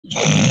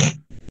Hello.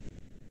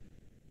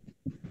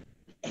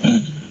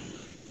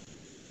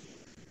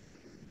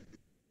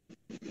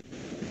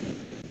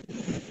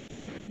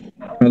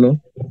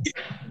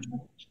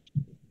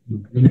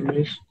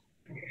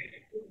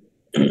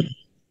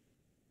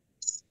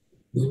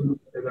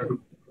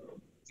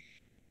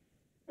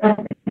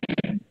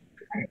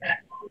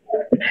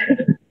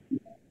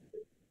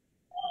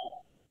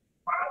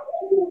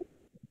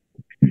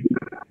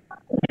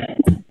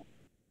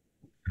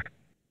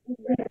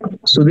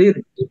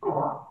 Sudhir,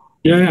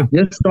 Yeah.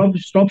 just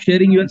stop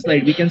sharing your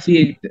slide. We can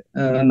see it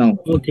now.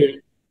 Okay.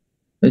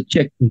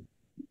 Check.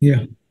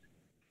 Yeah.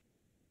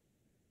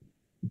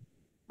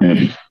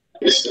 Uttam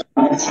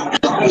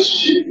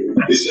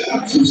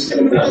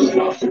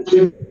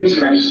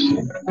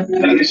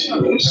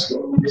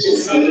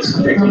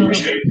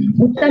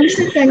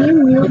sir, can you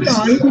mute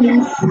all,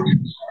 please?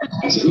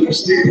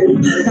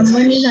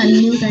 Someone is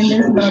unmute and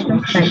there's a lot of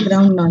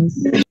background noise.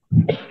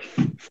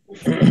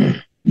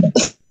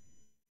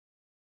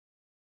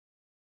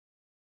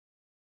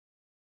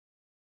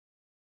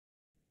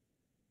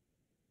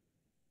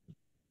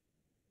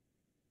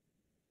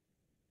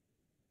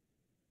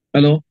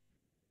 Hello.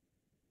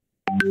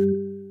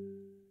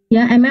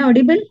 Yeah, am I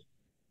audible?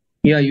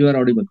 Yeah, you are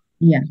audible.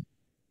 Yeah.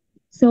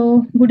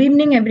 So, good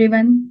evening,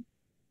 everyone,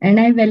 and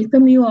I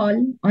welcome you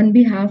all on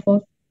behalf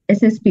of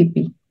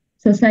SSPP,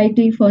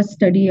 Society for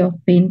Study of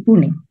Pain,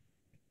 Pune.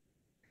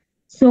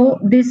 So,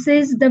 this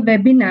is the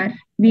webinar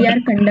we are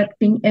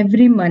conducting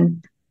every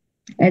month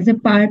as a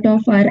part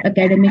of our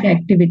academic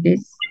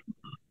activities.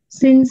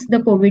 Since the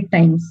COVID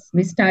times,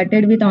 we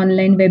started with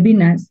online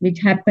webinars, which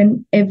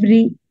happen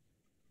every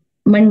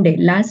Monday,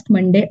 last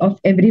Monday of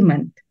every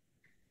month.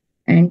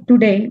 And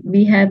today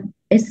we have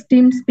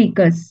esteemed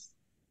speakers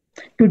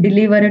to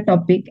deliver a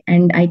topic,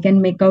 and I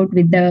can make out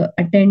with the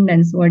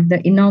attendance what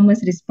the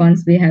enormous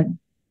response we have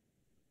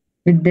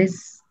with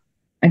this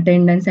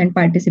attendance and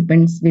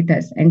participants with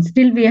us. And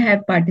still we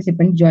have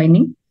participants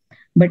joining.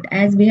 But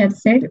as we have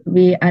said,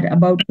 we are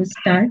about to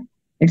start.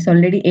 It's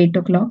already 8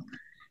 o'clock.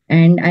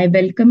 And I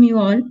welcome you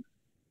all.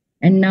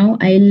 And now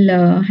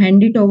I'll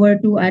hand it over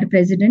to our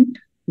president,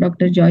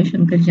 Dr.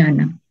 Joyshankar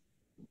Jana.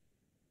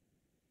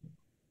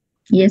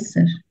 Yes,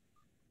 sir.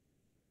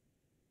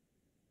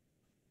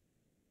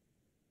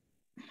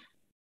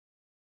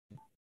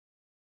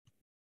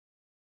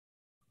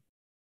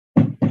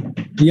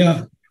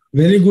 Yeah.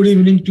 Very good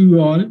evening to you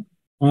all.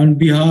 On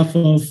behalf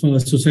of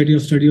Society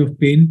of Study of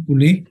Pain,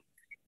 Pune,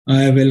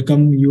 I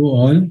welcome you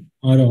all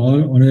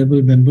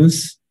honorable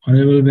members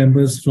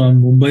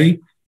from Mumbai,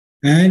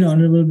 and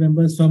honorable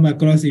members from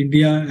across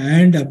India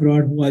and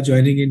abroad who are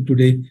joining in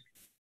today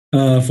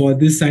for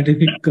this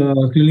scientific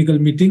clinical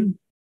meeting.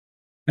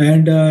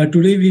 And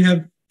today we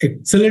have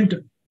excellent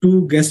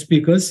two guest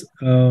speakers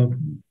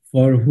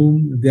for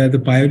whom they are the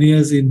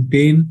pioneers in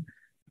pain,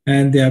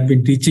 and they have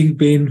been teaching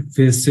pain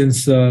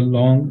since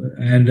long,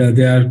 and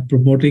they are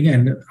promoting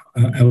an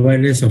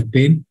awareness of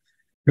pain.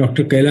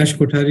 Dr. Kailash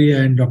Kothari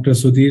and Dr.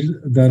 Sudhir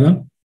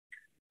Dara.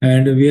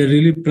 And we are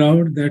really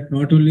proud that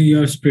not only you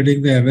are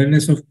spreading the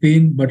awareness of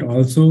pain, but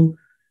also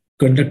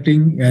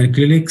conducting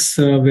clinics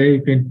where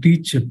you can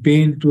teach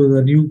pain to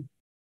the new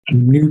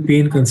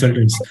pain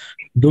consultants.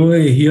 Though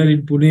here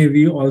in Pune,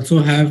 we also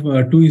have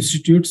two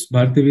institutes,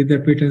 Bharati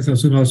Vidyapith and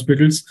Sasun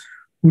Hospitals,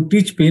 who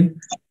teach pain.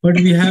 But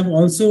we have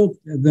also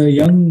the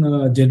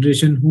young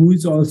generation who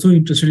is also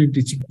interested in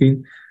teaching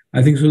pain.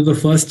 I think so. The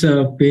first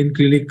pain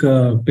clinic,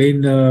 a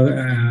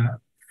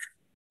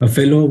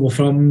fellow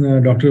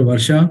from Dr.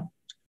 Varsha,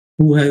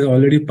 who has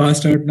already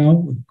passed out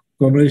now.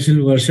 Congratulations,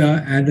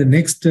 Varsha. And the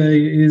next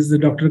is the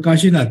Dr.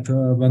 Kashinath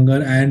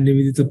Bangar and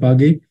Nivedita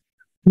Page,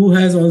 who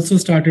has also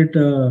started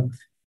a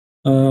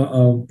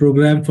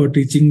program for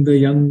teaching the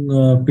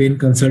young pain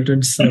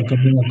consultants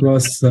coming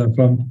across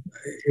from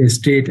a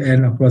state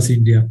and across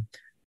India.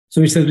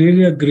 So it's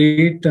really a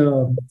great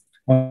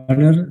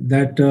honor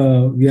that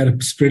we are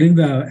spreading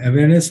the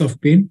awareness of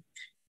pain.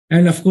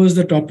 And of course,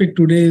 the topic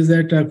today is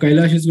that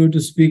Kailash is going to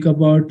speak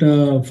about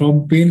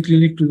from pain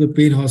clinic to the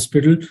pain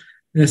hospital.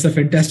 That's a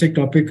fantastic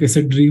topic. It's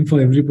a dream for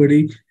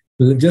everybody.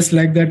 Just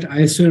like that,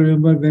 I still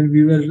remember when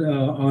we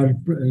were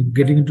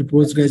getting into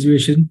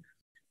post-graduation,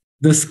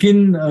 the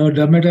skin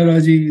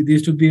dermatology, there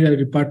used to be a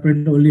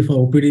department only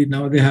for OPD.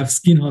 Now they have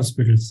skin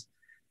hospitals.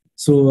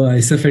 So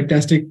it's a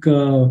fantastic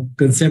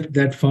concept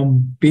that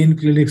from pain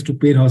clinics to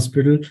pain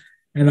hospital.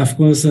 And of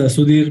course,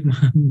 Sudhir,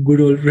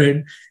 good old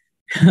friend,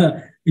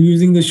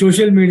 using the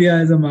social media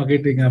as a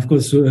marketing. Of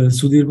course,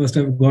 Sudhir must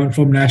have gone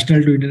from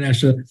national to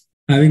international,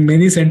 having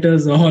many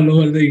centers all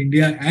over the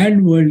India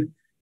and world.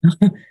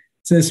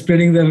 So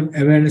spreading the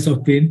awareness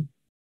of pain.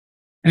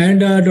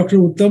 And Dr.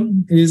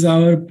 Uttam is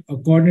our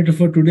coordinator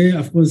for today.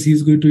 Of course,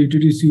 he's going to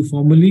introduce you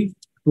formally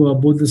to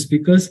both the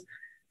speakers.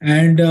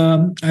 And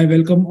I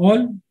welcome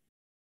all.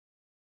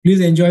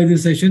 Please enjoy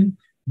this session.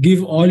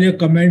 Give all your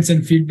comments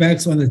and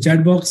feedbacks on the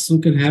chat box so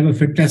we can have a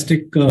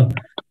fantastic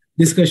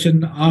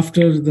discussion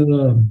after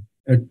the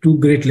two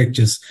great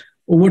lectures.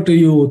 Over to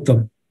you,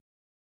 Uttam.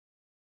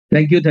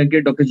 Thank you,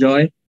 Dr.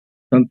 Joy.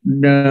 Thank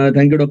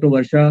you, Dr.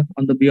 Varsha.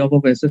 On the behalf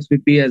of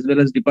SSPP as well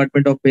as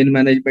Department of Pain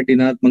Management in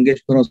our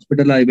Mangeshkar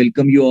Hospital, I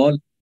welcome you all.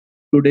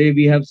 Today,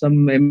 we have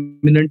some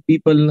eminent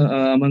people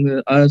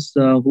among us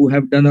who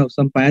have done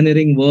some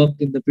pioneering work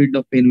in the field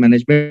of pain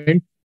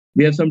management.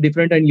 We have some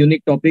different and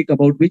unique topic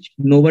about which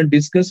no one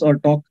discuss or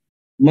talk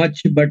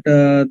much, but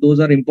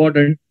those are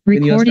important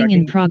Recording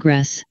in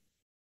progress.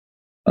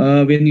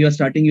 when you are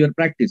starting your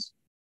practice.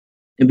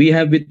 We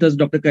have with us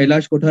Dr.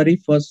 Kailash Kothari.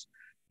 First,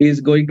 he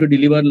is going to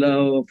deliver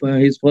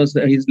his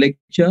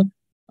lecture.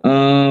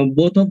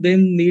 Both of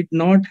them need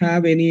not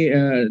have any.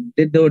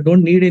 They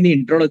don't need any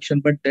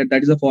introduction, but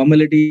that is a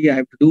formality I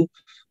have to do.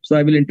 So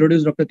I will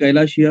introduce Dr.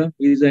 Kailash here.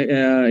 He is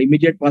a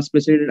immediate past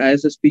president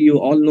ISSP. You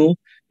all know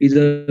he's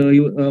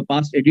a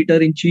past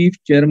editor in chief,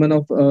 chairman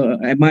of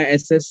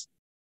MISS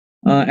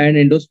and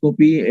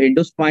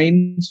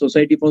Endospine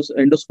Society for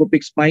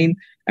Endoscopic Spine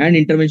and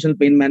Interventional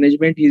Pain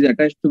Management. He is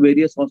attached to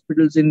various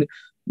hospitals in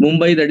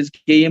Mumbai, that is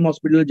KM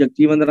Hospital,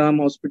 Jagjeevan Ram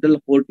Hospital,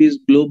 Fortis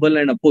Global,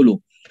 and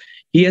Apollo.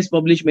 He has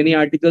published many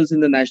articles in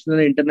the national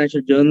and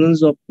international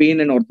journals of pain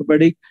and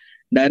orthopedic,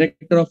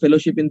 director of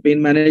fellowship in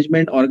pain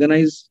management,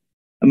 organized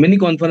many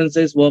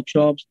conferences,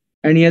 workshops,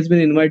 and he has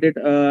been invited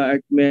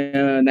at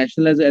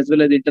national as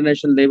well as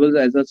international levels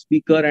as a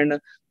speaker and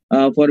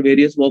for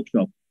various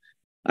workshops.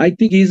 I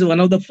think he is one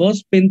of the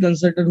first pain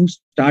consultant who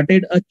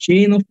started a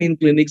chain of pain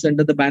clinics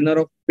under the banner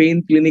of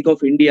Pain Clinic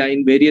of India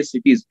in various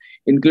cities,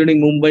 including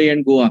Mumbai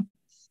and Goa.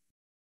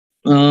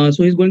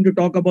 So he's going to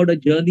talk about a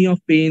journey of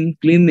pain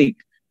clinic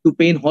to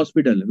pain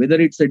hospital,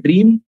 whether it's a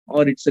dream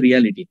or it's a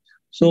reality.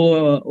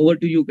 So over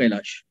to you,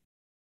 Kailash.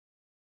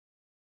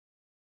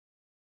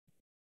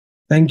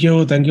 Thank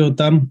you,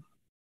 Uttam.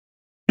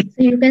 So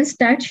you can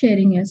start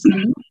sharing your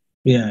screen.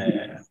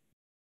 Yeah.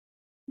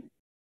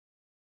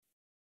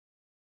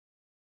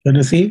 Can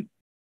you see?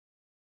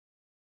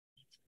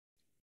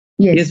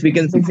 Yes, we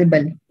can see.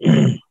 Visible.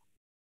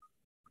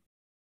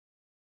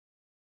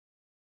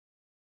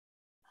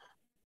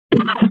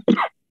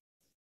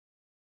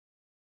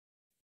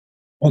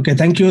 Okay,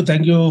 thank you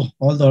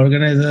all the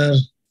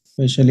organizers,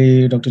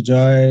 especially Dr.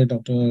 Joy,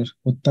 Dr.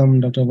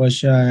 Uttam, Dr.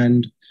 Varsha,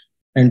 and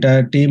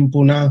entire team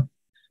Pune.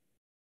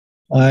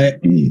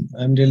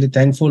 I'm really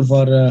thankful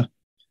for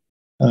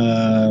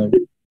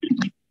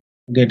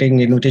getting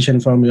invitation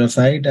from your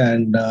side,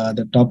 and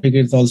the topic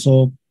is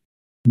also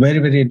very,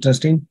 very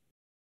interesting.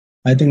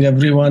 I think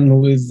everyone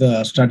who is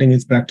starting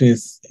his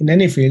practice in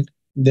any field,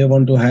 they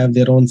want to have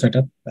their own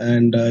setup,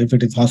 and if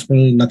it is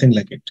hospital, nothing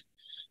like it.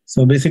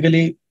 So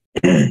basically,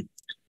 the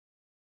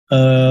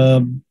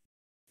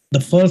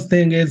first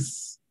thing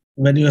is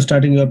when you are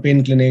starting your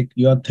pain clinic,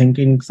 you are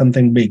thinking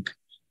something big,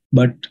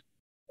 but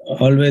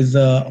always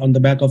on the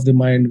back of the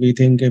mind, we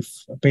think if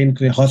pain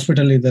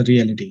hospital is a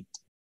reality.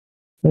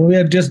 So we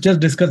are just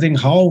discussing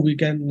how we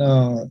can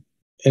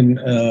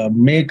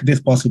make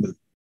this possible.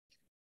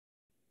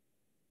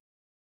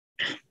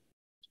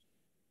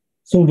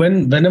 So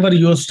whenever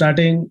you are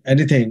starting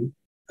anything,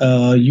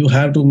 you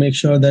have to make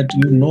sure that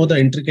you know the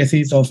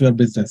intricacies of your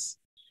business.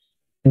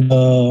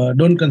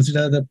 Don't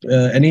consider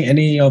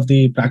any of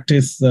the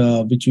practice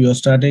which you are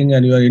starting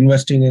and you are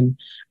investing in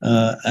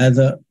as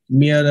a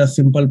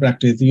simple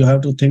practice. You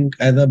have to think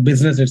as a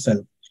business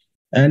itself,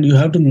 and you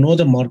have to know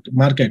the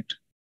market.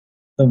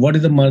 So what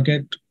is the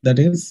market? That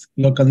is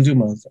your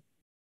consumers.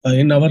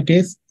 In our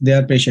case, they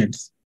are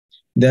patients.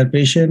 They are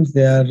patients.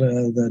 They are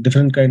the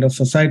different kind of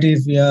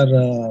societies we are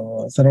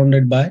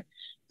surrounded by,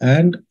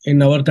 and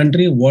in our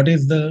country, what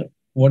is the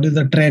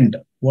trend?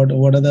 What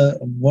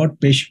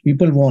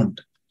people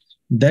want?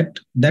 That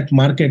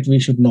market we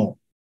should know.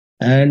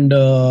 And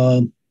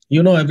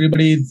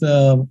everybody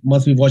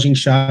must be watching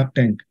Shark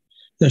Tank.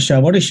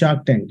 What is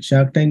Shark Tank?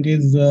 Shark Tank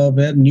is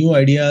where new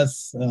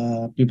ideas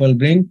people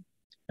bring,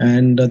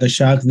 and the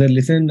sharks, they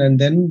listen, and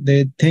then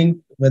they think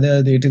whether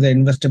it is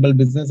an investable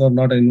business or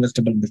not an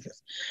investable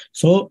business.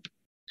 So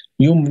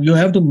you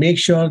have to make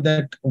sure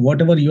that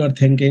whatever you are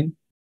thinking,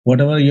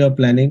 whatever you are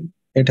planning,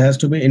 it has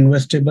to be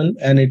investable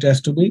and it has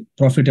to be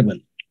profitable.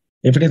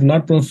 If it is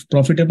not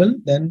profitable,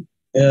 then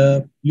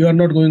you are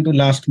not going to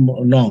last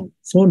long.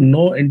 So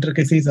know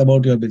intricacies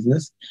about your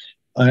business,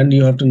 and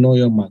you have to know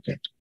your market.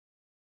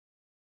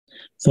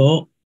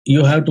 So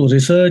you have to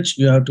research,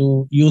 you have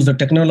to use the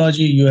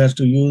technology, you have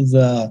to use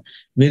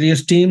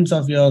various teams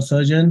of your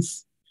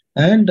surgeons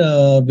and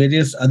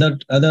various other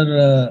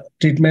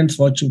treatments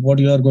what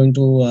you are going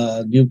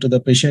to give to the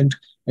patient,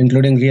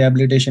 including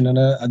rehabilitation and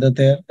other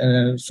there,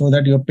 so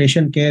that your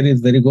patient care is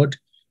very good.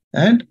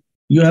 And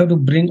you have to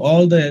bring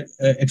all the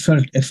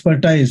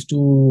expertise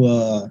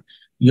to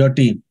your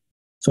team,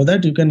 so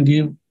that you can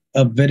give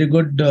a very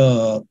good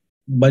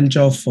bunch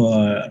of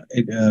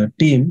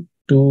team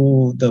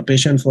to the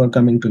patients who are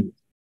coming to you.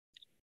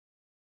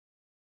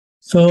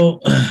 So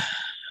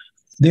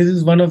this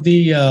is one of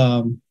the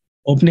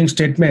opening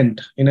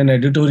statement in an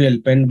editorial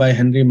penned by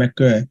Henry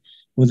McCoy,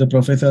 who is a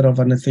professor of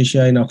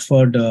anesthesia in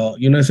Oxford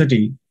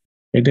University.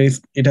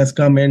 It has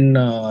come in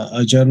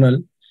a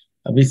journal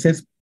which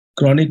says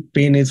chronic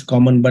pain is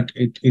common, but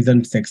it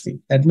isn't sexy.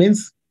 That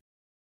means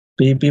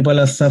People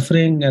are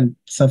suffering and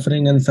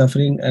suffering and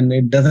suffering, and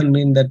it doesn't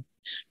mean that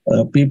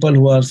people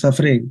who are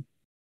suffering,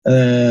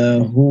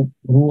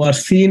 who are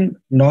seen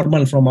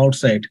normal from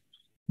outside,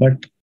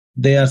 but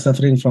they are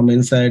suffering from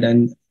inside,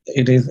 and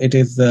it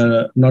is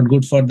not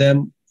good for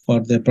them,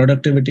 for their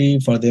productivity,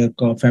 for their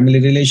family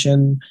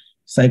relation,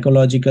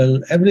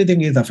 psychological,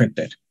 everything is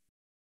affected.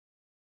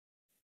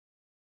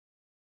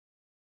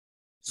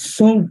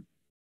 So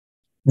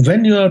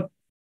when you are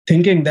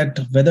thinking that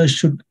whether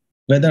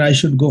I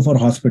should go for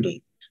hospital,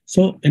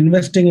 so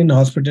investing in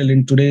hospital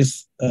in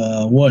today's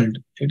world,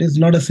 it is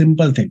not a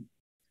simple thing.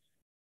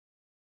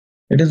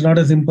 It is not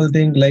a simple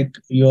thing. Like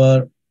you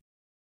are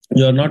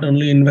not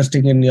only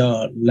investing in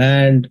your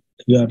land,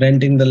 you are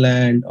renting the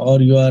land,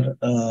 or you are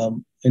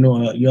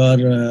you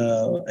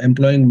are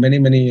employing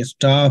many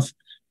staff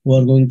who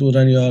are going to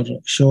run your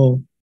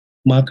show,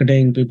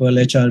 marketing people,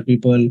 HR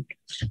people,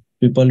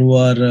 people who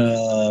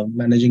are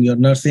managing your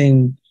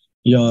nursing,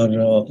 your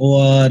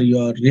OR,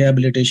 your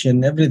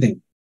rehabilitation,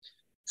 everything.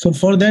 So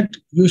for that,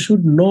 you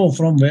should know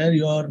from where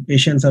your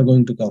patients are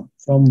going to come,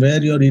 from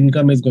where your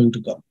income is going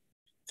to come.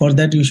 For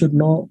that, you should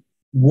know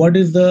what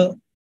is the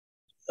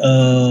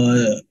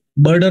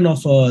burden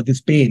of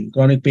this pain,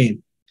 chronic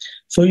pain.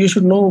 So you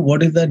should know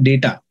what is the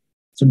data.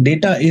 So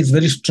data is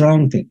very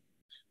strong thing.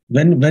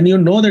 When you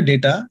know the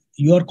data,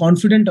 you are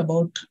confident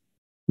about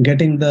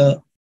getting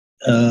the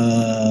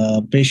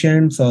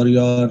patients or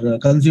your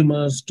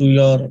consumers to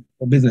your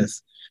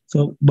business.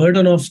 So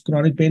burden of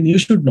chronic pain, you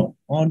should know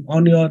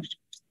on your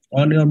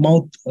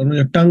mouth, on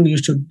your tongue, you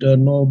should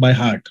know by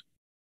heart.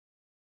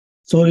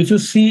 So if you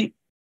see,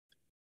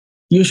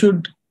 you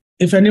should,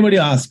 if anybody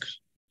asks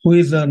who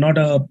is not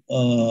a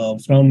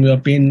from your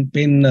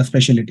pain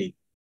specialty,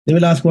 they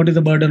will ask what is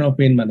the burden of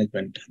pain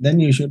management. Then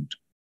you should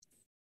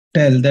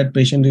tell that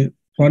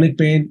chronic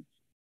pain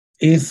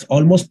is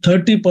almost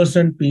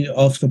 30%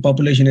 of the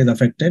population is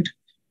affected,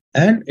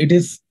 and it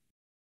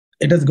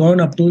has gone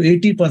up to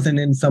 80%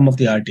 in some of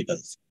the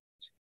articles.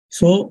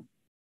 So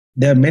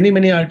there are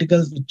many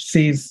articles which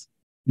says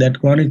that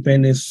chronic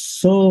pain is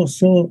so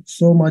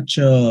much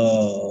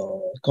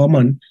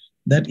common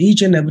that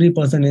each and every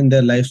person in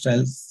their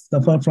lifestyle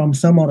suffer from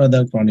some or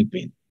other chronic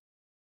pain.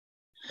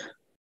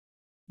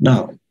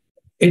 Now,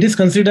 it is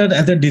considered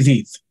as a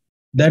disease.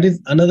 That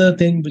is another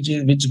thing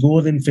which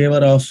goes in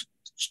favor of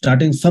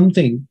starting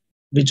something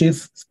which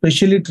is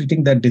specially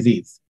treating that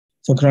disease.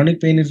 So chronic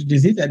pain is a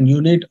disease, and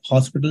you need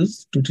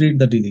hospitals to treat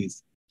the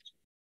disease.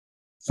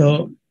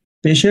 So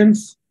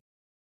patients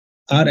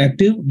are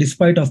active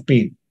despite of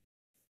pain,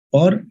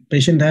 or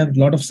patient have a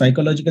lot of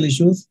psychological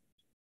issues.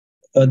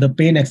 The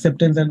pain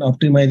acceptance and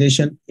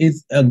optimization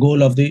is a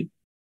goal of the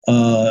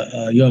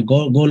your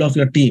goal of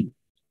your team.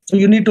 So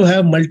you need to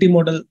have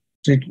multimodal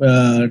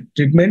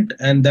treatment,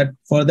 and that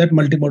for that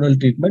multimodal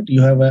treatment,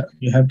 you have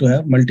to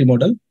have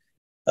multimodal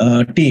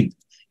team.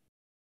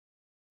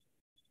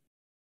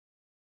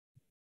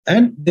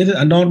 And there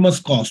is enormous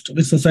cost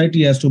which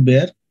society has to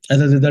bear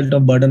as a result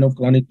of burden of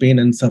chronic pain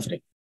and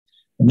suffering.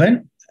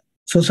 When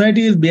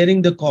society is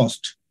bearing the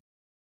cost,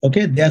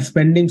 okay, they are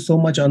spending so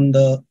much on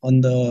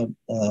the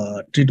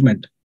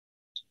treatment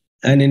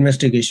and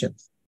investigation.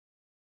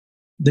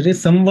 There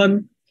is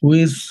someone who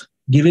is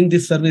giving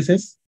these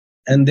services,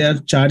 and they are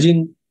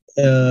charging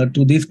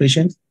to these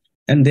patients,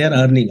 and they are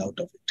earning out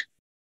of it.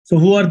 So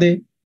who are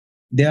they?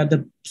 They are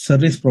the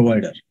service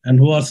provider. And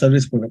who are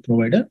service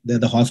provider? They are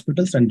the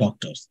hospitals and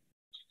doctors.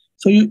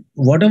 So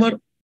whatever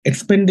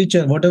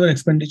expenditure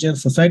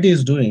society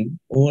is doing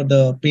over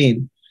the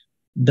pain,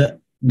 the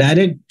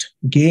direct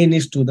gain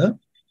is to the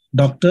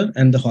doctor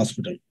and the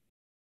hospital.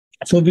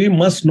 So we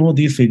must know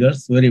these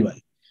figures very well.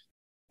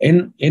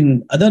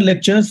 In other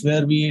lectures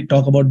where we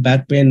talk about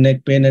back pain,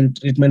 neck pain, and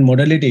treatment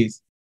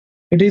modalities,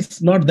 it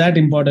is not that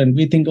important.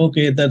 We think,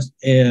 okay, that's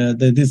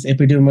this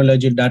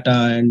epidemiology data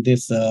and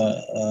this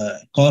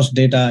cost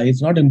data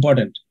is not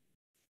important.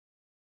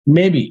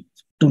 Maybe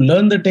to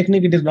learn the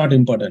technique, it is not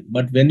important.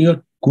 But when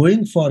you're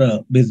going for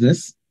a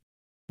business,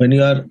 when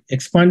you are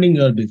expanding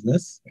your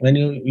business, when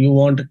you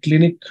want a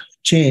clinic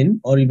chain,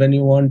 or when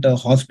you want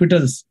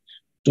hospitals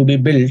to be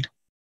built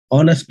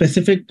on a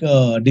specific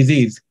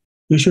disease,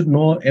 you should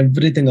know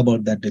everything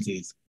about that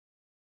disease.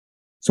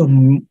 So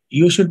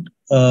you should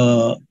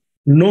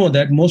know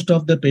that most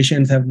of the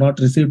patients have not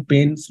received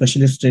pain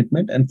specialist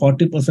treatment, and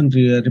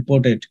 40%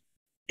 reported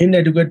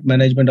inadequate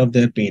management of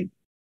their pain.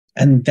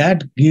 And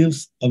that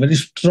gives a very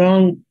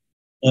strong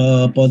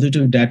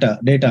positive data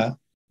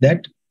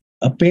that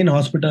a pain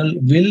hospital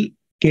will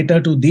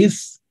cater to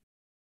these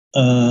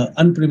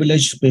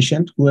unprivileged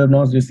patients who have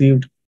not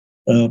received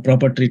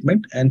proper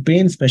treatment, and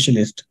pain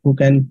specialists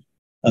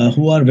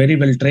who are very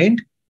well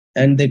trained,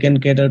 and they can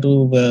cater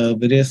to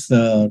various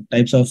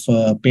types of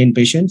pain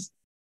patients,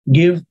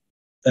 give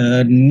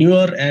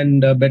newer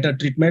and better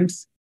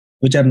treatments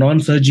which are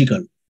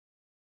non-surgical,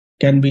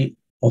 can be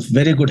of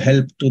very good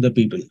help to the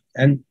people.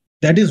 And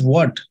that is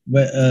what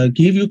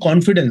give you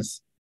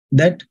confidence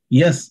that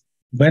yes,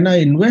 when I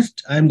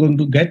invest, I'm going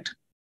to get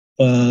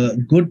a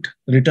good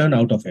return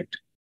out of it.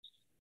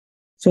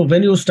 So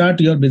when you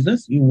start your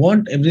business, you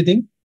want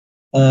everything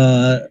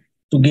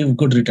to give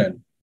good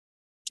return.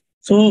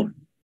 So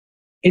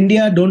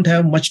India don't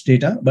have much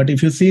data, but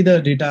if you see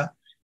the data,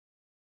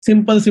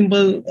 simple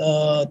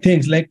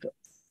things like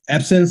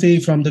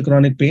absence from the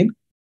chronic pain,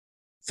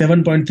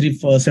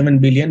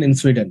 7.37 billion in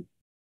Sweden.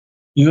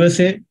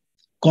 USA,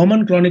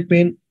 common chronic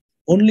pain,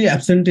 only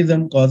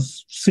absenteeism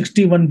costs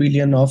 61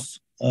 billion of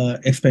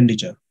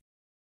expenditure.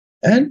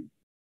 And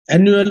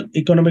annual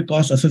economic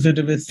cost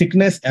associated with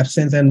sickness,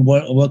 absence, and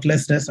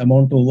worklessness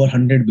amount to over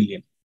 100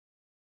 billion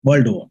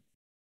world over.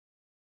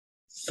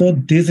 So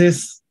this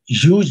is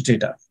huge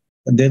data.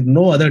 There's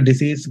no other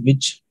disease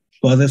which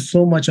causes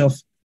so much of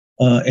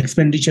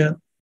expenditure,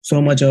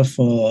 so much of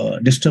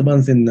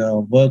disturbance in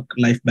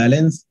work-life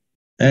balance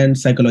and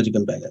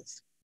psychological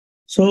balance.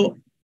 So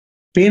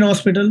pain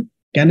hospital,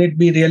 can it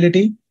be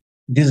reality?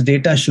 This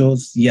data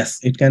shows, yes,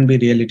 it can be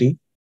reality.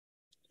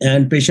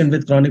 And patients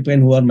with chronic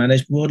pain who are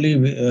managed poorly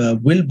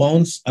will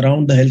bounce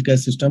around the healthcare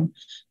system,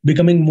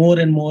 becoming more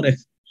and more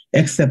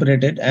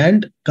separated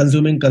and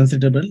consuming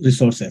considerable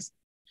resources.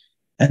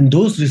 And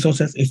those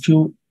resources, if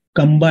you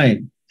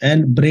combine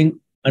and bring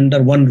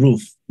under one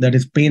roof, that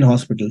is pain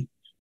hospital,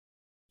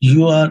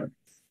 you are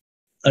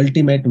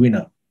ultimate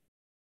winner.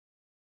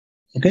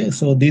 Okay,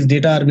 so these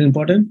data are very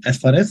important as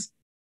far as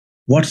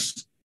what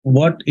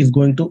is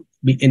going to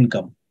be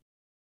income.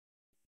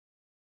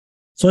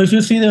 So if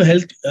you see the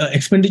health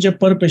expenditure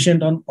per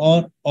patient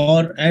on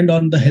and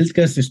on the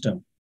healthcare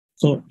system,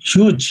 so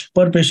huge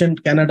per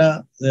patient.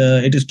 Canada,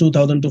 it is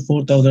 $2,000 to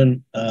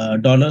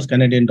 $4,000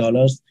 Canadian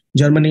dollars.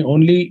 Germany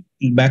only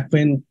back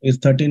pain is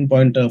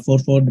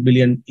 13.44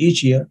 billion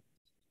each year.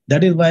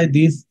 That is why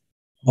these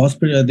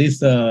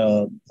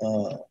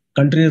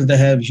countries, they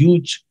have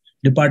huge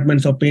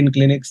departments of pain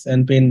clinics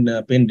and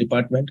pain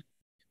department,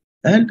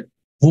 and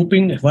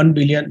whooping 1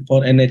 billion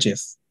for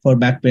NHS for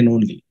back pain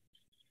only.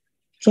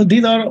 So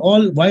these are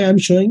all why I'm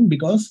showing,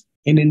 because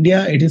in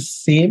India it is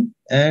same,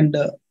 and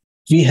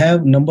we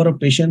have number of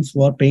patients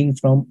who are paying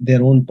from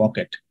their own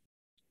pocket.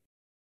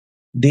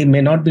 They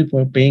may not be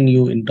paying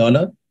you in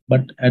dollar,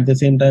 but at the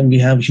same time we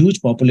have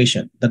huge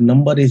population. The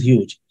number is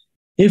huge.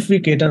 If we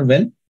cater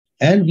well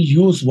and we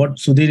use what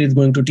Sudhir is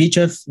going to teach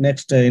us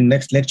in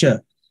next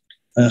lecture,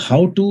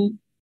 how to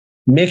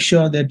make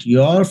sure that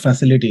your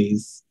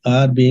facilities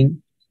are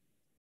being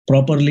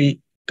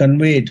properly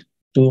conveyed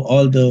to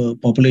all the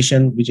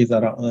population which is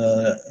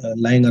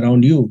lying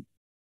around you.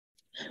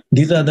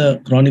 These are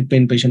the chronic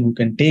pain patients who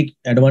can take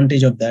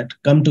advantage of that,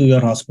 come to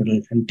your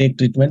hospital and take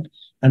treatment,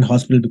 and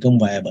hospital become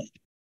viable.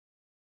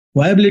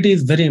 Viability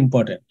is very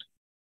important.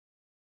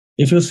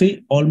 If you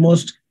see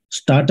almost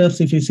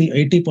startups, if you see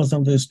 80%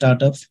 of the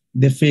startups,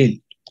 they fail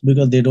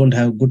because they don't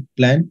have good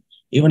plan.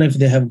 Even if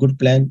they have good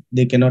plan,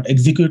 they cannot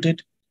execute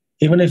it.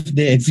 Even if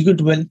they execute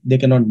well, they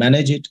cannot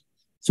manage it.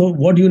 So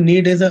what you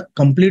need is a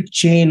complete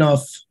chain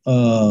of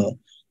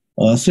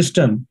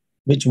system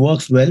which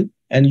works well,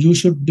 and you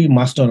should be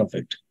master of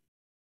it.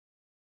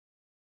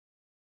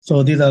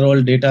 So these are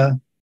all data.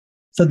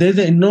 So there is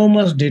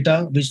enormous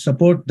data which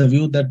support the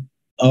view that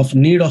of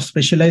need of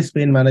specialized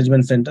pain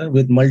management center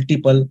with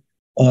multimodal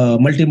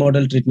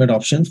treatment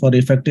options for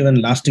effective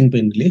and lasting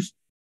pain relief.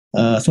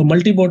 So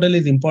multimodal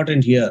is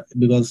important here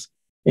because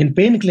in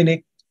pain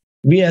clinic,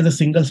 we as a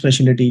single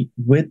specialty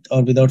with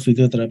or without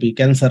physiotherapy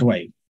can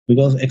survive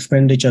because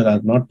expenditure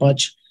are not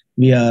much.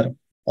 We are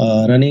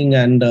running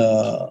and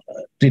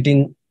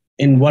treating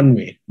in one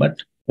way. But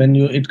when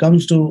it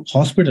comes to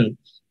hospital,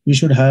 you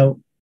should have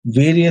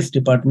various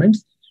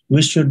departments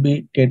which should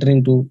be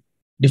catering to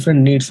different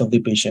needs of the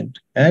patient,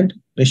 and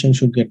patient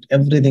should get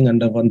everything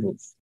under one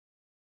roof.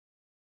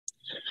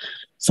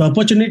 So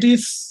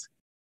opportunities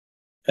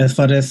as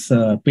far as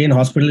pain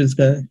hospital is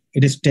concerned,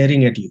 it is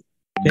staring at you.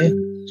 Okay,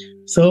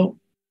 so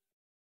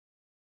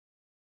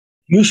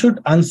you should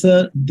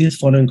answer this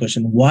following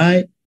question: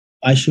 why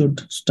I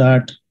should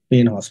start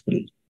pain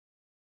hospital?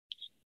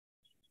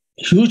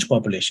 Huge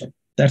population.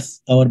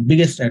 That's our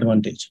biggest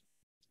advantage.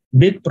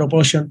 Big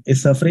proportion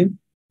is suffering.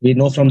 We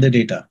know from the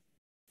data.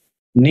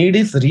 Need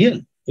is real.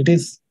 It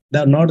is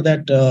not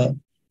that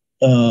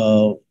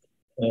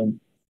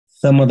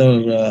some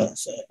other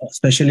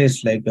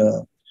specialists like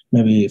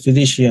maybe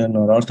physician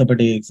or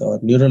orthopedics or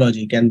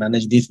neurology can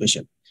manage these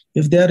patients.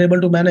 If they are able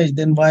to manage,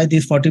 then why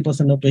these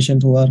 40% of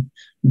patients who are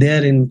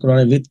there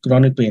with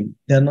chronic pain,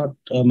 they are not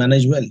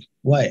managed well?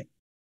 Why?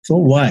 So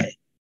why?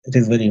 It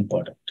is very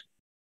important.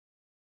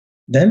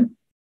 Then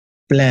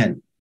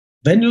plan.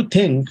 When you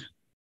think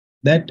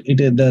that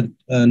the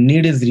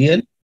need is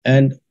real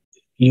and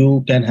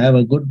you can have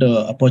a good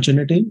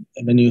opportunity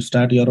when you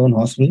start your own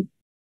hospital,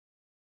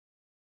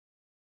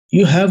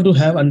 you have to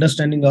have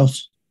understanding of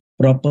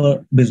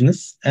proper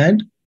business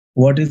and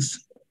what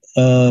is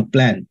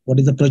plan, what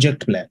is the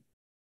project plan,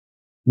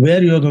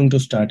 where you are going to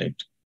start it,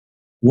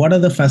 what are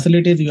the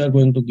facilities you are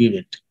going to give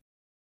it,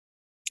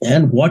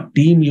 and what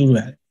team you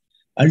have.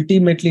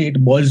 Ultimately, it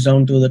boils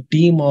down to the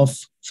team of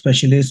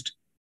specialists,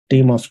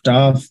 team of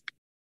staff,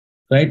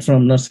 right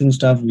from nursing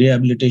staff,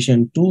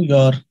 rehabilitation to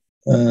your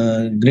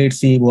grade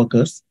C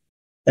workers.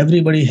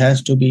 Everybody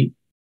has to be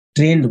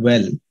trained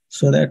well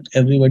so that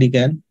everybody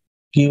can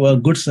give a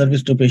good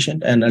service to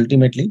patient, and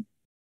ultimately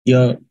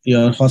your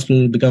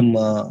hospital will become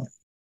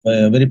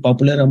very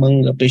popular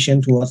among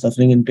patients who are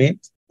suffering in pain,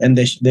 and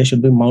there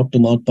should be mouth to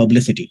mouth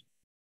publicity.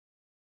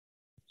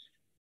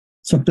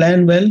 So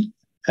plan well,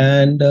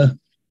 and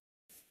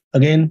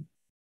again,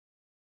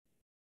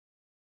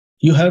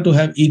 you have to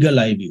have eagle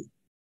eye view.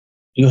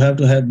 You have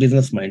to have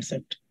business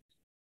mindset.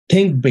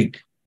 Think big.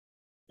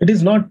 It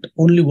is not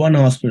only one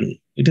hospital.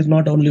 It is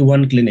not only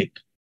one clinic.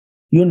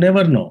 You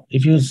never know.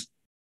 If you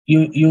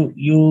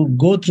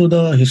go through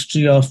the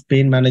history of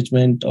pain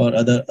management or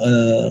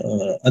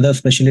other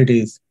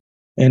specialties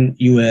in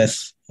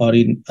US or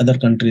in other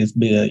countries,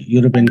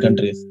 European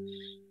countries,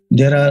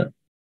 there are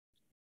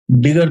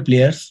bigger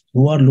players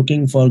who are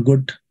looking for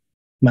good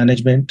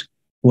management,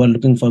 who are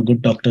looking for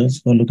good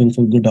doctors, who are looking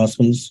for good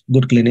hospitals,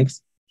 good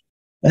clinics,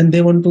 and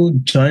they want to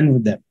join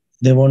with them.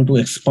 They want to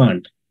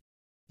expand.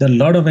 There are a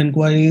lot of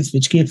inquiries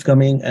which keeps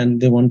coming, and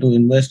they want to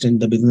invest in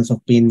the business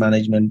of pain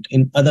management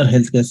in other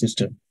healthcare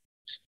system.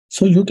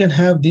 So you can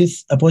have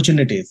these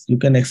opportunities. You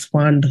can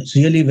expand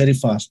really very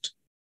fast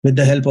with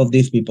the help of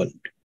these people.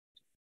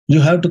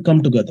 You have to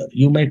come together.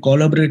 You may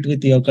collaborate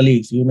with your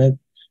colleagues. You may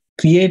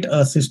create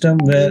a system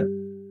where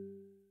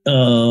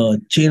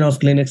chain of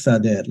clinics are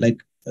there,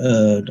 like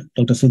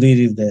Dr.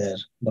 Sudhir is there,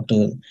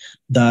 Dr.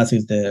 Das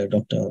is there,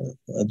 Dr.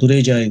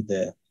 Dureja is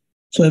there.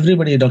 So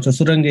everybody, Dr.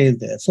 Surange is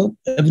there. So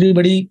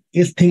everybody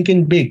is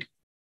thinking big,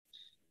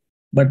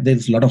 but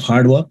there's a lot of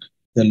hard work,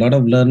 there's a lot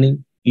of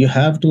learning. You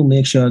have to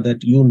make sure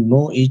that you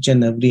know each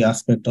and every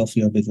aspect of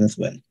your business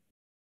well.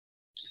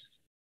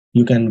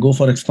 You can go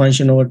for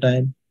expansion over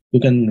time. You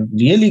can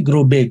really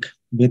grow big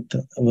with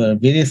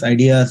various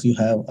ideas you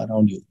have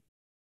around you.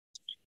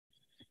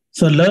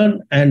 So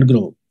learn and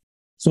grow.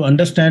 So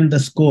understand the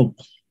scope,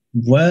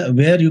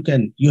 where you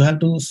have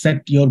to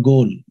set your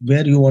goal,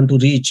 where you want to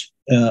reach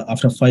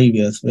after 5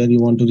 years, where you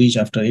want to reach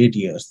after 8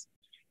 years.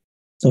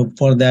 So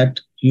for that,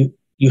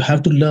 you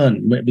have to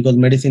learn, because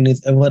medicine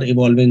is ever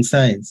evolving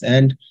science,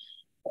 and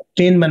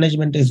pain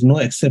management is no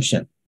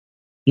exception.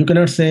 You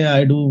cannot say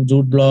I do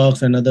root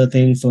blocks and other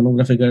things,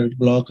 sonographic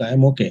block, I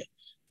am okay.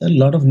 There are a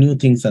lot of new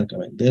things are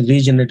coming. There's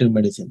regenerative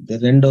medicine,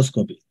 there's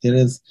endoscopy, there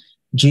is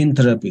gene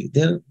therapy,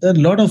 there are a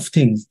lot of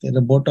things, there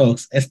are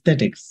Botox,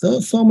 aesthetics,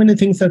 so many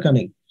things are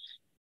coming.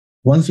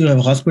 Once you have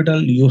a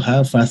hospital, you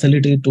have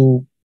facility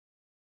to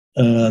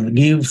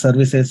give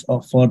services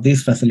for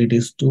these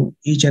facilities to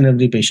each and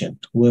every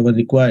patient, whoever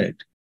require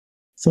it.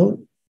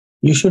 So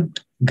you should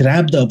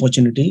grab the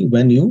opportunity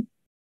when you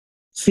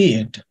see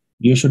it.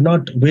 You should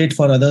not wait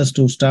for others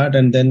to start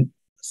and then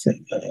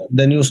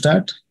you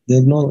start.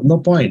 There's no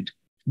point,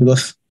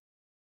 because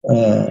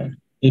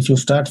if you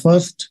start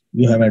first,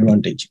 you have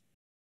advantage.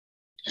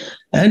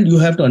 And you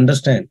have to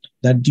understand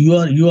that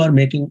you are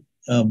making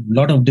a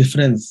lot of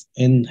difference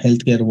in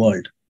healthcare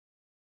world.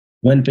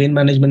 When pain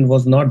management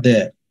was not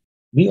there,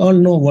 we all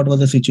know what was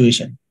the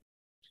situation.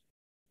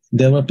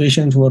 There were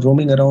patients who were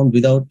roaming around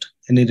without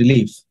any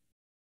relief.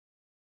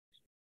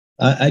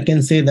 I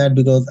can say that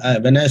because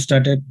when I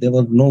started, there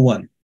was no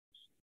one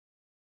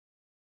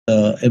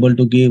able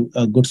to give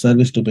a good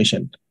service to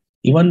patient.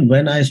 Even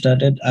when I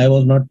started, I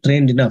was not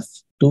trained enough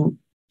to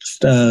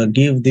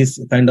give this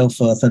kind of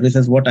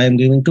services what I am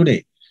giving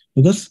today,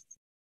 because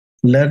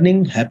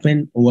learning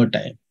happened over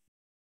time.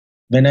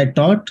 When I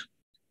taught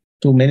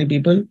to many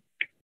people,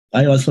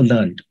 I also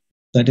learned.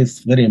 That is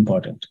very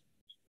important.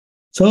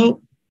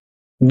 So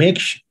make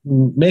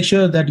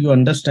sure that you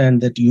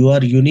understand that you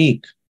are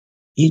unique.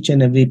 Each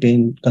and every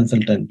pain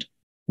consultant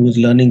who is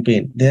learning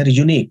pain, they are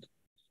unique.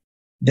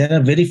 There are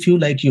very few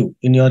like you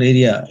in your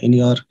area, in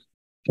your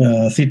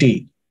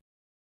city.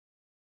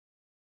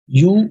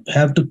 You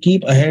have to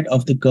keep ahead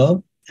of the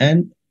curve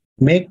and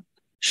make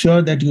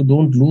sure that you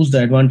don't lose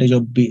the advantage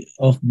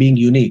of being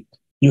unique.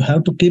 You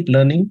have to keep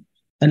learning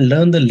and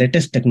learn the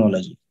latest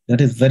technology. That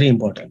is very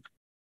important.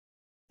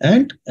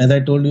 And as I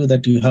told you,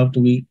 that you have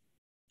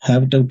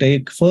to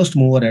take first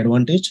mover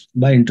advantage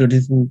by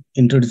introducing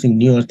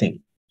newer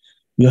thing.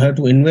 You have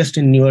to invest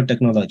in newer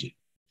technology.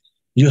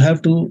 You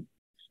have to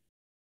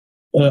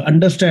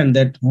understand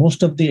that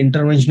most of the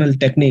interventional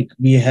technique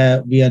we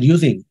are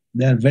using,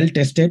 they are well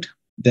tested.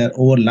 They are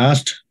over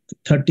last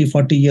 30,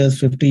 40 years,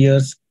 50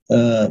 years.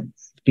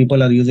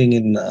 People are using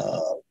in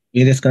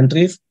various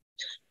countries.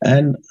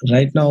 And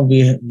right now,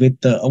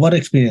 with our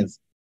experience,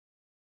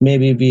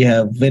 maybe we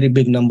have very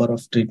big number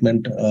of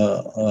treatment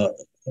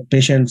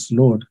patients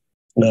load.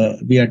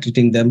 We are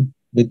treating them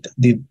with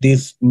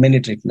these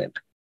many treatment.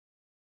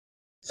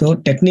 So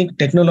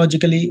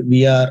technologically,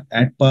 we are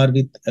at par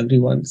with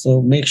everyone.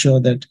 So make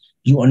sure that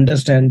you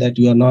understand that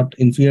you are not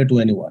inferior to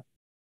anyone.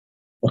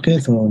 Okay,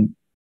 so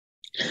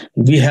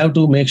we have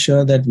to make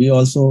sure that we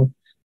also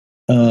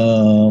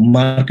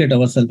market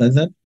ourselves as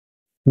a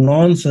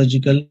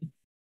non-surgical,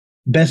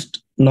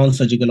 best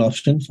non-surgical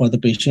option for the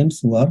patients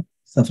who are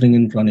suffering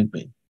in chronic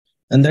pain.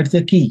 And that's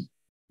the key.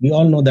 We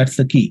all know that's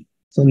the key.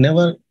 So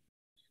never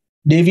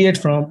deviate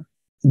from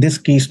this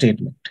key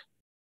statement.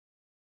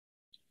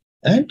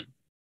 And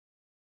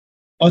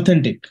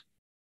authentic.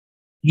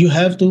 You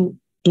have to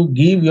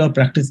give your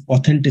practice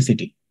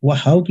authenticity.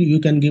 How you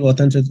can give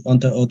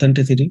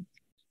authenticity?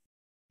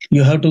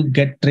 You have to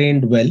get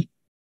trained well.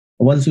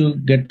 Once you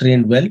get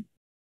trained well,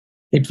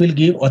 it will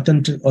give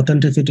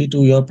authenticity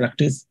to your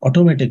practice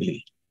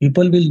automatically.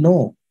 People will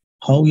know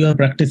how you are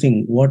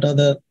practicing, what are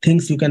the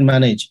things you can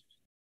manage,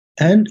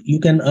 and you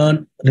can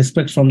earn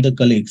respect from the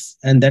colleagues.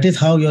 And that is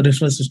how your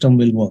referral system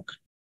will work.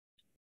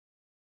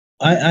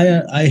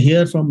 I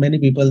hear from many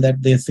people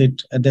that they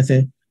sit and they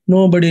say,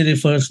 nobody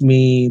refers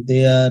me.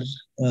 They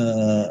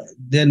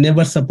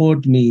never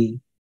support me.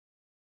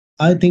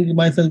 I think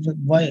myself,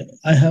 why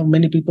I have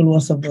many people who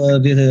are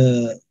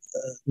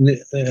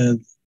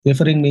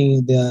referring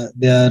me.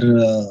 They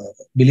are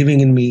believing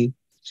in me.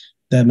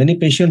 There are many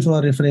patients who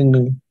are referring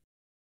me,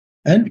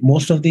 and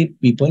most of the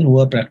people who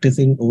are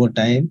practicing over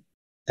time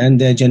and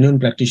they are genuine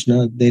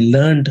practitioners. They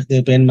learned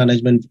their pain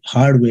management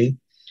hard way.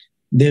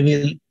 They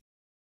will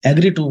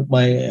agree to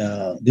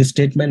my this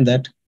statement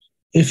that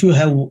if you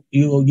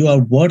are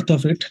worth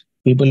of it,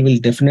 people will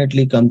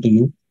definitely come to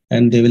you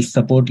and they will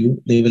support you.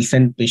 They will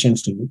send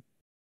patients to you.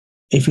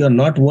 If you are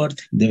not worth,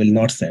 they will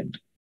not send.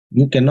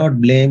 You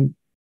cannot blame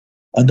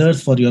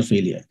others for your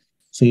failure.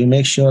 So you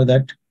make sure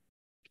that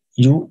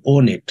you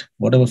own it.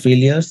 Whatever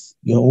failures,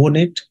 you own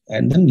it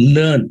and then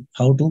learn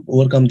how to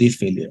overcome these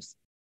failures.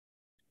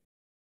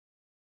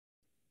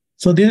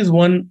 So this is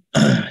one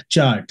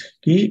chart.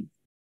 Okay?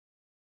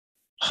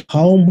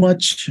 How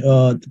much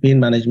the pain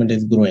management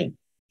is growing.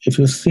 If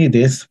you see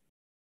this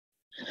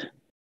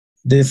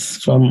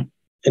from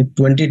in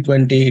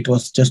 2020, it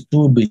was just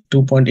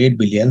 2.8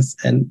 billions,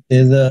 and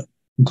there's a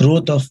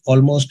growth of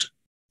almost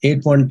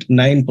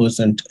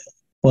 8.9%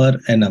 per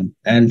annum.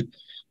 And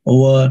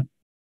over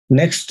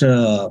next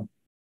 10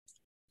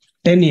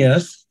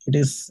 years, it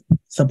is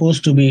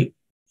supposed to be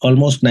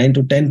almost 9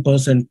 to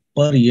 10%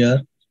 per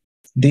year.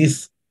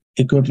 This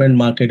equipment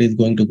market is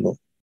going to grow.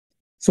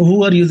 So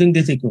who are using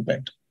this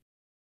equipment?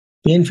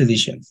 Pain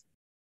physicians.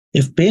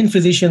 If pain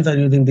physicians are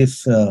using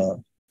these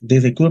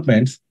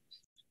equipments,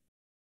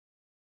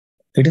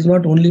 it is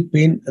not only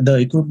the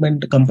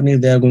equipment companies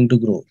they are going to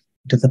grow.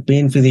 It is the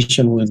pain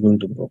physician who is going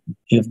to grow.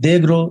 If they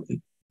grow,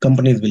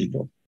 companies will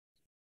grow.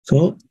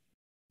 So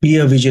be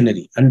a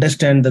visionary.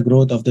 Understand the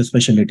growth of the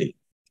specialty.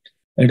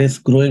 It is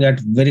growing at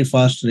very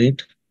fast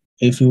rate.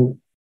 If you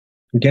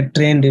get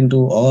trained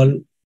into all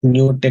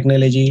new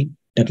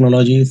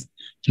technologies,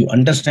 you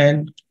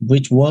understand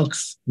which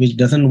works, which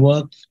doesn't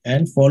work,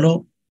 and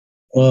follow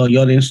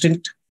your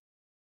instinct,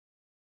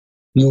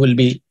 you will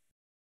be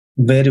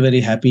very, very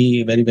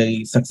happy, very,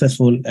 very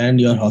successful, and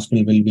your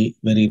hospital will be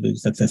very, very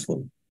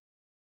successful.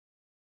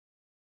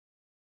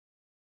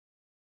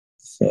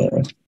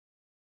 So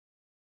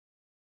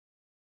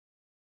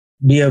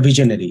be a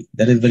visionary.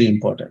 That is very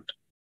important.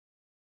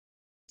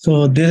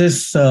 So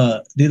these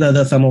are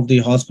some of the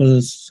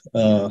hospitals.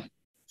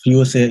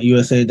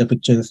 USA, the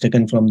picture is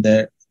taken from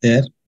there.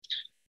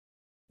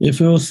 If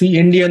you see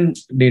Indian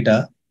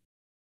data,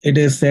 it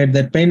is said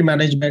that pain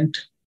management,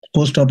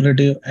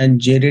 post-operative, and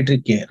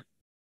geriatric care.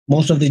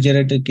 Most of the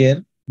geriatric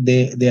care,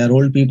 they are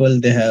old people.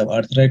 They have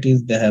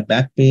arthritis. They have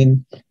back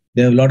pain.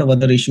 They have a lot of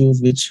other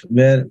issues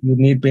where you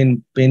need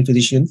pain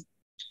physicians.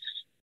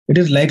 It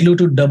is likely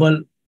to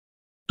double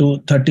to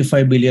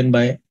 35 billion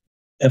by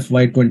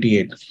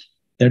FY28.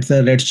 That's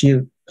a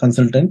Redshift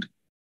consultant,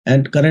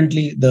 and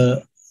currently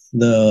the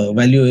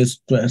value is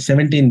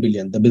 17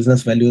 billion. The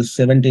business value is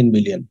 17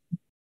 billion.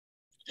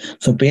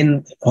 So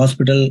pain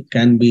hospital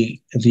can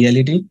be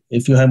reality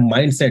if you have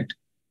mindset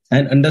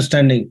and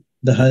understanding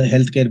the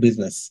healthcare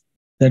business.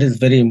 That is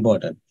very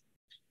important.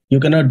 You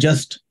cannot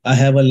just, I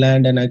have a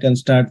land and I can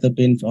start the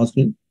pain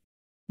hospital.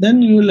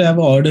 Then you will have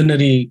an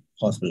ordinary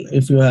hospital.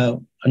 If you have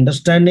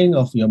understanding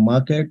of your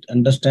market,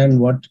 understand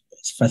what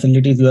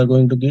facilities you are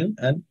going to give,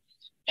 and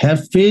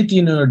have faith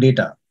in your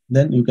data,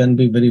 then you can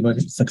be very,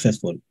 very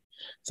successful.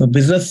 So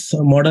business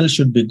model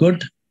should be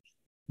good.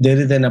 There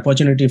is an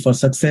opportunity for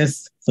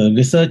success. So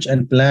research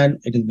and plan,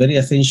 it is very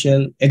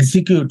essential.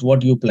 Execute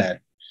what you plan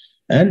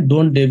and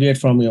don't deviate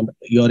from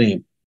your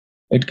aim.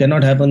 It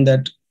cannot happen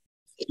that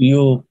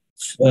you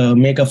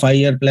make a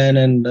 5-year plan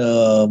and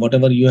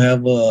whatever you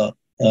have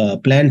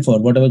planned for,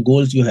 whatever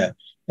goals you have,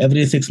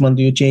 every 6 months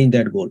you change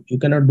that goal. You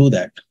cannot do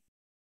that.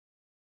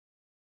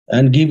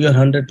 And give your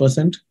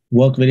 100%,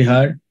 work very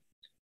hard.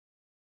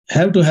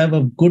 Have to have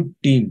a good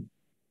team.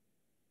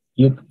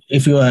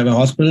 If you have a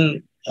hospital,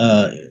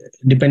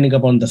 depending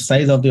upon the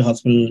size of the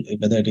hospital,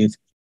 whether it is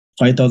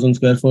 5,000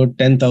 square foot,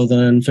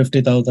 10,000,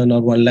 50,000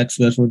 or 1 lakh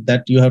square foot,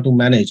 that you have to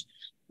manage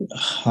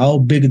how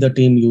big the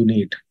team you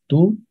need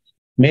to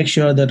make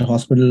sure that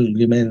hospital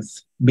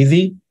remains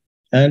busy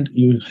and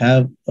you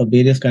have a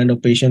various kind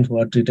of patients who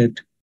are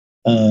treated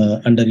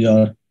under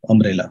your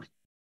umbrella.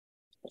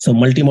 So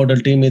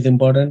multimodal team is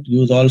important.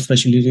 Use all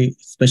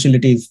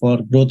specialties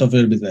for growth of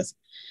your business.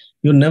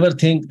 You never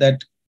think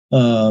that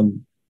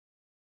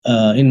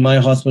in my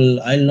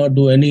hospital, I'll not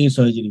do any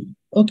surgery.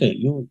 Okay,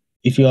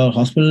 if your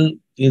hospital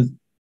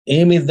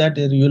aim is that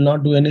you will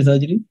not do any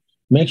surgery,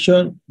 make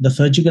sure the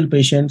surgical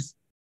patients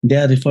they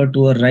are referred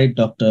to a right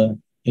doctor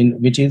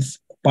in which is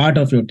part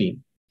of your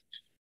team.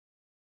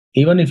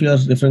 Even if you are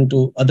referring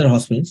to other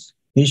hospitals,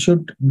 he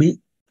should be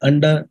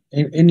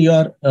in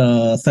your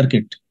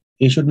circuit.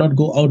 He should not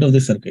go out of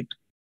the circuit.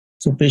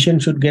 So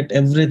patient should get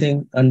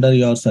everything under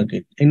your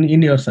circuit,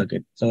 in your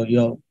circuit. So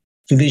your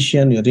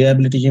physician, your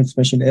rehabilitation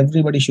specialist,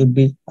 everybody should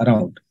be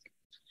around.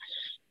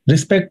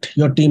 Respect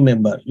your team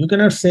member. You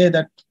cannot say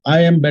that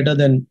I am better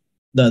than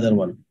the other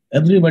one.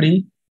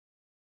 Everybody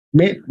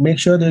make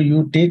sure that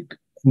you take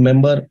a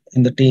member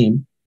in the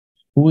team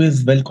who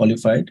is well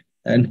qualified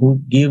and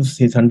who gives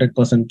his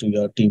 100% to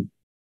your team.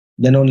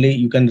 Then only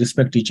you can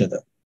respect each other.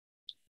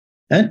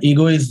 And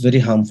ego is very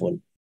harmful.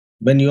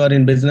 When you are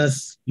in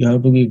business, you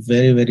have to be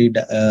very, very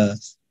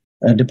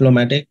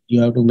diplomatic.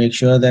 You have to make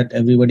sure that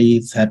everybody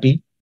is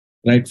happy,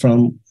 right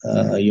from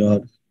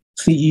your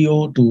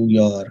CEO to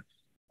your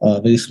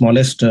very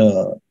smallest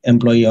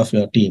employee of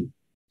your team.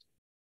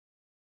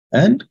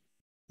 And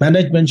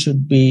management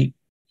should be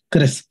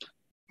crisp.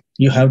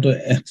 You have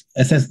to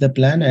assess the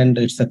plan and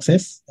its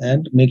success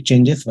and make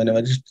changes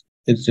whenever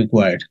it's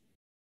required.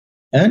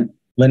 And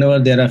whenever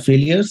there are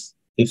failures,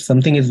 if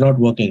something is not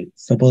working,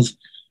 suppose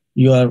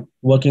you are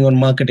working on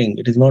marketing,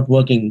 it is not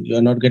working, you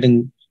are not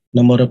getting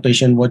number of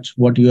patients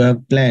what you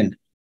have planned,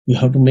 you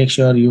have to make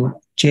sure you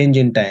change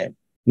in time.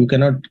 You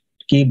cannot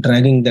keep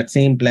dragging that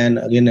same plan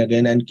again and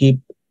again and keep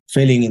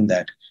failing in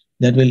that.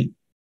 That will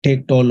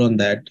take toll on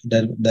that.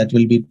 That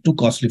will be too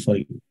costly for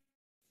you.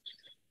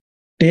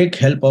 Take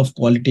help of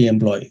quality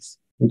employees.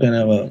 You can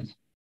have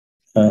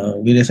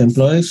various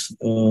employees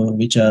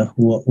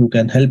who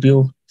can help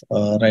you,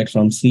 right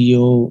from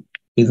CEO,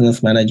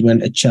 business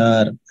management,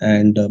 HR,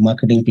 and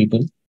marketing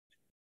people.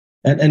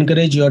 And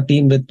encourage your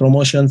team with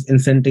promotions,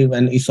 incentive,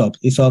 and ESOP.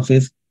 ESOP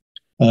is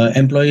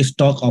employee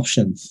stock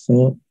options.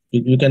 So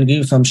you can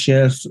give some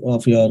shares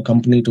of your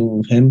company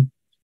to him,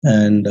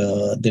 and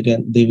they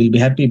will be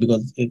happy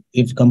because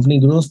if company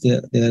grows,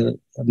 their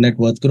net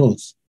worth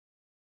grows.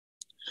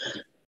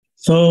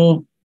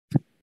 So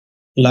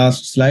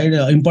last slide,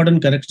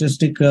 important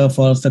characteristic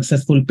for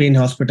successful pain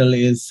hospital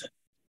is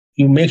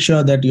you make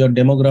sure that your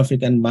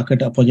demographic and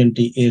market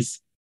opportunity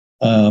is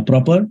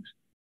proper.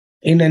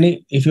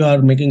 If you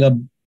are making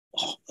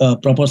a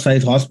proper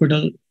size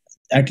hospital,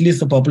 at least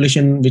the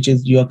population which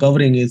is you are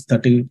covering is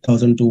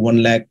 30,000 to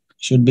 1 lakh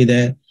should be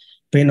there.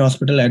 Pain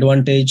hospital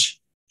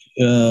advantage,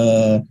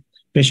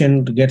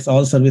 patient gets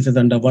all services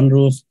under one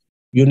roof.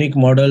 Unique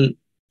model,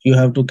 you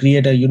have to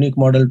create a unique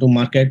model to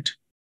market.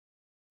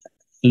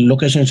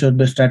 Location should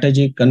be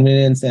strategic,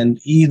 convenience and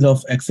ease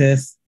of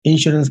access.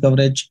 Insurance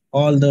coverage,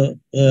 all the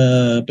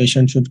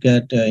patients should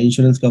get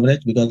insurance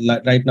coverage, because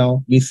right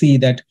now we see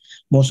that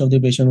most of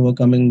the patients who are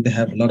coming, they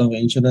have a lot of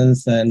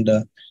insurance and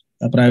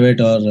private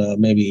or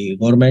maybe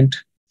government.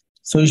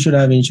 So you should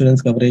have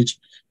insurance coverage.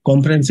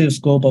 Comprehensive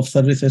scope of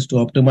services to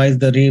optimize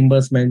the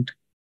reimbursement.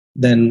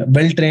 Then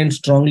well-trained,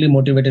 strongly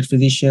motivated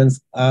physicians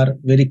are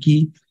very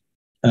key.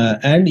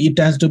 And it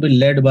has to be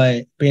led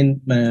by pain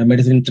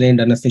medicine trained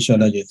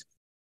anesthesiologists.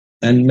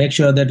 And make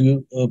sure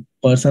that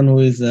person who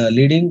is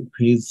leading,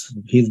 he's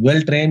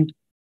well trained,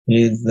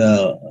 he's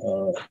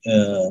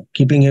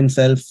keeping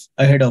himself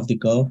ahead of the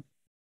curve,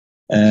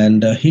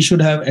 and he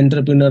should have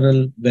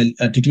entrepreneurial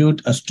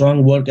attitude, a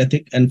strong work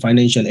ethic, and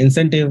financial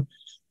incentive.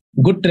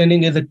 Good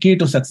training is a key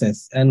to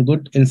success, and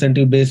good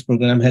incentive-based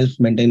program helps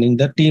maintaining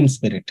the team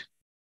spirit.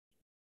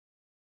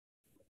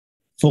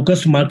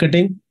 Focused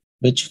marketing,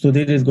 which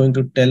Sudhir is going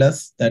to tell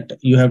us, that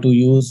you have to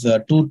use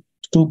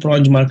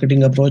two-pronged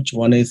marketing approach.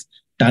 One is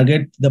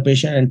target the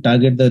patient and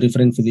target the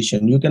referring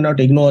physician. You cannot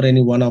ignore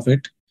any one of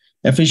it.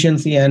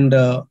 Efficiency and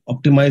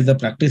optimize the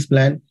practice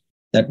plan.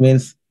 That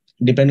means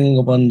depending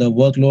upon the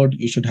workload,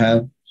 you should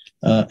have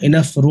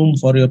enough room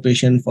for your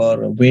patient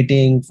for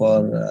waiting, for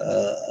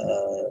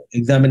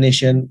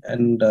examination.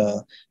 And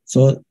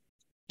so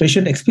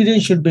patient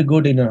experience should be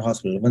good in your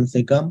hospital. Once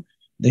they come,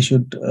 they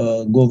should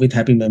go with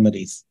happy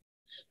memories.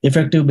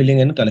 Effective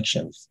billing and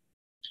collections.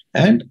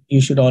 And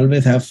you should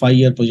always have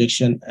 5-year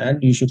projection,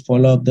 and you should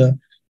follow up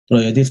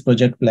this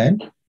project plan.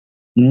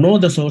 Know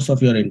the source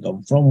of your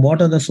income. From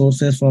what are the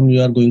sources from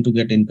you are going to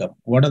get income?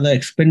 What are the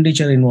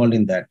expenditure involved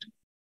in that?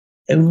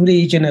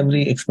 Each and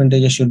every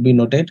expenditure should be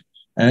noted,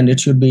 and it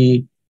should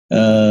be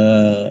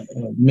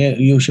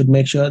you should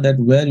make sure that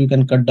where you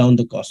can cut down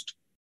the cost.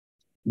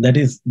 That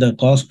is the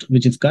cost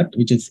which is cut,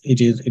 it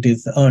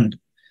is earned.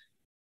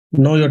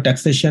 Know your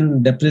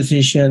taxation,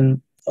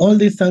 depreciation. All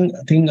these things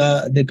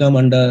they come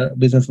under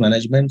business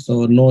management.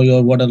 So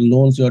know what are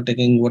loans you are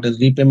taking, what is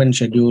repayment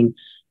schedule.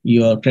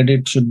 Your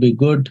credit should be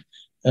good.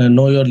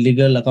 Know your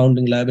legal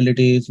accounting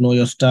liabilities. Know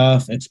your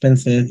staff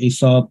expenses,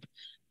 ESOP.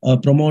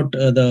 Promote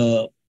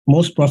the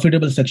most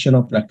profitable section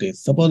of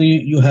practice. Suppose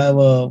you have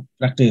a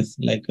practice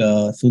like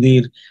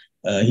Sudhir.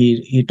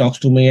 He talks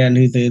to me and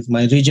he says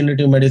my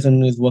regenerative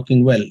medicine is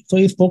working well. So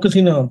he's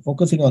focusing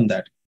on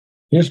that.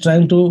 He's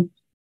trying to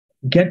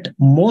get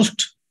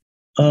most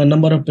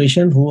number of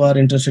patients who are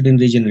interested in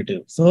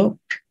regenerative. So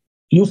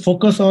you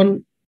focus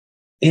on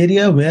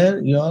area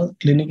where your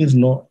clinic is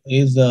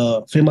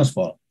famous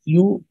for.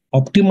 You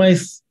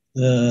optimize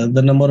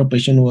the number of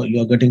patients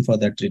you are getting for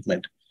that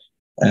treatment,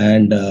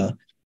 and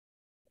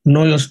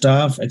know your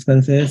staff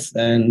expenses,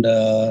 and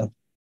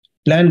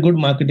plan good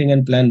marketing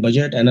and plan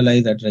budget,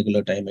 analyze at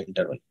regular time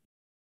interval.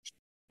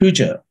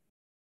 Future,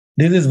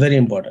 this is very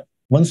important.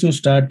 Once you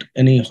start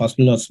any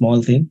hospital or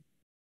small thing,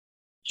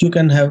 you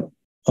can have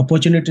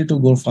opportunity to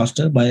go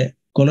faster by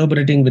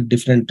collaborating with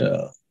different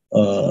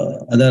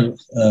other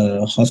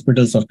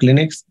hospitals or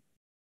clinics.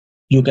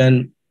 You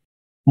can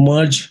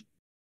merge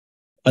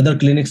other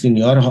clinics in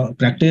your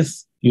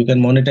practice. You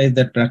can monetize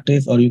that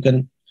practice, or you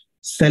can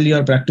sell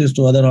your practice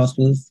to other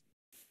hospitals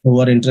who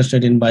are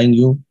interested in buying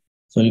you.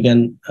 So you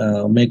can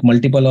make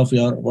multiple of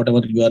your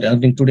whatever you are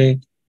earning today.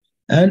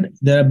 And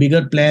there are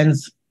bigger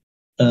plans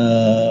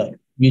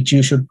which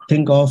you should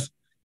think of,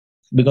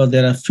 because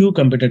there are few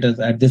competitors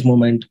at this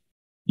moment.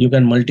 You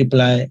can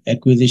multiply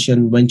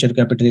acquisition, venture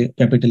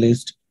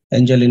capitalist,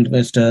 angel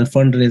investor,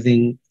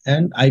 fundraising,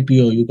 and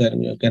IPO. You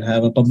can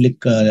have a public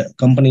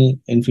company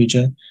in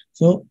future.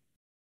 So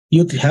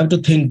you have to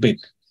think big.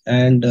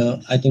 And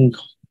I think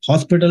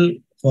hospital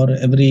for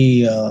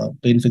every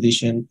pain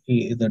physician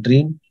is a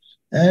dream.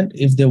 And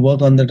if they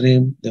work on the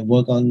dream, they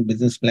work on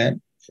business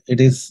plan, it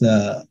is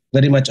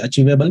very much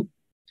achievable.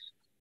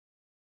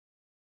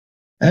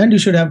 And you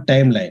should have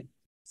timeline.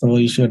 So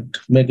you should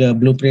make a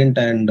blueprint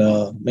and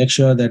make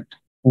sure that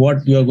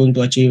what you are going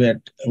to achieve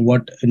at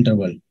what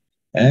interval.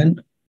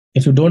 And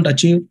if you don't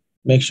achieve,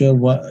 make sure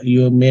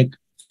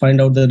find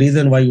out the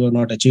reason why you have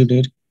not achieved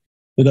it,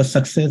 because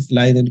success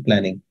lies in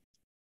planning.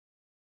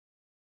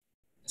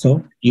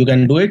 So you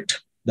can do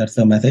it. That's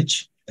the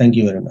message. Thank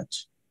you very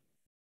much.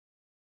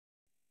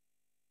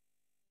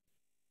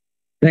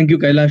 Thank you,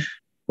 Kailash,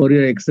 for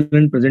your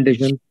excellent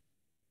presentation.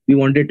 We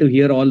wanted to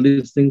hear all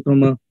these things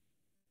from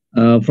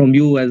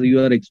you, as you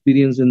are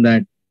experienced in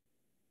that.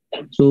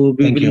 So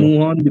we will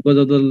move on because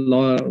of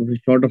the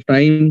short of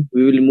time.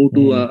 We will move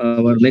to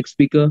our next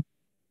speaker,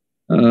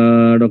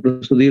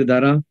 Dr. Sudhir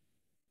Dara.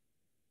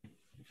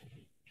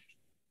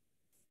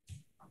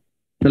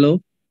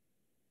 Hello.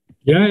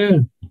 Yeah,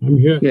 I'm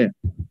here. Yeah.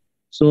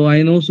 So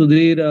I know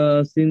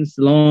Sudhir since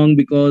long,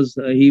 because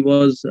he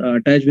was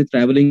attached with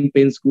Traveling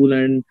Pain School,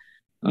 and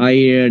I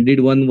did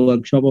one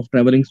workshop of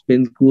Traveling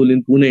Pain School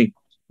in Pune,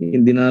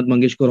 in Deenanath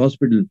Mangeshkar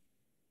Hospital.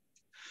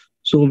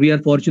 So we are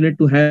fortunate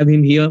to have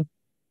him here.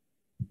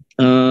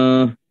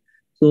 Sudhir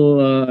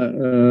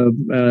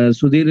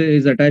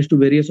is attached to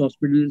various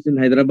hospitals in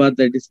Hyderabad,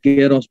 that is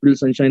Care Hospital,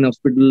 Sunshine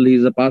Hospital. He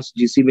is a past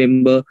GC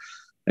member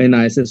in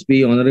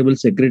ISSP, Honorable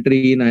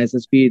Secretary in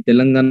ISSP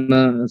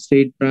Telangana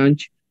State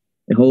Branch,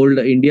 hold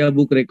India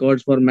book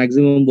records for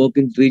maximum work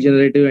in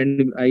regenerative,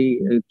 and I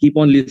keep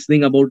on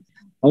listening about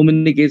how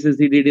many cases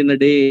he did in a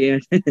day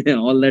and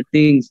all that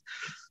things.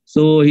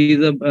 So he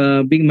is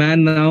a big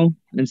man now,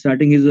 and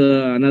starting his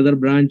another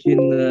branch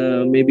in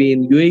maybe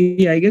in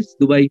UAE, I guess,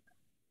 Dubai.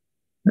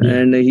 Yeah.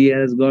 And he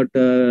has got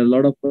a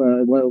lot of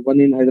one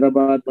in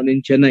Hyderabad, one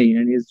in Chennai,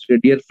 and he's a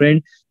dear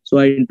friend. So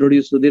I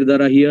introduce Sudhir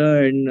Dara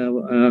here, and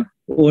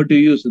over to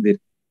you, Sudhir.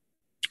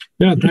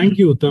 Yeah, thank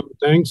you, Uttam.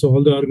 Thanks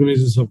all the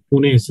organizers of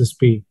Pune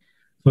SSP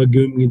for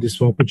giving me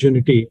this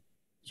opportunity.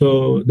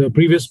 So the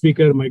previous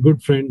speaker, my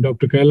good friend,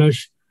 Dr.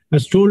 Kailash,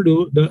 has told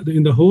you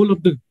in the whole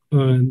of the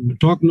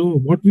talk,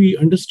 what we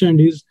understand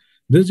is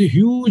there's a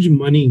huge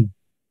money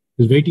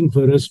is waiting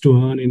for us to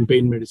earn in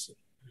pain medicine.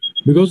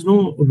 Because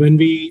when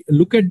we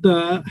look at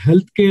the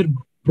healthcare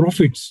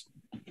profits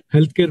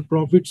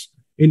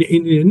in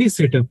any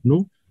setup,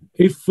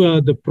 if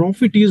the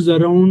profit is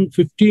around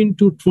 15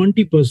 to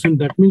 20%,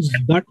 that means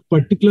that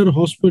particular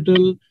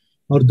hospital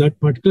or that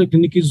particular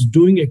clinic is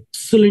doing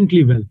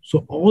excellently well.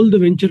 So all the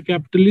venture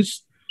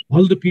capitalists,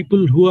 all the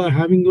people who are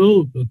having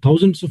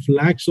thousands of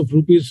lakhs of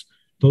rupees,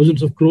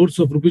 thousands of crores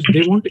of rupees,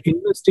 they want to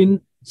invest in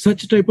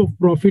such type of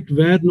profit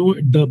where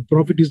the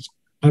profit is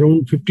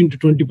around 15 to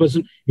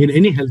 20% in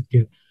any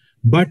healthcare.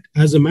 But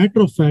as a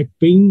matter of fact,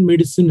 pain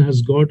medicine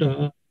has got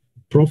a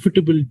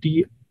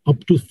profitability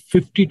up to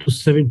 50 to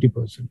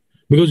 70%,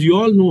 because you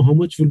all know how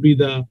much will be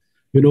the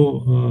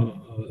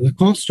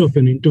cost of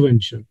an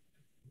intervention.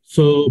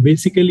 So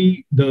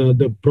basically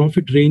the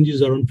profit range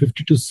is around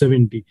 50 to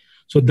 70.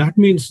 So that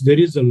means there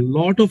is a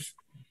lot of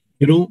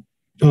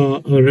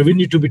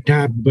revenue to be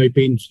tapped by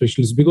pain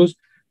specialists, because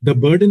the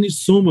burden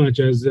is so much,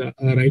 as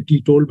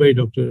rightly told by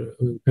Dr.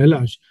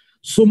 Kailash,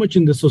 so much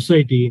in the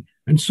society,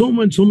 and so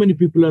many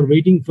people are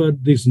waiting for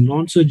these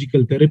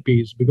non-surgical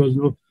therapies, because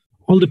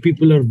all the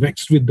people are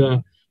vexed with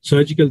the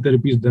surgical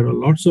therapies. There are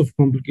lots of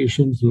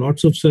complications,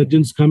 lots of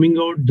surgeons coming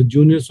out, the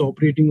juniors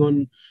operating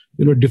on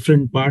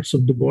different parts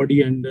of the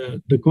body, and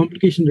the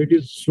complication rate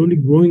is slowly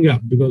growing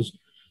up because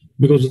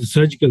of the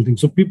surgical thing.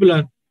 So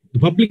the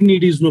public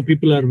need is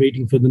people are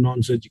waiting for the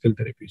non-surgical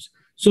therapies.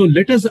 So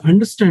let us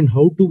understand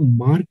how to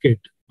market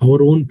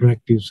our own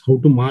practice, how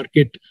to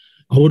market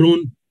our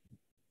own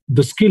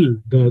the skill,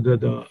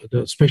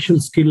 the special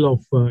skill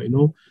of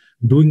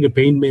doing a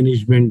pain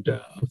management,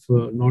 of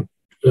not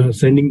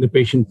sending the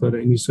patient for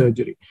any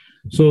surgery.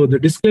 So the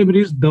disclaimer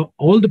is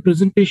all the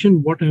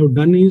presentation what I have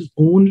done is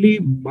only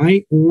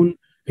my own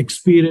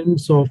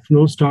experience of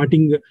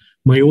starting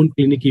my own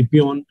clinic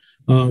Epion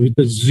with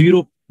a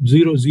zero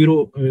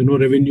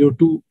revenue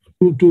to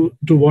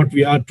what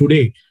we are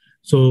today.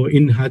 So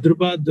in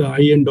Hyderabad,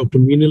 I and Dr.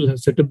 Meenal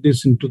has set up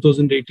this in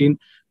 2018.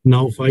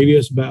 Now 5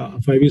 years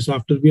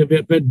after,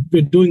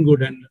 we're doing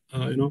good, and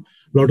a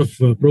lot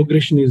of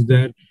progression is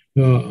there.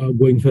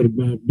 Going for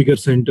bigger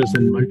centers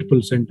and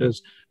multiple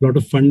centers. A lot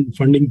of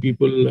funding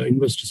people,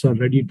 investors are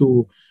ready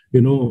to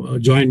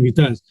join with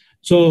us.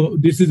 So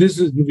this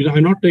is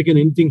I'm not taking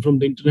anything from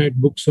the internet,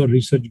 books or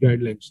research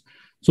guidelines.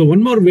 So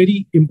one more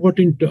very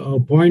important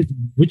point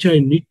which I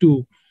need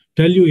to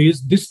tell you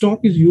is this talk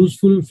is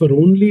useful for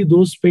only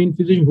those pain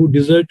physicians who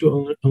desire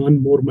to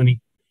earn more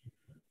money,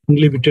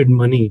 unlimited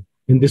money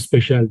in this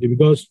specialty,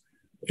 because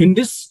in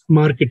this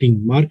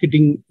marketing,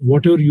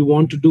 whatever you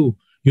want to do,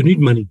 you need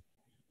money.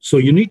 So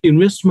you need to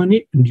invest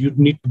money and you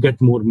need to get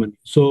more money.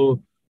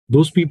 So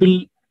those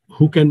people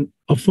who can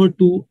afford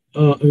to,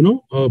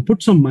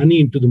 put some money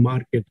into the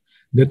market,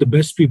 they're the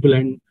best people.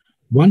 And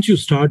once you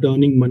start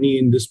earning money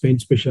in this pain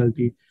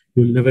specialty,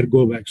 you'll never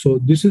go back. So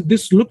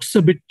this looks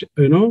a bit,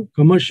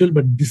 commercial,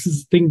 but this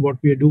is the thing what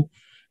we do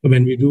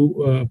when we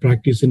do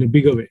practice in a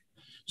bigger way.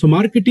 So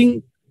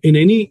marketing in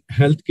any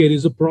healthcare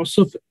is a process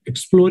of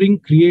exploring,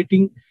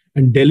 creating,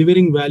 and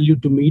delivering value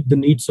to meet the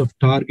needs of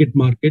target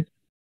market.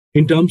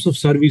 In terms of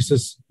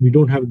services, we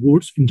don't have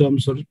goods. In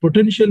terms of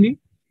potentially,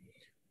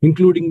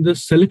 including the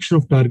selection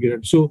of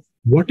target. So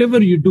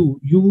whatever you do,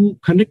 you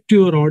connect to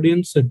your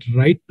audience at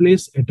right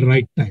place at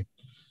right time.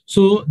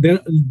 So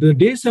the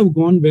days have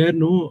gone where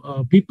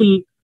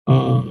people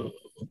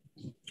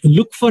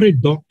look for a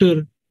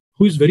doctor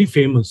who is very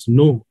famous.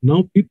 No,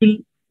 now people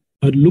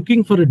are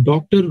looking for a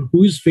doctor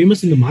who is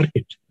famous in the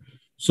market.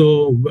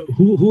 So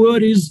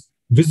whoever is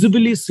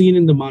visibly seen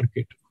in the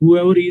market,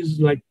 whoever is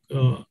like,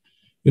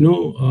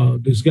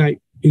 this guy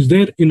is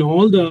there in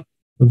all the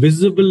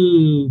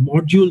visible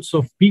modules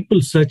of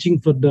people searching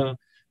for the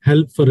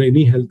help for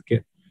any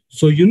healthcare.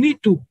 So you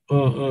need to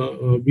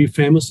be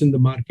famous in the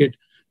market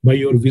by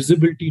your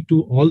visibility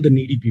to all the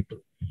needy people.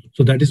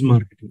 So that is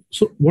marketing.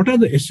 So what are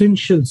the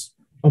essentials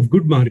of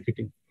good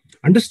marketing?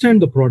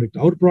 Understand the product.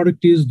 Our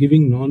product is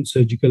giving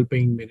non-surgical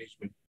pain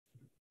management.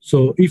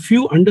 So if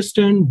you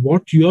understand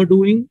what you are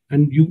doing,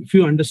 and if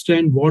you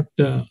understand what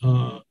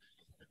the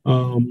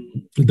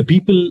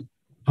people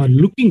are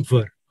looking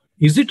for,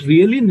 is it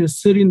really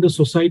necessary in the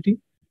society?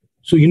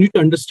 So you need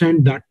to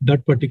understand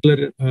that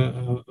particular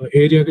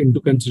area into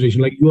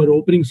consideration. Like you are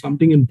opening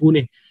something in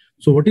Pune.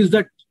 So what is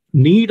that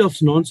need of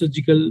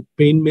non-surgical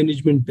pain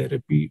management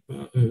therapy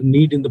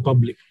need in the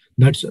public?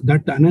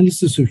 That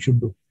analysis you should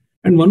do.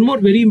 And one more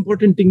very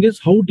important thing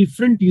is how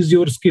different is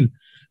your skill.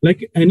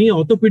 Like any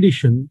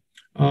orthopedician,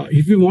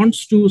 if he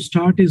wants to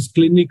start his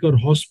clinic or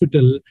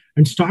hospital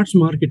and starts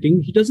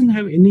marketing, he doesn't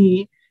have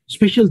any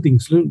special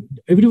things.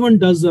 Everyone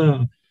does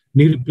a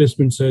knee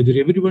replacement surgery.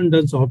 Everyone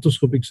does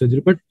arthroscopic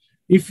surgery. But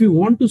if you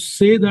want to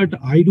say that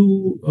I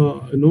do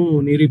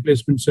knee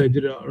replacement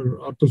surgery or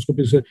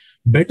arthroscopic surgery,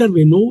 better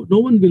way, no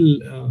one will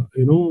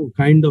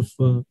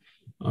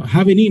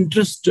have any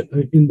interest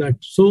in that.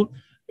 So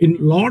in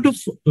a lot of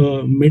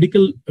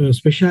medical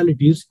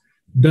specialties,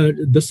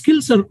 the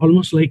skills are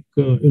almost like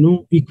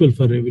equal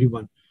for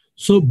everyone.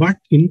 So, but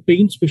in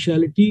pain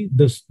specialty,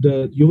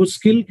 your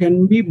skill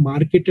can be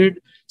marketed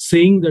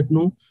saying that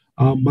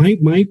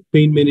my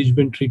pain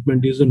management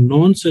treatment is a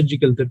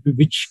non-surgical therapy,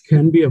 which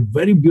can be a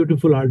very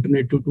beautiful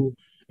alternative to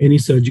any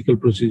surgical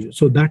procedure.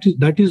 So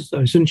that is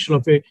essential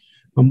of a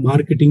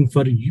marketing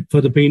for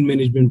the pain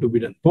management to be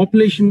done.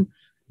 Population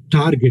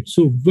target.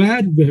 So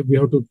where we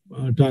have to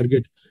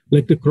target,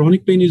 like the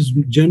chronic pain is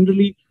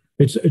generally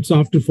it's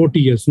after 40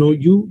 years. No,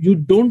 you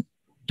don't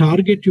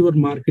target your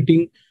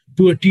marketing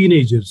to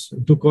teenagers,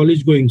 to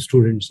college-going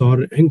students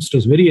or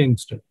youngsters, very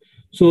youngster.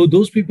 So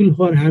those people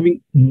who are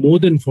having more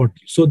than 40.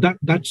 So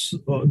that's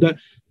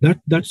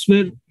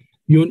where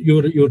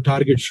your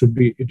target should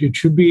be. It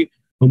should be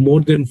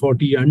more than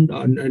 40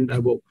 and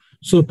above.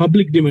 So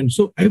public demand.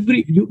 So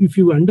if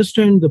you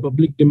understand the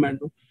public demand,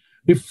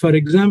 if for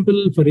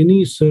example for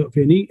any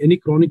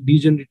chronic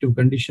degenerative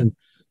condition,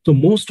 so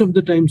most of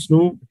the times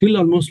till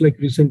almost like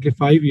recently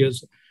 5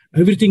 years,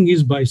 everything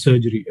is by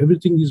surgery.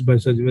 Everything is by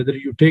surgery. Whether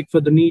you take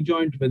for the knee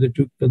joint, whether you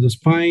take for the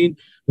spine,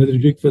 whether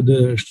you take for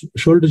the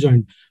shoulder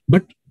joint.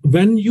 But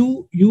when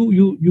you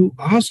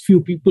ask few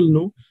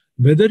people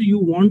whether you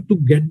want to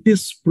get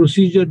this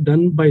procedure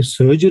done by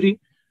surgery,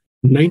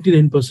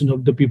 99%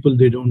 of the people,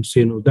 they don't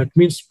say no. That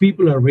means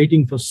people are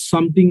waiting for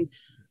something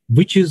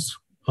which is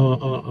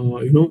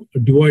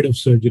devoid of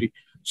surgery.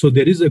 So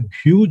there is a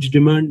huge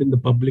demand in the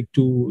public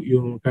to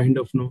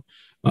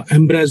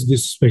embrace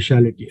this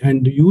specialty,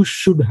 and you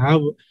should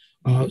have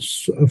a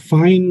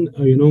fine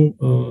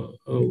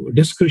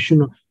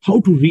discretion of how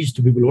to reach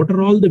the people. What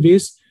are all the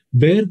ways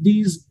where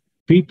these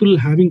people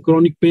having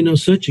chronic pain are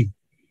searching?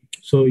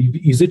 So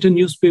is it a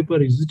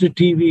newspaper? Is it a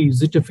TV?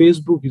 Is it a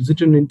Facebook? Is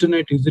it an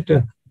internet? Is it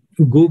a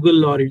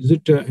Google, or is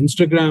it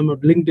Instagram or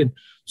LinkedIn?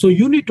 So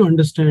you need to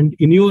understand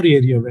in your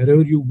area,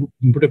 wherever you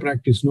put a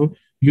practice,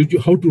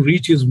 how to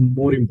reach is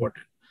more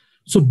important.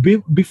 So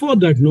before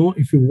that, no,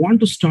 if you want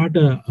to start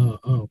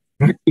a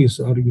practice,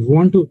 or you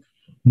want to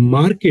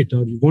market,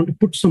 or you want to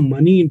put some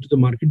money into the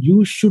market,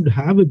 you should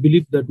have a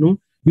belief that no,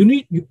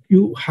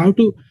 you have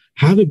to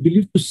have a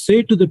belief to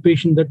say to the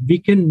patient that we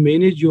can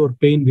manage your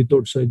pain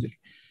without surgery.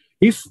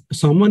 If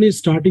someone is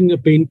starting a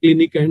pain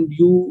clinic and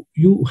you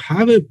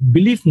have a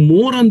belief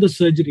more on the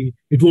surgery,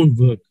 it won't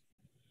work.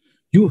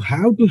 You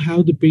have to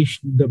have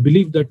the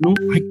belief that no,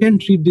 I can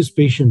treat this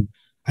patient.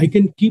 I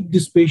can keep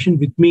this patient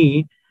with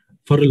me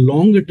for a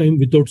longer time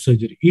without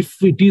surgery.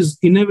 If it is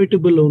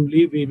inevitable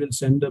only, we will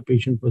send the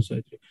patient for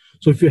surgery.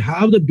 So if you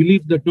have the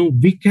belief that no,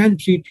 we can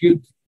treat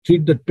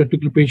that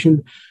particular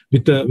patient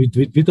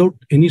without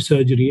any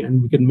surgery,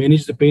 and we can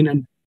manage the pain,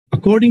 and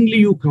accordingly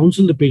you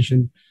counsel the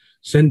patient,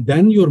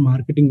 then your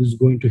marketing is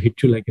going to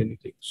hit you like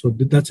anything. So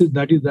that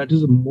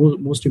is the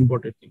most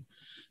important thing.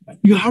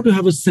 You have to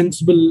have a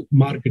sensible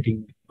marketing.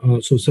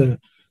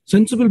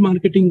 Sensible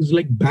marketing is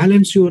like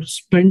balance your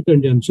spent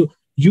and earn. So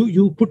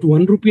you put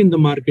 1 rupee in the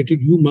market,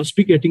 you must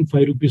be getting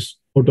 5 rupees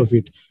out of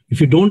it.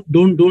 If you don't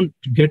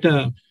get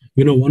a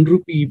 1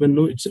 rupee, even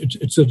though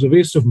it's a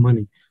waste of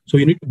money. So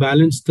you need to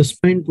balance the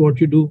spend, what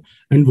you do,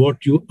 and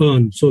what you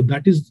earn. So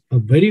that is a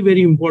very,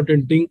 very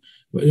important thing,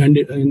 and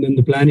in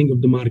the planning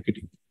of the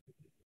marketing.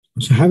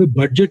 So have a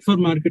budget for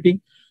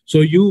marketing. So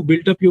you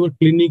built up your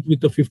clinic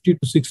with the 50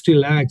 to 60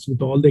 lakhs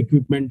with all the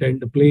equipment and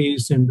the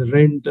place and the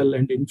rental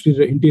and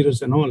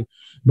interiors and all.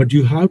 But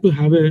you have to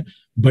have a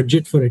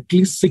budget for at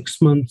least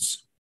 6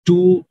 months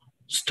to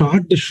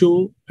start the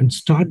show and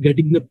start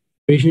getting the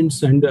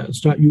patients, and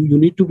you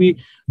need to be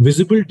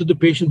visible to the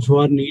patients who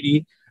are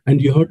needy, and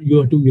your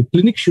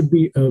clinic should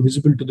be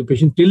visible to the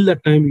patient. Till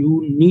that time,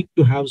 you need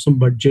to have some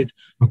budget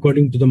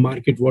according to the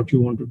market, what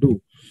you want to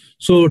do.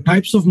 So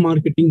types of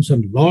marketing,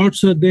 some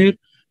lots are there.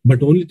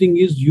 But only thing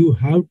is you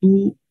have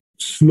to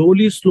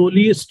slowly,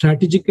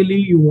 strategically,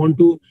 you want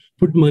to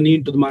put money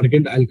into the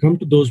market. I'll come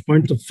to those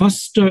points. The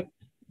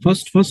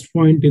first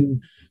point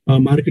in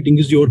marketing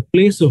is your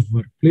place of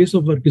work. Place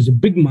of work is a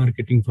big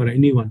marketing for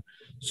anyone.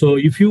 So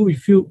if you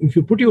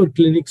put your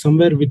clinic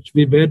somewhere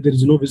where there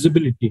is no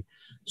visibility,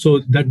 so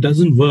that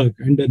doesn't work.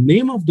 And the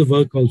name of the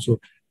work also,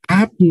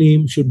 app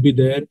name should be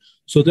there.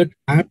 So that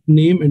app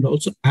name and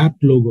also app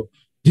logo.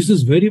 This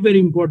is very, very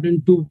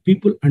important to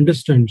people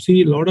understand.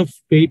 See, a lot of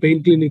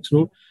pain clinics,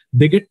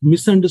 they get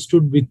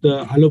misunderstood with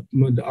the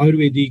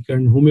Ayurvedic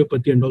and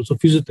homeopathy and also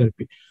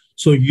physiotherapy.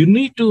 So you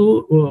need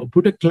to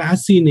put a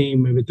classy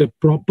name with a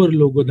proper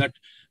logo that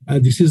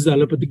this is the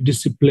allopathic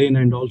discipline,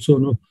 and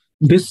also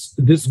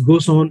this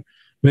goes on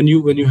when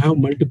you have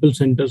multiple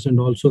centers,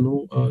 and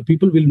also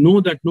people will know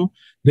that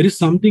there is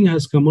something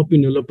has come up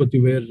in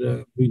allopathy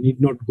where we need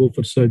not go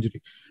for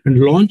surgery. And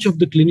launch of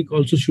the clinic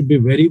also should be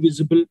very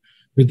visible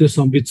with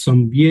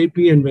some VIP.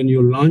 And when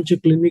you launch a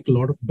clinic, a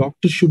lot of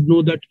doctors should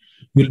know that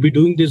you'll be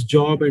doing this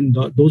job, and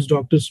those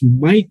doctors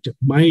might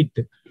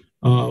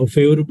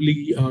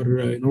favorably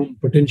or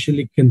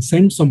potentially can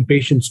send some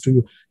patients to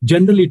you.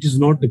 Generally, it is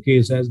not the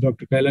case, as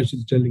Dr. Kailash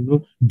is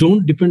telling.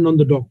 Don't depend on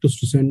the doctors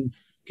to send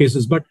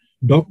cases, but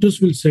doctors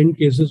will send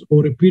cases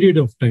over a period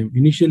of time.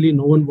 Initially,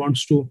 no one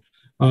wants to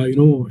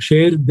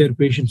share their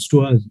patients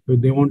to us.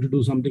 They want to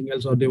do something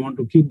else, or they want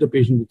to keep the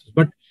patient with us.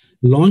 But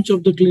launch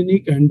of the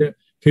clinic and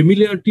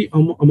familiarity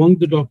among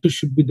the doctors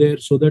should be there,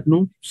 so that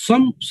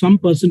some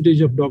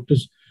percentage of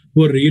doctors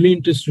who are really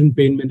interested in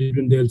pain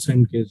management, they'll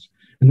send case.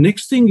 The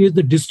next thing is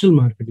the digital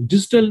marketing.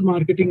 Digital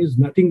marketing is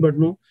nothing but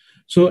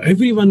so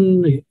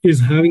everyone is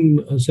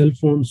having cell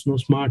phones,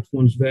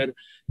 smartphones, where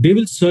they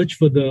will search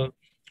for their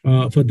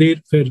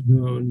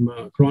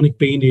chronic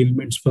pain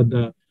ailments for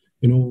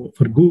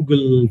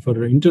Google,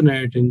 for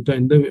internet, and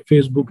the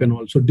Facebook and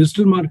all. So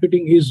digital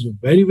marketing is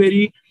very,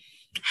 very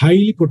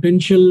highly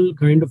potential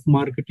kind of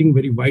marketing,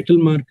 very vital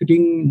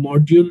marketing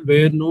module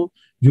where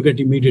you get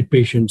immediate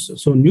patients.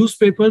 So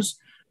newspapers,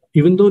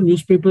 even though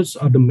newspapers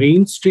are the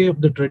mainstay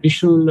of the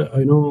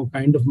traditional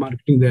kind of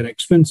marketing, they're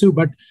expensive,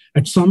 but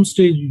at some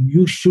stage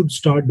you should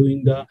start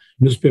doing the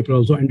newspaper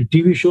also. And the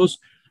TV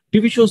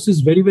shows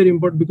is very, very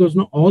important, because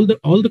all the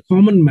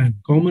common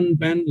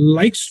man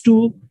likes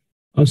to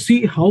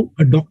see how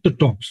a doctor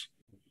talks.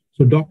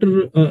 So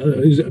doctor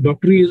is a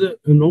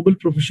noble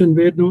profession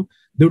where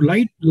they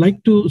would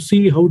like to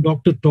see how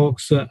doctor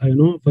talks, for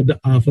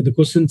the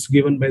questions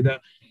given by the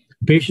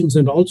patients,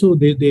 and also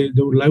they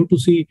would love to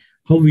see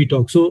how we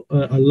talk. So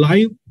a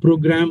live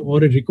program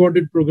or a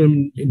recorded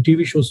program in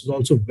TV shows is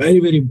also very,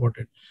 very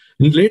important.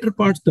 In later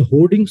parts, the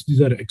hoardings,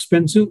 these are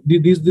expensive.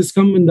 These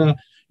come in the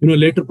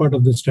later part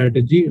of the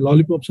strategy.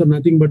 Lollipops are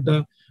nothing but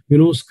the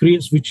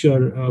screens which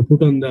are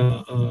put on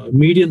the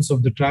medians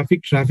of the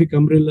traffic. Traffic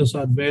umbrellas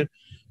are where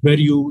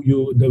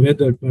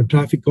the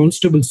traffic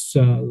constables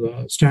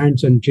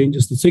stands and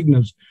changes the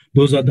signals.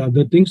 Those are the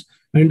other things.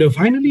 And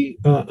finally,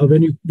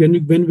 when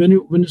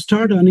you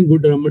start earning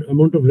good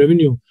amount of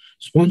revenue,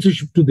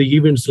 sponsorship to the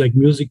events like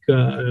music,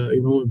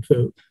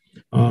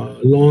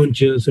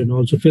 launches, and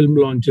also film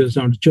launches,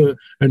 and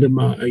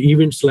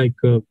events like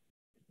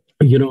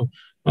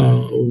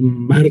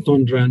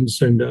marathon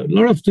runs, and a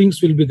lot of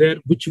things will be there,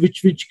 which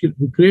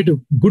create a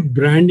good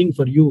branding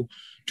for you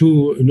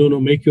to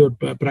make your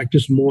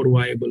practice more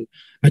viable.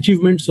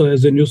 Achievements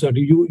as a news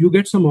article, you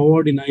get some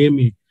award in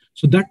IMA.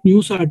 So that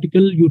news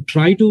article, you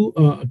try to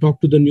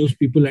talk to the news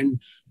people and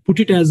put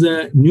it as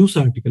a news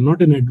article,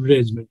 not an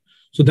advertisement.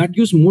 So that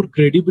gives more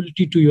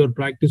credibility to your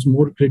practice,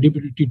 more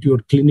credibility to your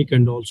clinic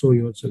and also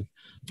yourself.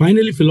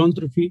 Finally,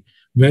 philanthropy,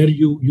 where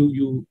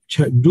you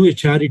do a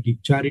charity.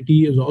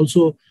 Charity is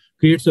also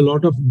creates a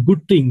lot of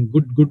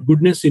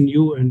goodness in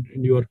you and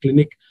in your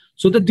clinic.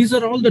 So that these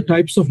are all the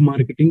types of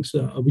marketings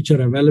which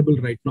are available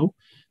right now.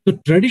 The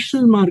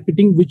traditional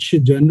marketing, which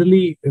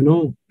generally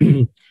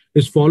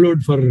is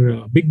followed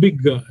for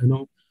big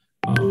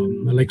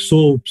like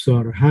soaps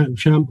or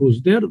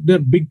shampoos, they're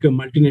big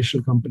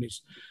multinational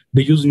companies.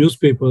 They use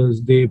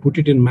newspapers, they put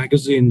it in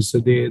magazines,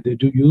 they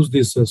do use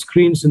these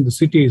screens in the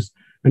cities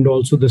and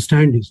also the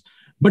standees.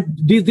 But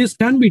this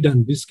can be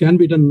done. This can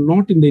be done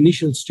not in the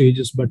initial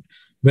stages, but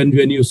when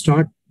you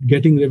start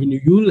getting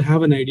revenue, you will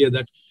have an idea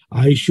that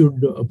I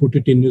should put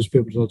it in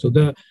newspapers also.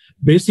 The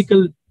basic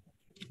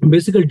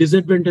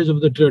disadvantage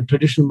of the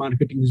traditional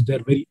marketing is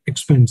they're very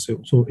expensive.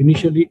 So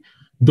initially,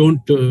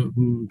 don't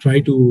try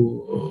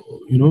to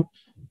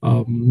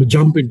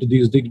jump into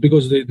these things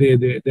because they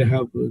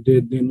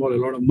involve a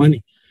lot of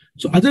money.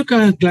 So other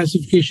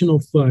classification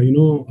of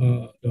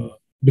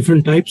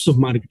different types of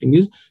marketing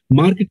is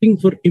marketing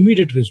for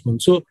immediate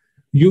response. So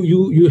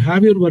you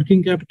have your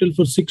working capital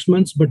for 6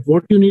 months, but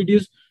what you need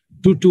is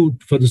to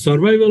for the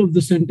survival of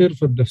the center,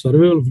 for the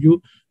survival of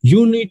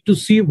you need to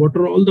see what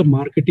are all the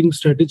marketing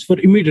strategies for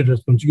immediate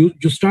response. You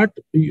start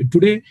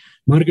today,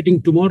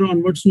 marketing tomorrow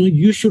onwards,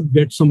 you should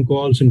get some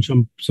calls and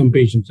some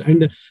patients.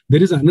 And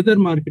there is another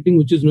marketing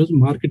which is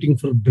marketing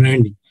for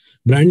branding.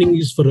 Branding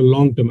is for a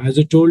long term. As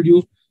I told you,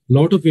 a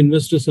lot of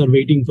investors are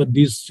waiting for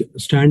these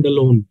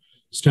standalone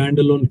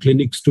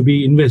clinics to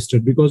be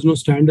invested, because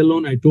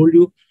standalone, I told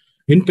you,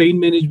 in pain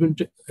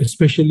management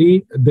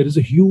especially, there is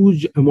a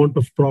huge amount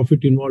of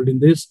profit involved in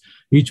this.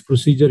 Each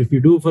procedure, if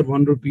you do for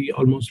 1 rupee,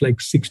 almost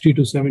like 60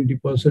 to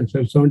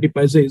 70%, 70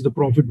 paisa is the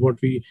profit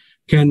what we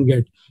can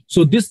get.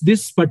 So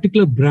this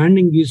particular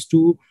branding is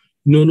to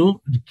people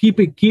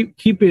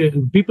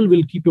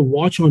will keep a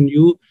watch on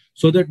you,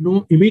 so that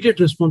no immediate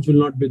response will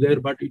not be there,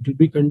 but it will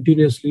be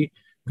continuously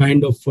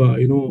kind of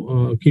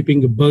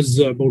keeping a buzz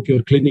about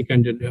your clinic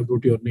and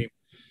about your name.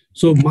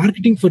 So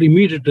marketing for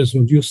immediate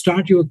response, you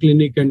start your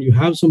clinic and you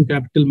have some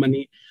capital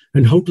money,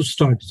 and how to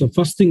start. So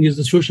first thing is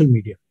the social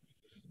media.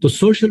 The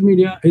social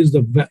media is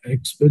the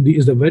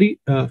very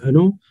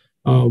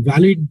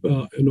valid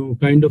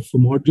kind of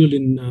module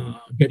in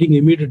getting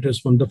immediate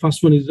response. The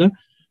first one is the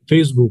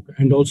Facebook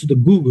and also the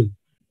Google,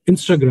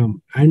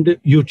 Instagram and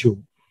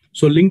YouTube.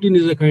 So LinkedIn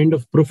is a kind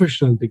of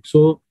professional thing.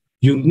 So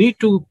you need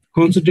to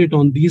concentrate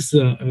on these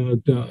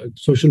the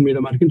social media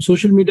marketing.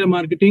 Social media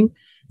marketing,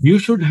 you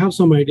should have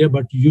some idea,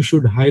 but you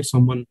should hire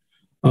someone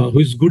who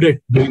is good at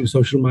doing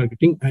social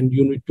marketing, and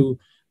you need to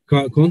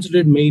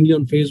concentrate mainly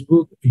on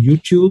Facebook,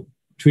 YouTube,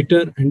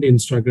 Twitter, and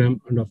Instagram,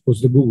 and of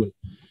course the Google.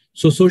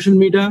 So social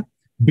media,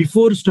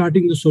 before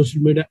starting the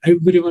social media,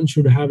 everyone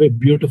should have a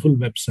beautiful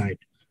website.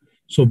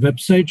 So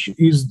website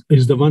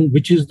is the one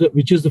which is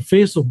the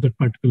face of that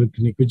particular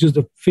clinic, which is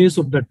the face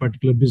of that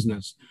particular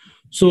business.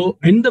 So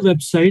in the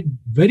website,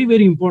 very,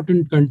 very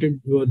important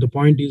content. The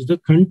point is the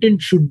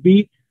content should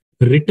be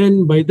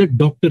written by the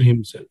doctor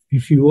himself.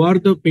 If you are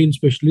the pain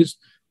specialist,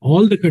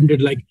 all the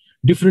content like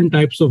different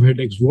types of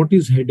headaches, what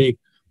is headache,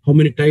 how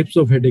many types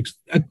of headaches,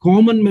 a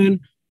common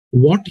man,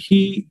 what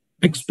he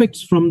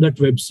expects from that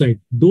website,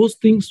 those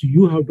things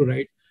you have to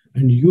write,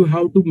 and you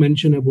have to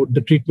mention about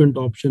the treatment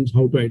options,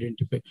 how to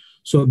identify.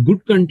 So a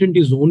good content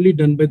is only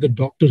done by the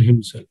doctor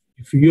himself.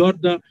 If you are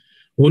the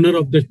owner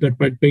of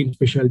that pain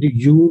specialty,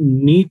 you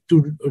need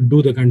to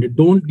do the content.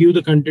 Don't give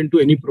the content to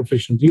any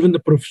professionals. Even the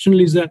professional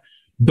is a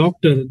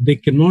doctor, they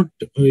cannot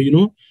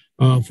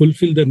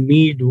fulfill the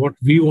need what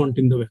we want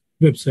in the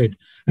website.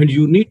 And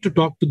you need to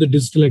talk to the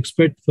digital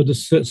expert for the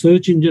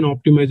search engine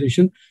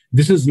optimization.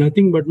 This is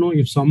nothing but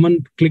if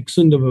someone clicks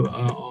in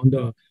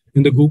the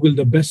Google,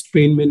 the best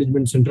pain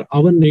management center,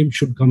 our name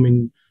should come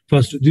in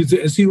first. This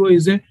SEO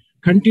is a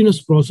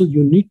continuous process.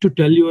 You need to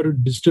tell your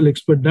digital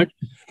expert that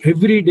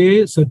every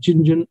day search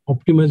engine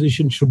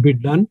optimization should be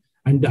done,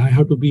 and I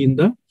have to be in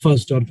the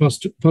first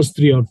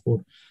 3 or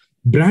 4.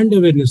 Brand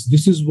awareness,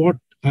 this is what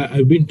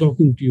I've been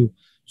talking to you.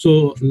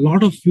 So a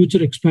lot of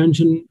future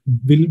expansion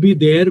will be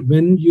there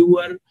when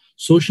your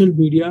social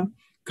media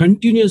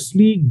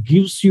continuously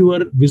gives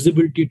your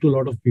visibility to a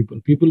lot of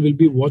people. People will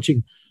be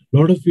watching. A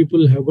lot of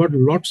people have got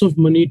lots of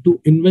money to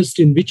invest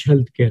in which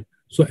healthcare.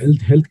 So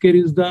healthcare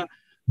is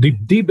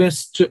the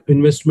best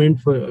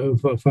investment for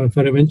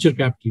a venture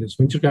capitalist.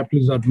 Venture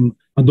capitalists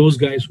are those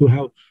guys who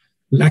have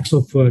lakhs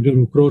of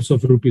crores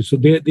of rupees. So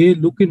they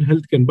look in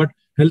healthcare. But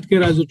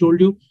healthcare, as I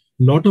told you,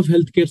 a lot of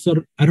healthcares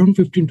are around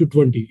 15 to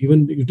 20.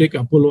 Even you take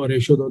Apollo or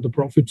Yashoda, the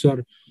profits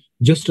are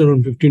just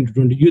around 15 to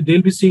 20.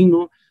 They'll be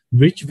seeing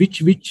which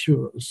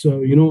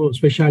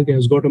specialty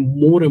has got a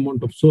more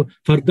amount of. So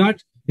for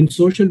that, In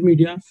social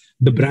media,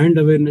 the brand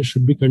awareness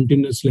should be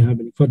continuously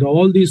happening. For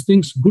all these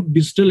things, good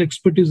digital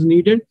expert is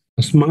needed,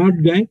 a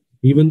smart guy,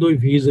 even though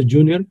if he is a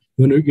junior,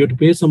 you have to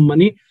pay some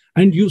money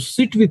and you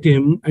sit with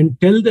him and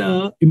tell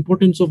the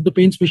importance of the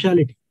pain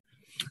specialty.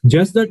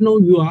 Just that now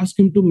you ask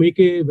him to make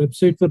a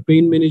website for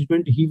pain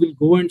management, he will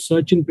go and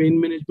search in pain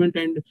management,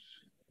 and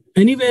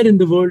anywhere in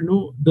the world,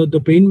 no, the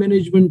pain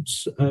management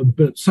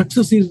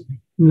success is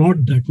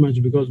not that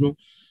much, because no,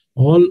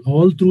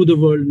 all through the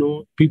world,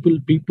 no,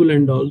 people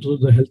and also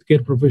the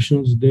healthcare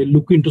professionals, they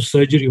look into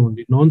surgery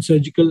only.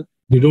 Non-surgical,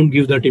 they don't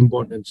give that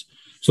importance.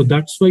 So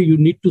that's why you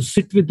need to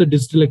sit with the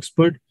digital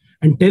expert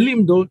and tell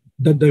him though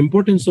that the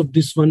importance of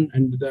this one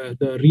and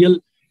the real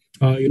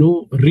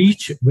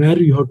reach where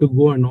you have to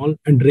go and all,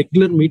 and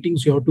regular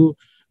meetings you have to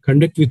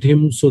conduct with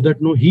him, so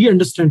that no, he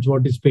understands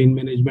what is pain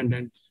management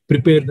and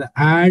prepare the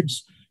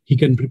ads. He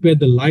can prepare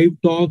the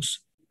live talks.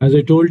 As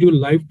I told you,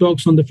 live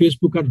talks on the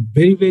Facebook are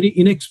very, very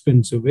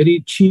inexpensive, very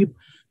cheap.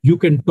 You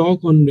can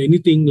talk on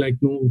anything like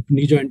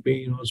knee joint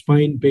pain or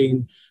spine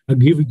pain.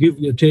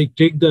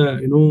 Take the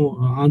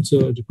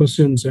answer to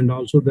questions and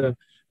also the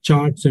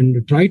charts,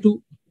 and try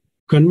to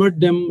convert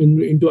them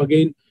into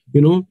again,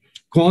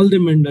 call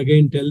them and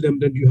again tell them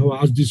that you have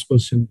asked this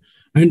question.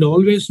 And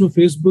always,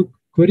 Facebook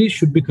queries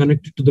should be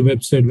connected to the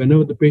website.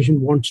 Whenever the patient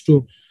wants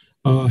to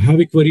have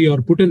a query or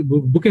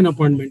book an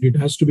appointment, it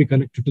has to be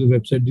connected to the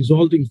website. These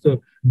all things the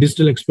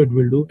digital expert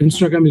will do.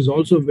 Instagram is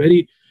also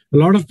a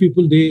lot of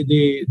people, they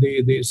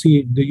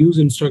use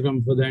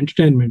Instagram for the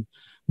entertainment,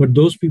 but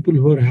those people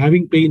who are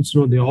having pains,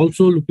 they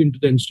also look into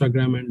the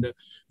Instagram, and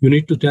you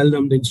need to tell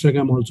them the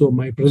Instagram also,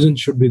 my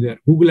presence should be there.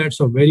 Google ads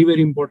are very,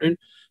 very important,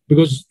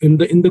 because in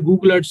the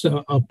Google ads,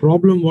 a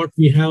problem what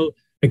we have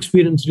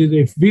experienced is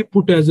if we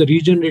put as a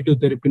regenerative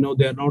therapy, now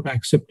they are not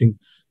accepting.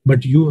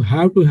 But you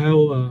have to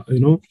have,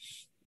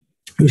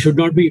 you should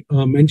not be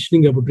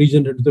mentioning about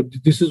regenerative therapy.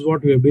 This is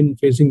what we have been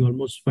facing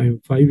almost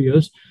five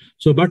years.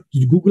 So, but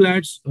Google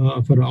ads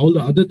for all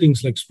the other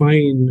things like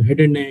spine, head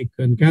and neck,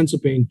 and cancer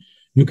pain,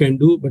 you can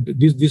do. But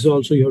this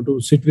also you have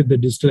to sit with the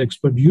digital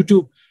expert.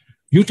 YouTube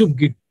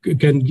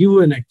can give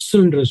an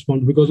excellent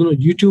response, because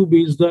YouTube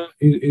is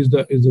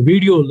the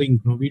video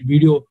link,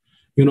 video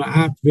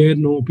app where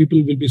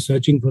people will be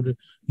searching for it.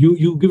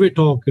 You give a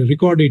talk,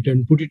 record it,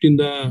 and put it in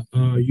the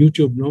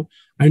YouTube.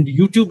 And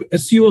YouTube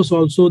SEOs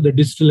also the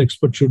digital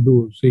expert should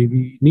do. So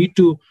we need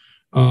to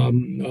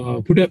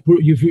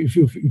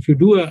if you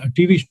do a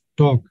TV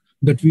talk,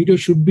 that video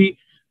should be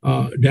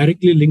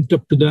directly linked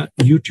up to the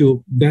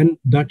YouTube. Then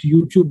that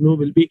YouTube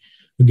will be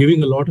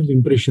giving a lot of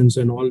impressions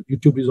and all.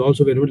 YouTube is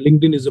also very good.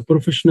 LinkedIn is a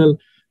professional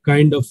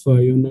kind of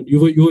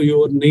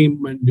your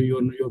name and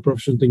your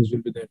professional things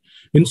will be there.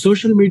 In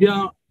social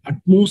media, at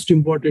most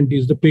important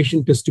is the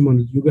patient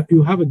testimonial.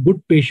 You have a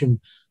good patient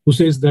who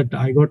says that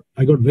I got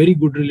very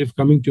good relief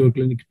coming to your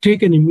clinic.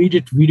 Take an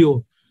immediate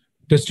video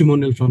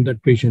testimonial from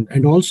that patient,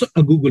 and also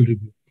a Google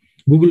review.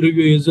 Google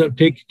review is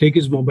take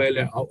his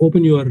mobile,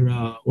 open your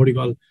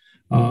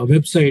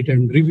website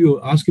and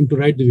review. Ask him to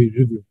write the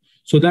review,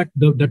 so that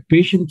that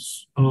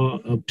patient's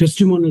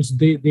testimonials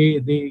they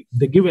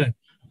give an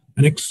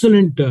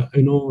excellent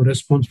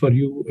response for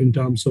you in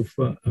terms of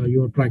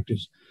your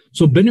practice.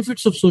 So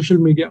benefits of social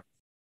media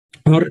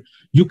are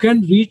you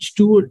can reach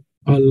to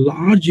a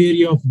large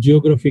area of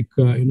geographic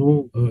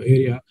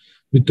area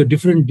with the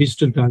different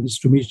digital channels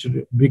to reach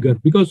bigger,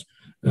 because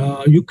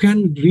you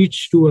can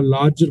reach to a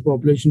larger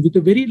population with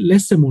a very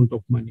less amount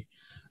of money,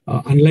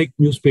 unlike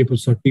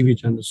newspapers or TV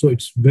channels. So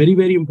it's very,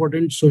 very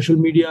important. Social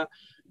media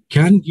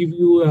can give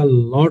you a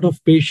lot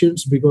of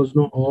patience, because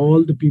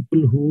all the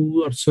people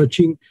who are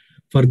searching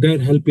for their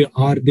help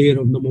are there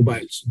on the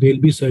mobiles.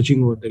 They'll be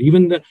searching over there.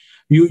 Even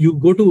you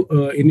go to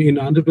in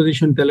Andhra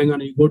Pradesh and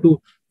Telangana, you go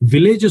to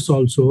villages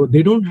also.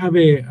 They don't have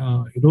a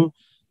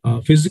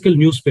physical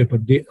newspaper.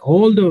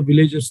 All the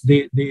villages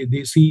they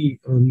see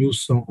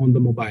news on the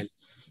mobile.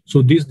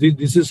 So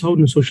this is how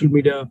social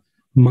media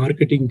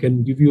marketing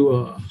can give you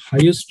a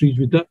highest reach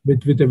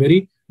with a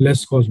very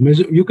less cost.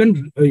 You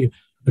can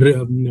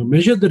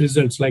measure the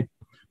results. Like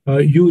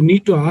you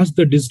need to ask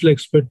the digital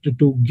expert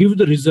to give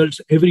the results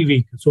every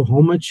week. So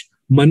how much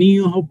money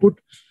you have put,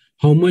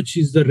 how much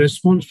is the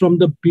response from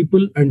the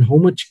people, and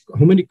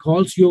how many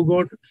calls you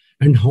got,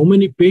 and how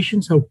many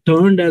patients have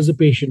turned as a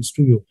patients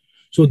to you.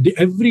 So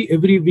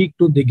every week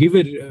they give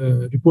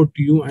a report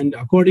to you, and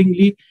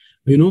accordingly,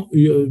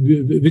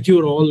 with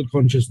your all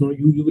conscious,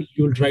 you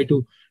will try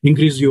to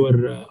increase your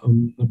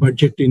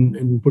budget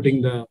in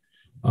putting the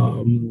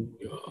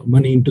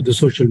money into the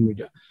social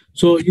media.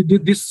 So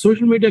this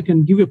social media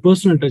can give a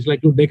personal touch,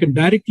 like they can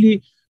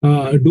directly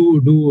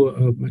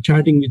do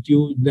chatting with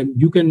you, then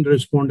you can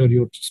respond, or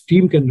your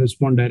team can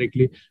respond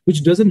directly,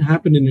 which doesn't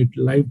happen in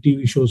live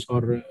TV shows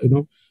or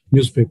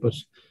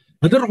newspapers.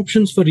 Other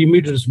options for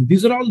immediate response.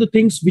 These are all the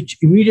things which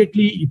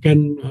immediately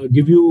can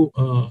give you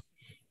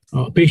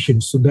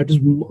patients. So that is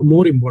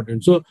more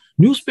important. So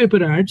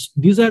newspaper ads,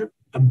 these are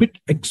a bit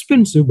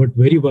expensive but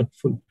very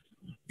worthful.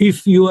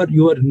 If you are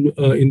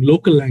in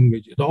local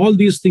language, all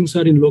these things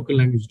are in local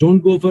language. Don't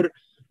go for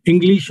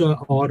English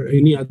or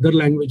any other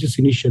languages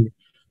initially.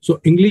 So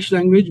English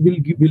language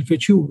will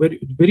fetch you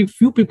very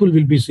few people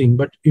will be seeing.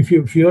 But if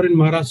you're in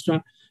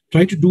Maharashtra,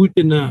 try to do it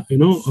in a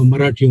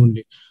Marathi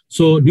only.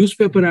 So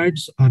newspaper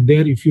ads are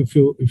there. If you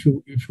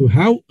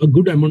have a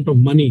good amount of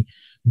money,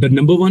 the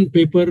number one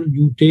paper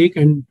you take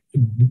and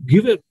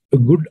give a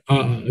good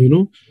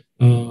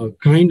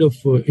kind of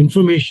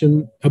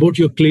information about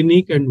your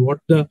clinic and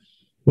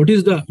what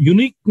is the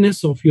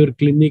uniqueness of your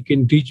clinic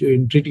in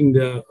treating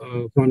the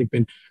chronic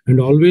pain. And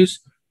always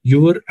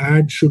your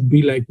ad should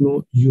be like,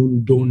 no,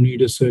 you don't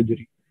need a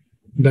surgery.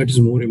 That is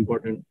more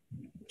important.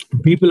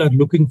 People are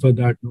looking for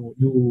that. No,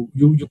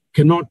 you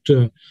cannot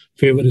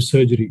favor a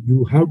surgery.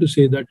 You have to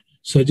say that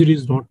surgery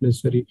is not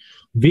necessary.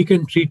 We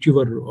can treat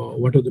your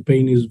whatever the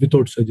pain is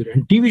without surgery.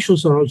 And TV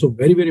shows are also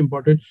very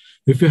important.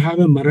 If you have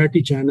a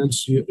Marathi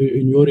channels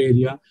in your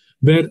area,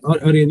 where or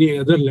any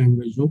other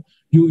language, no,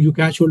 you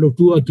catch hold of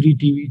 2 or 3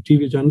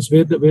 TV channels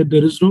where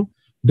there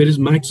is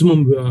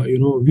maximum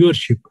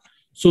viewership.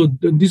 So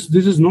this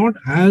is not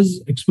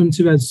as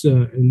expensive as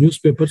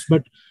newspapers,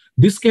 but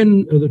this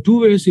can the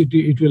 2 ways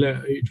it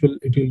will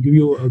give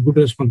you a good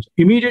response.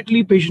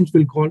 Immediately patients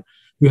will call.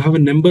 You have a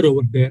number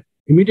over there.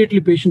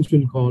 Immediately patients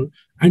will call,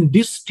 and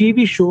this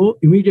TV show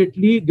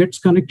immediately gets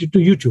connected to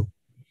YouTube.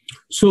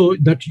 So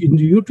that in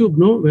the YouTube,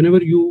 no,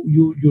 whenever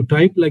you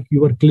type like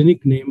your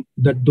clinic name,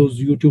 that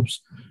those YouTubes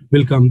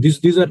will come.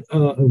 These are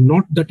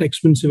not that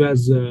expensive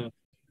as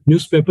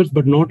newspapers,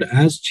 but not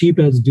as cheap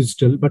as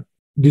digital. But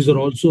these are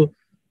also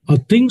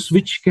things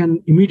which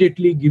can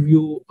immediately give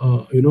you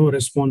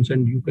response,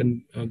 and you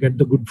can get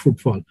the good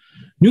footfall.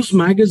 News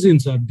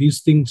magazines are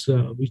these things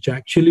which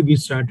actually we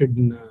started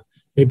in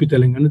AP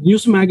Telangana.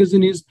 News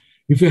magazine is,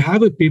 if you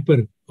have a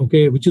paper,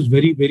 okay, which is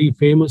very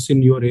famous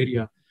in your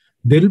area,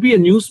 there will be a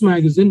news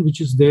magazine which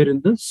is there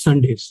in the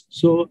Sundays.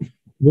 So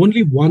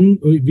only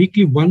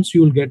weekly once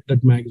you will get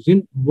that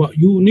magazine.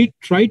 You need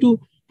try to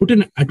put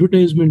an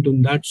advertisement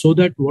on that, so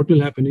that what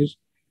will happen is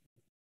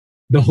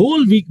the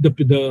whole week all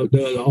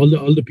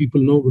the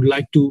people would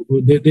like to,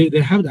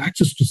 they have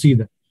access to see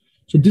that.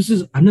 So this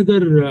is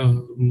another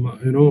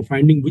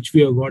finding which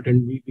we have got,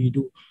 and we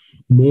do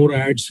more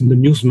ads in the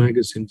news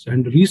magazines.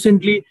 And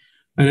recently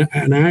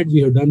an ad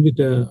we have done with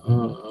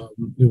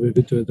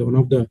one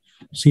of the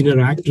senior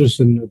actors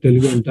in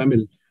Telugu and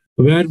Tamil,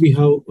 where we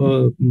have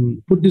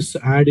put this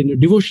ad in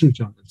devotion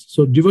channels.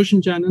 So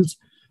devotion channels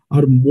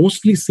are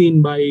mostly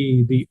seen by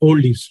the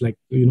oldies, like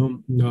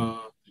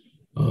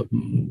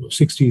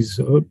 60s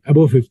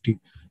above 50.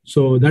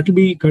 So that will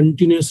be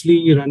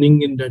continuously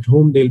running in that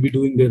home. They'll be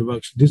doing their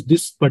works.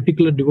 This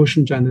particular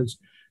devotion channels,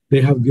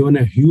 they have given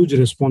a huge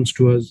response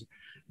to us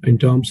in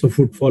terms of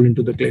footfall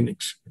into the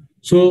clinics.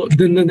 So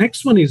then the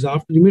next one is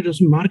after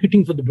immediate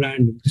marketing for the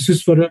brand. This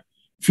is for a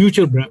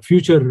future the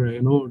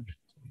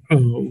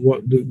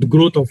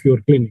growth of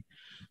your clinic.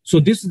 So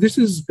it's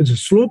a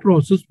slow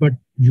process, but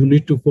you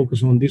need to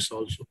focus on this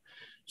also.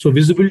 So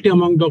visibility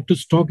among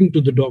doctors, talking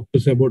to the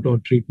doctors about our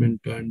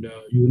treatment, and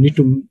you need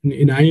to,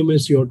 in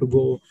IMS, you have to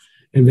go,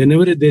 and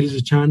whenever there is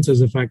a chance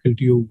as a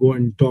faculty, you go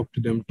and talk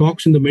to them.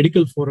 Talks in the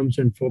medical forums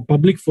and for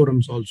public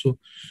forums also,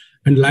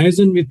 and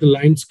liaison with the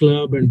Lions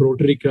Club and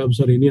Rotary clubs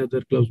or any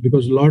other clubs,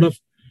 because a lot of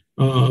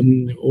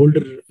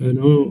older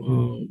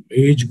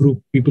age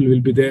group people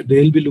will be there.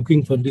 They'll be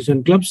looking for this,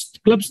 and clubs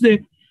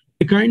they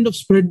kind of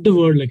spread the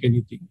word like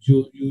anything.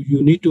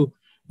 You need to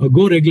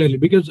go regularly,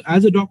 because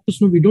as a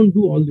doctor, we don't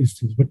do all these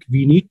things, but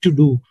we need to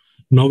do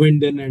now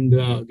and then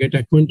and get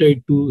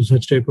acquainted to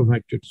such type of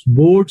activities.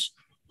 Boards,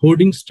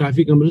 hoardings,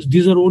 traffic cameras,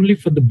 these are only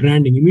for the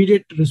branding.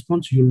 Immediate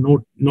response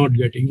you'll not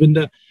get. Even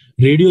the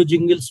radio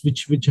jingles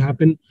which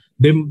happen,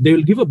 they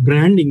will give a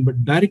branding,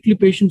 but directly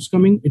patients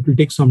coming, it will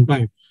take some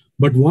time.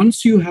 But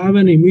once you have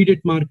an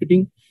immediate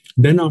marketing,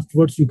 then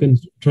afterwards you can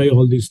try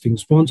all these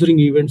things. Sponsoring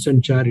events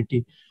and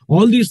charity,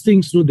 all these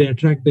things, they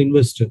attract the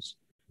investors.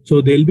 So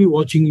they'll be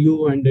watching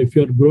you, and if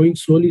you're growing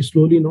slowly,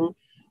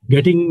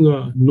 getting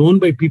known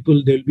by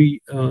people, they'll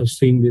be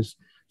saying this.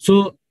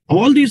 So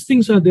all these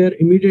things are there,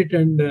 immediate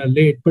and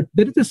late, but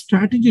there is a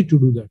strategy to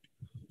do that.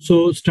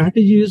 So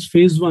strategy is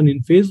phase 1.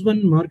 In phase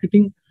 1,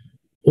 marketing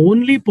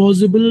only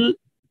possible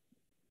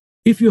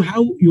if you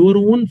have your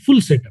own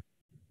full setup.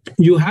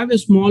 You have a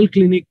small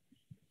clinic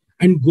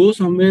and go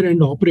somewhere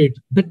and operate.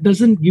 That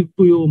doesn't give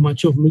you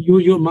much of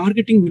your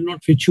marketing will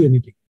not fetch you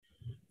anything.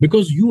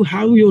 Because you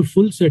have your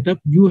full setup,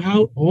 you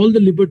have all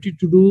the liberty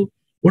to do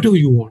whatever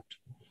you want.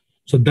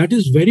 So that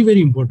is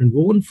very important.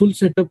 One full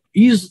setup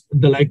is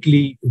the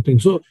likely thing.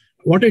 So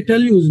what I tell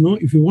you is,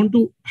 if you want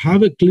to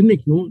have a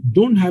clinic,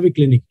 don't have a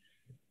clinic.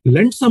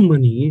 Lend some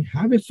money,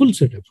 have a full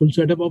setup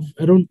of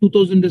around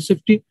 2,000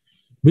 SFT,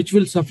 which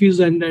will suffice,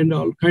 and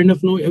all kind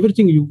of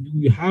everything.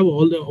 You have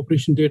all the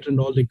operation theater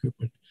and all the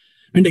equipment.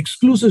 And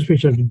exclusive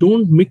specialty.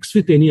 Don't mix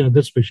with any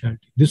other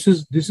specialty. This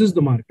is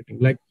the marketing.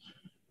 Like,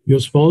 your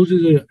spouse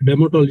is a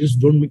dermatologist,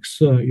 don't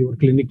mix your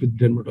clinic with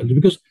dermatology,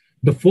 because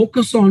the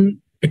focus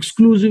on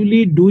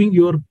exclusively doing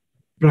your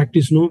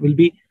practice will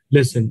be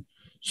lessened.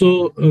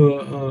 So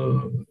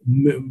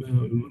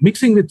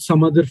mixing with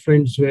some other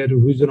friends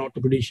who is an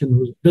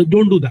orthopedician,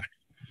 don't do that.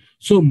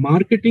 So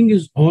marketing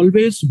is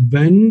always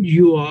when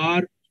you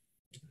are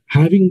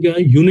having a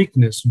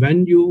uniqueness,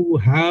 when you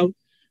have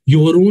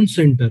your own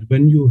center,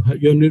 when you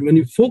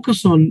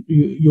focus on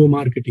your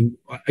marketing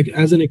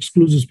as an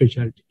exclusive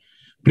specialty.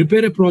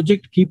 Prepare a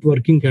project, keep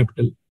working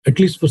capital, at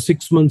least for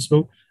 6 months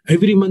now.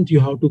 Every month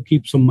you have to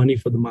keep some money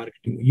for the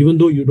marketing, even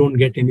though you don't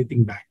get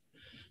anything back.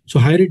 So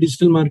hire a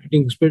digital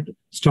marketing expert,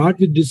 start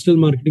with digital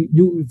marketing.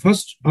 You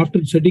first,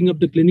 after setting up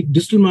the clinic,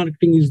 digital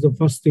marketing is the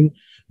first thing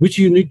which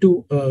you need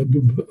to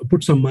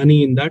put some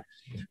money in that,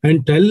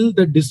 and tell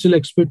the digital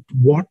expert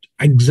what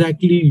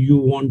exactly you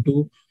want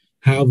to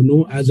have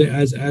as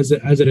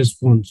a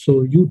response.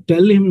 So you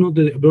tell him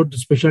about the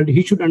specialty.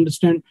 He should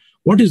understand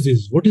what is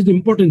this, what is the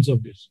importance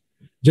of this.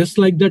 Just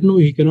like that,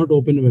 he cannot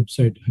open a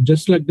website.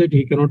 Just like that,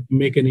 he cannot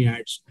make any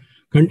ads.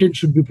 Content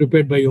should be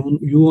prepared by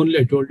you only.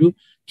 I told you,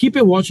 keep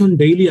a watch on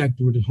daily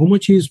activities, how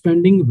much he is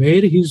spending,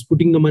 where he is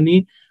putting the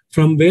money,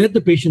 from where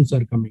the patients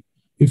are coming.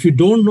 If you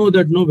don't know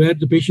that, where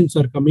the patients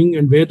are coming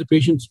and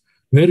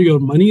where your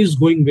money is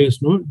going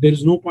waste, there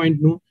is no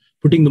point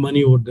putting the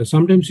money over there.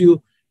 Sometimes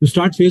you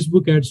start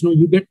Facebook ads,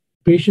 you get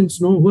patients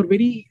who are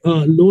very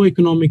low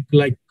economic,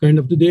 like kind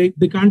of, they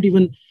can't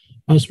even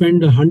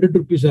spend 100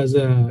 rupees as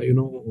a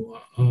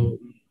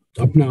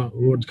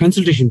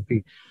consultation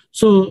fee.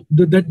 So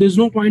that there's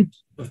no point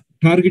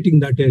targeting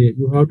that area.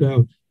 You have to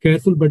have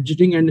careful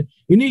budgeting, and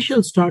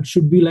initial start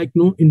should be like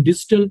in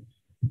digital.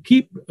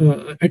 Keep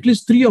at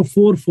least 3 or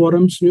 4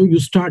 forums. You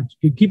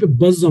keep a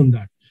buzz on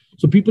that,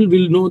 so people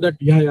will know that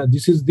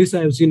this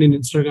I have seen in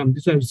Instagram,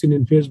 this I have seen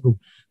in Facebook,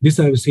 this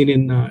I have seen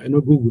in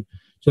Google.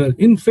 So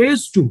in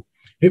phase 2,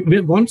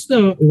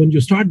 when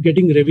you start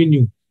getting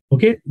revenue,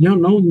 okay, now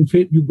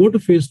you go to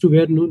phase 2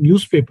 where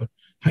newspaper,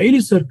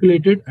 highly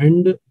circulated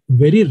and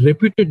very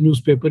reputed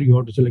newspaper you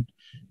have to select.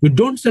 You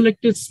don't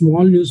select a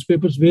small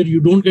newspapers where you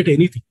don't get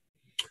anything.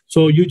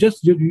 So you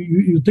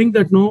think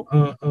that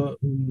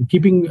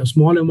keeping a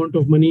small amount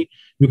of money,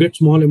 you get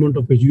small amount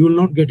of patient. You will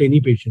not get any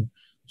patient.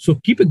 So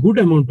keep a good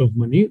amount of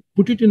money,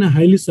 put it in a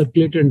highly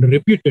circulated and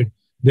reputed.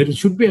 There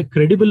should be a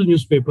credible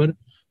newspaper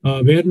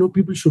where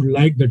people should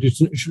like that. It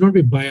should not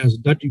be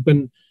biased. That you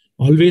can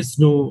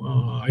always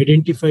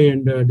identify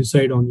and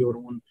decide on your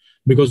own,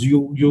 because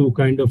you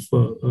kind of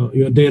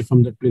you're there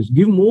from that place.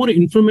 Give more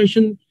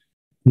information,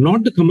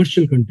 not the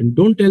commercial content.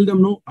 Don't tell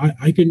them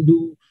I can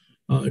do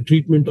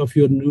treatment of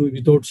your knee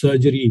without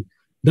surgery.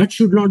 That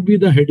should not be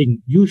the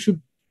heading. You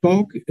should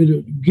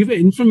give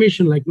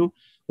information like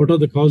what are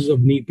the causes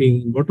of knee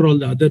pain, what are all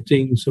the other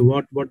things,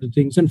 what the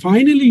things, and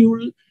finally you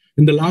will,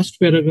 in the last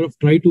paragraph,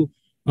 try to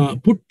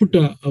put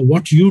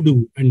what you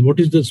do and what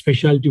is the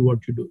specialty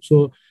what you do.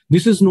 So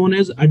this is known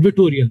as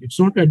advertorial. It's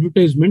not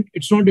advertisement.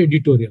 It's not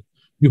editorial.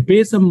 You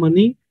pay some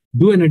money,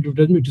 do an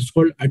advertisement. It is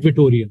called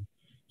advertorial.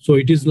 So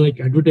it is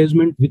like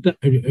advertisement with the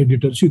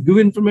editor. So you give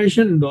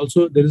information, and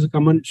also there is a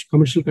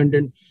commercial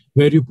content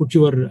where you put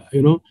your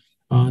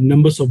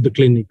numbers of the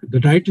clinic.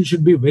 The title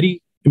should be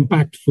very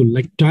impactful.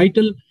 Like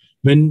title,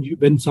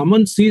 when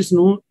someone sees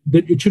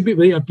that it should be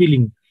very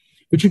appealing.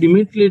 It should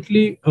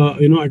immediately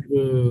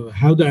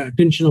have the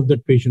attention of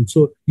that patient.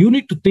 So you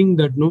need to think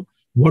that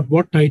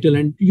what title,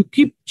 and you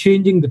keep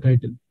changing the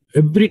title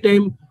every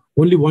time.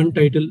 Only one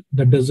title,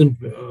 that doesn't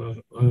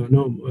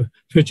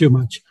fetch you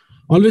much.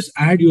 Always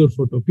add your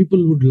photo.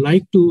 People would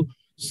like to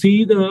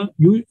see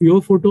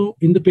your photo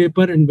in the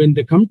paper, and when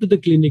they come to the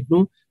clinic,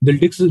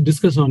 they'll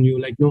discuss on you,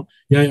 like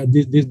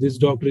this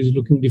doctor is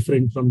looking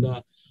different from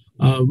the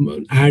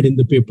ad in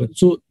the paper.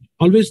 So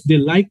always they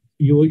like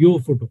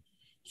your photo.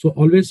 So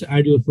always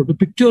add your photo.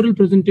 Pictorial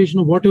presentation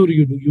of whatever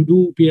you do. You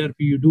do PRP,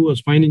 you do a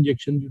spine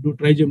injection, you do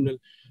trigeminal.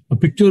 A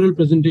pictorial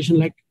presentation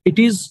like it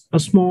is a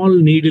small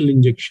needle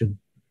injection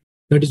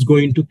that is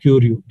going to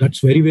cure you. That's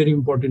very, very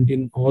important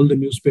in all the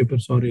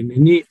newspapers or in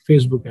any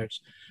Facebook ads.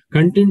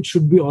 Content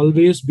should be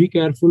always be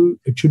careful.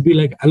 It should be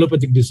like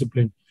allopathic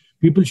discipline.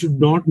 People should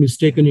not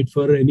mistaken it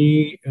for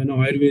any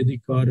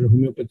Ayurvedic or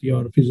homeopathy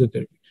or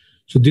physiotherapy.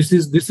 So this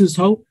is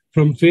how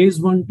from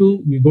phase 1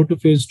 to we go to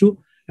phase 2.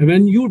 And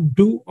when you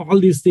do all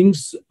these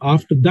things,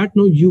 after that,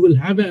 you will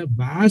have a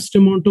vast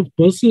amount of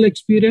personal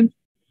experience,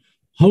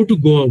 how to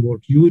go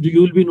about. You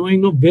will be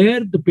knowing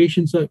where the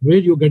patients are, where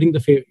you're getting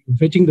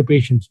fetching the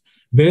patients,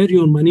 where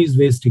your money is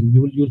wasting.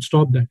 You'll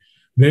stop that.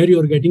 Where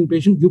you're getting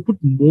patients, you put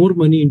more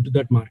money into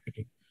that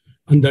marketing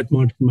and that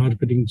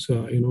marketing's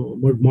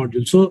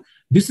module. So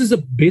this is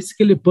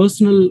basically a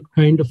personal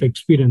kind of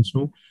experience.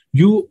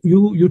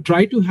 You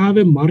try to have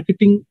a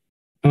marketing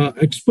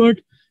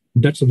expert.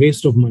 That's a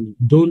waste of money.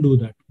 Don't do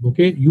that.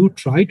 Okay, you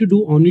try to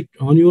do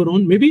on your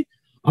own. Maybe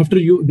after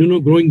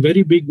growing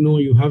very big,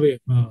 you have a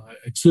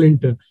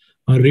excellent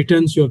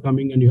returns you're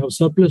coming and you have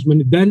surplus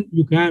money. Then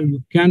you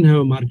can have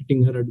a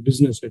marketing head or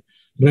business head.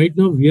 Right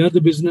now, we are the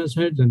business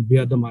heads and we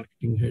are the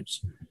marketing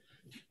heads.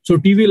 So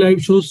TV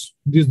live shows,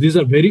 these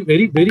are very,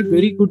 very, very,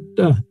 very good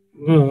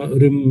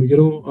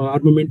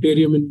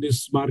armamentarium in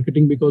this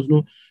marketing, because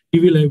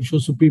TV live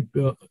shows. So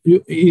people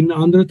in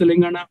Andhra,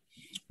 Telangana,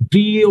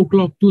 3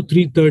 o'clock to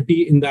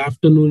 3:30 in the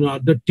afternoon are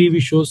the TV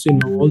shows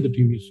in all the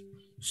TVs.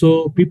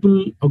 So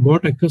people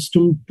got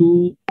accustomed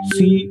to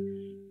see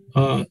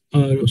a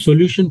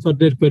solution for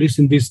their queries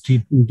in this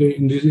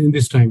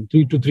time,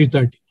 3 to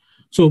 3:30.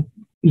 So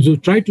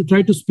try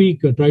to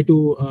speak, try to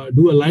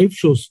do a live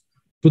shows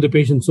to the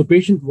patient. So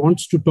patient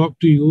wants to talk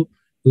to you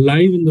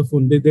live in the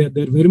phone. They're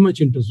very much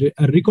interested.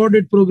 A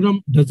recorded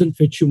program doesn't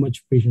fetch you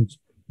much patients.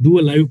 Do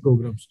a live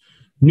programs.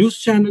 News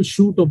channel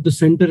shoot of the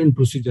center and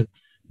procedure.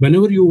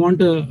 Whenever you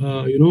want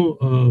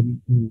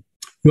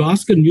you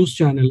ask a news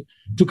channel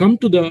to come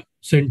to the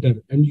center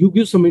and you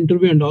give some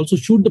interview and also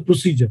shoot the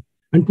procedure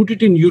and put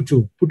it in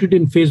YouTube, put it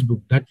in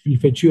Facebook. That will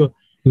fetch you a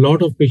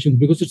lot of patients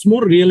because it's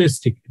more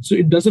realistic. So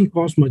it doesn't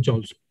cost much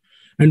also.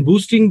 And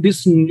boosting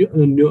this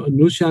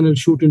news channel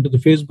shoot into the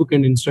Facebook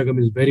and Instagram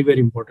is very, very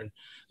important.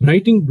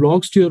 Writing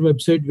blogs to your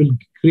website will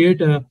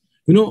create a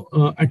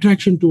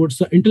attraction towards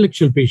the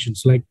intellectual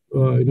patients, like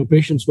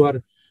patients who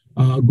are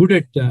good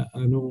at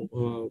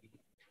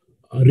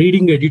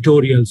reading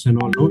editorials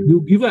and all. No?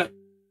 You give a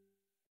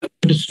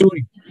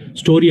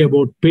story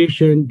about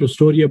patient, a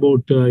story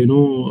about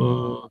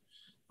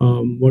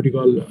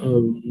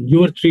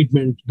your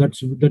treatment.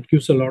 That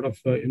gives a lot of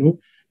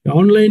the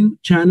online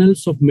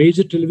channels of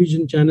major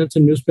television channels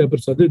and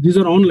newspapers. These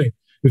are online.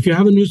 If you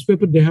have a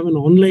newspaper, they have an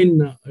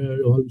online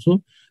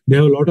also. They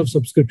have a lot of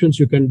subscriptions.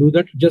 You can do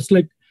that. Just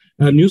like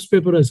a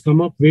newspaper has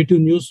come up, Way to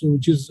News,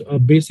 which is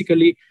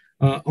basically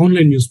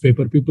online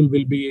newspaper. People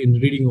will be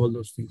reading all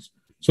those things.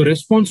 So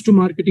response to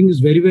marketing is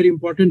very, very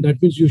important.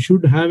 That means you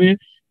should have a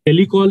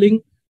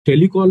telecalling.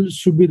 Telecalls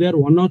should be there,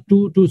 1 or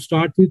 2 to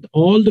start with.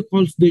 All the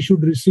calls they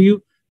should receive,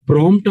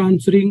 prompt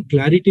answering,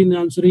 clarity in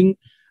answering,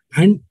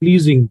 and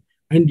pleasing.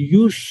 And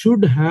you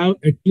should have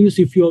at least,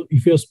 if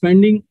you're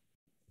spending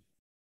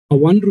a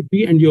 1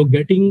 rupee and you're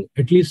getting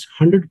at least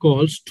 100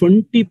 calls,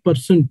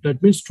 20%,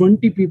 that means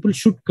 20 people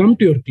should come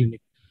to your clinic.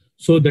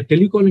 So the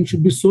telecalling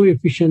should be so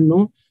efficient.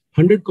 No,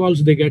 100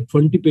 calls they get,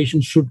 20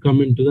 patients should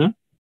come into the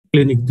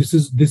clinic. This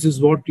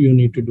is what you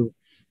need to do.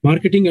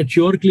 Marketing at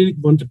your clinic,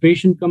 once a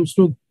patient comes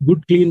to,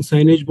 good clean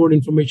signage board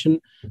information.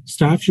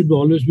 Staff should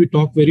always be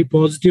talk very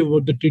positive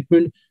about the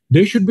treatment.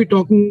 They should be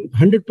talking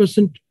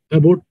 100%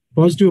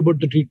 positive about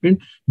the treatment.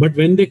 But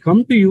when they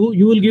come to you,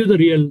 you will give the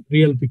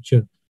real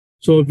picture.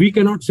 So we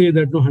cannot say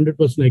that, no,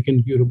 100% I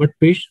can cure you. But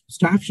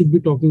staff should be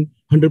talking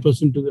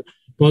 100% to the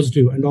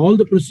positive. And all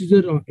the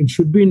procedure, it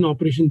should be in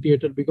operation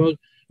theater, because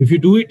if you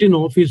do it in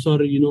office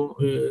or,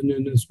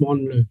 in a small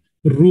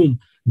room,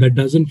 that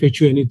doesn't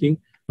fetch you anything.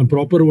 A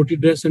proper OT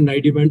dress and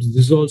ID bands,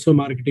 this is also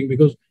marketing,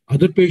 because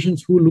other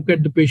patients who look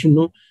at the patient,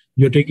 no,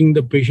 you're taking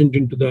the patient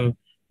into the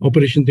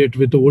operation theater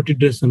with the OT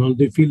dress and all,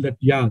 they feel that,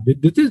 yeah,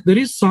 there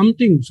is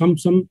something, some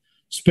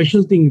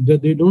special thing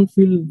that they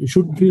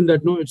should feel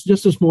that, no, it's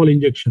just a small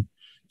injection.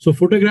 So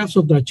photographs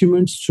of the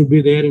achievements should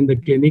be there in the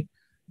clinic.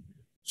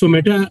 So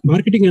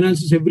marketing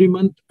analysis every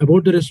month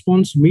about the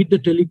response, meet the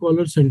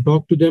telecallers and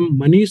talk to them.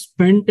 Money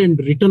spent and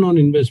return on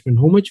investment.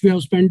 How much we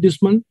have spent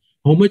this month?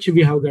 How much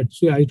we have got?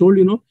 So I told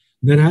you,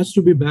 there has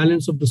to be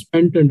balance of the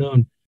spent and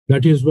earn.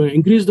 That is why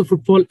increase the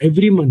footfall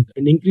every month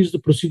and increase the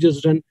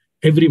procedures done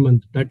every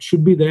month. That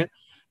should be there.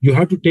 You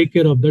have to take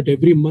care of that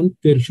every month.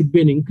 There should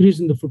be an increase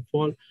in the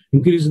footfall,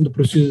 increase in the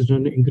procedures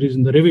done, increase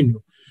in the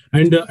revenue.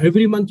 And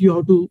every month you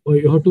have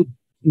to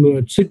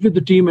sit with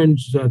the team and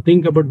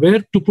think about where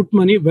to put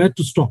money, where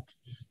to stop.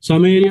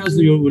 Some areas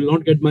you will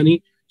not get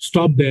money,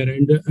 stop there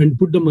and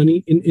put the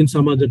money in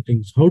some other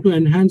things. How to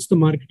enhance the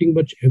marketing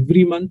budget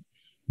every month.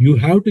 You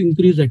have to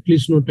increase at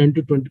least 10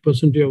 to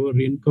 20% of your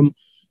income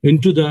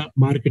into the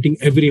marketing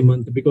every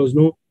month, because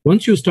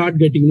once you start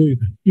getting,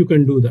 you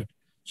can do that.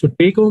 So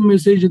take home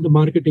message in the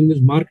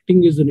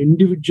marketing is an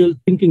individual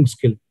thinking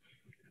skill.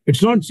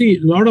 It's not, see,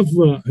 a lot of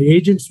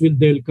agents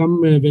they'll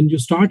come when you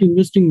start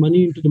investing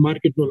money into the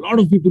market. A lot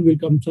of people will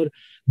come, sir,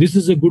 this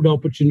is a good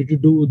opportunity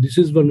to do. This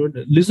is one.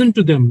 Listen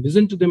to them,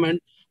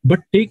 but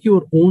take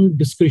your own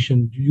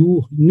discretion.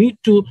 You need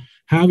to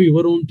have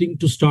your own thing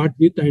to start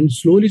with, and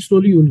slowly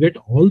you will get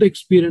all the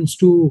experience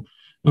to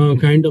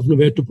kind of know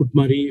where to put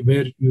money,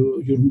 where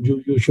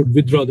you should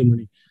withdraw the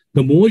money.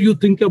 The more you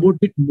think about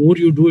it, more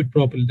you do it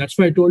properly. That's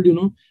why I told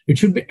you, it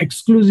should be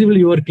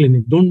exclusively your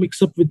clinic. Don't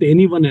mix up with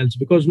anyone else,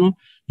 because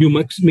you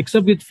mix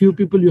up with few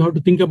people, you have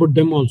to think about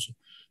them also.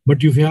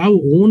 But if you have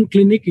own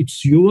clinic,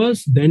 it's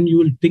yours, then you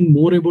will think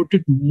more about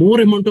it, more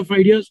amount of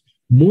ideas,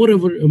 more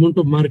amount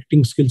of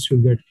marketing skills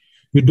you'll get.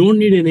 You don't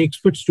need any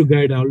experts to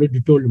guide. I already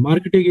told you,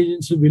 marketing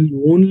agency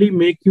will only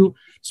make you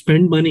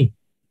spend money.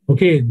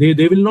 Okay,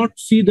 they will not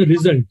see the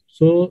result.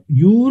 So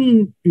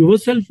you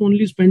yourself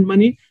only spend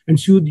money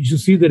and you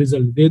see the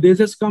result. They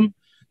just come,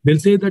 they'll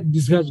say that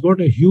this has got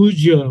a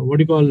huge,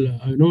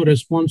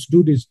 response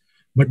to this.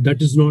 But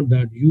that is not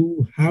that.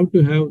 You have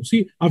to have,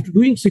 see, after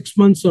doing 6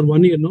 months or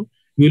 1 year, you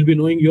will be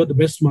knowing you're the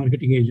best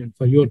marketing agent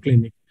for your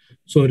clinic.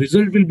 So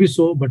result will be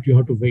so, but you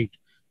have to wait.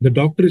 The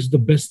doctor is the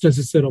best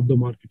assessor of the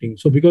marketing.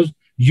 So because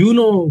you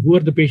know who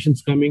are the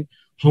patients coming,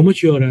 how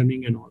much you are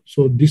earning and all.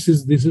 So this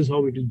is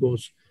how it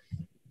goes.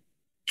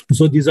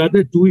 So these are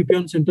the two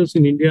EPON centers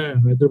in India,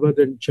 Hyderabad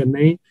and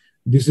Chennai.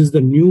 This is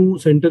the new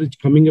center. It's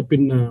coming up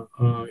in,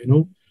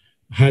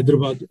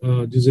 Hyderabad.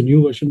 This is a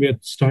new version. We are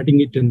starting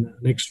it in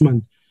next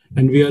month.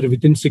 And we are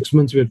within 6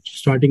 months, we are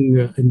starting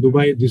in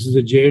Dubai. This is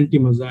a JLT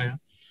Mazaya.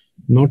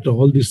 Not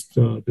all this,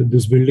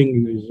 this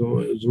building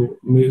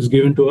is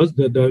given to us.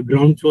 The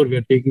ground floor, we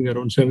are taking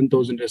around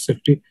 7,000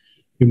 SFT.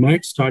 We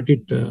might start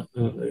it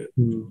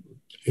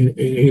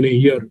in a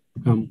year.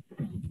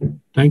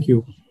 Thank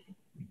you.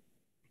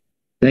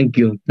 Thank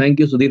you. Thank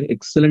you, Sudhir.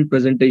 Excellent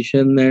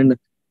presentation and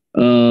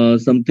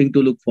something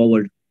to look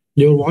forward.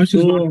 Your voice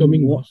is not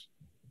coming.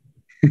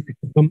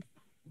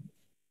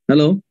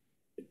 Hello?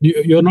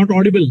 You're not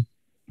audible.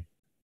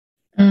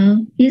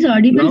 He's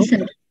audible, Now?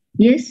 sir.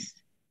 Yes.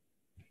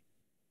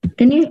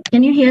 Can you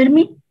hear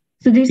me?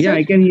 Sudhir, Yeah, sir?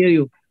 I can hear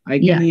you. I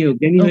can Yeah. hear you.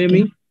 Can you hear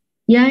Okay. me?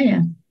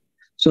 Yeah.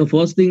 So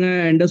first thing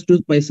I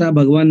understood, पैसा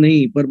भगवान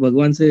नहीं, पर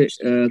भगवान से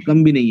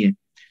कम भी नहीं है.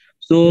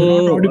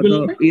 You're not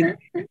audible.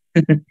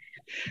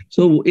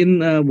 So in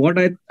what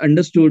I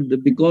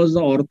understood, because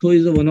the ortho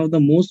is one of the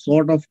most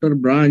sought after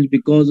branch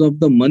because of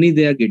the money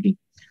they are getting.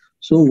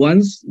 So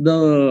once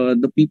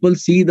the people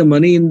see the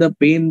money in the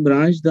pain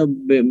branch,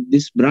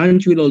 this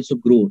branch will also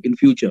grow in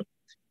future.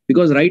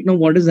 Because right now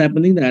what is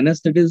happening, the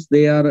anesthetists,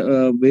 they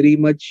are very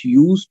much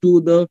used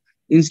to the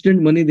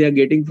instant money they are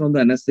getting from the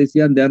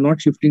anesthesia, and they are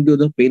not shifting to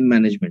the pain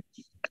management.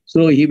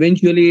 So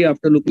eventually,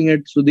 after looking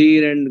at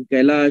Sudhir and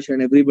Kailash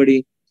and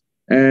everybody,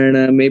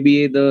 and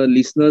maybe the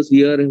listeners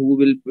here who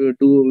will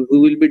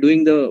be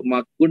doing the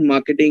good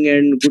marketing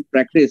and good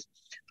practice,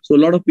 so a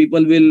lot of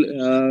people will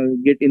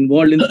get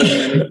involved in pain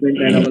management,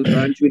 and our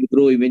branch will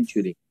grow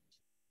eventually.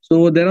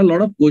 So there are a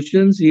lot of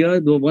questions here.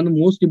 The one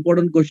most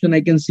important question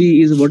I can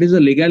see is, what is the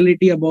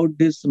legality about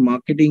this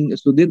marketing?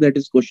 Sudhir, that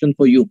is question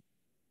for you.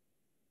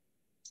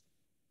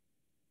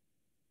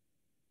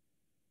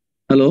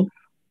 Hello?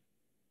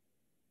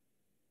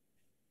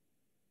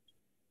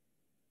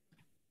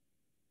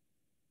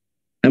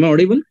 Am I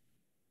audible?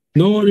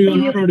 No, you are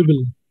not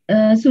audible.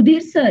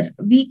 Sudhir, sir,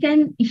 we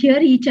can hear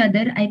each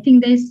other. I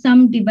think there is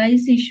some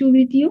device issue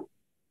with you.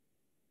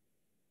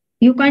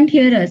 You can't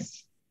hear us.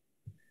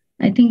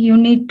 I think you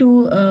need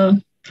to,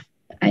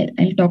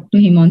 I'll talk to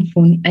him on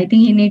phone. I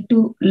think he need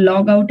to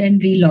log out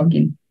and re-log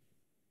in.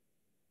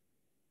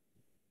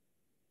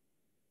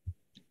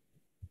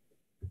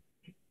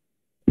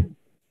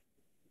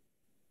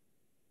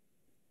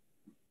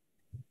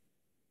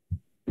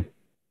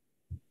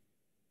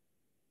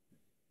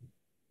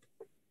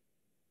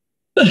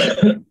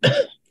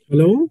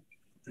 Hello?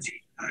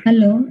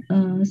 Hello,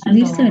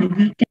 Sudhir, sir,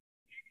 we can.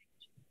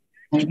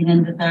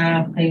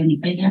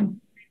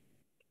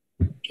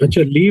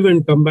 Achha, leave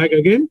and come back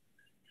again?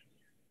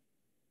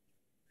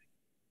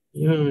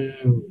 Yeah.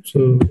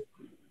 So,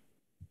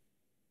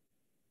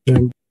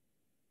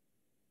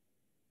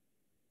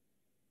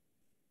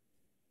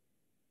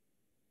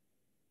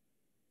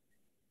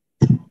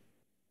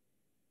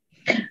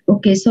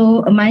 Okay,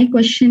 so my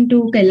question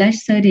to Kailash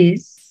sir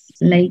is,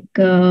 like,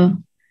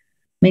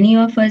 many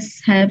of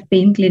us have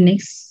pain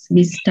clinics.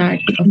 We start,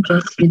 of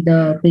course, with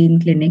the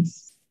pain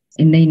clinics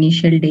in the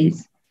initial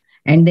days.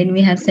 And then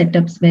we have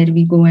setups where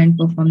we go and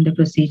perform the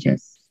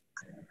procedures.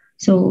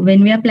 So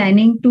when we are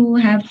planning to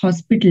have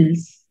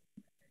hospitals,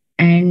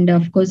 and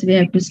of course, we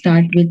have to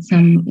start with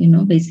some,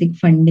 basic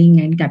funding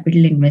and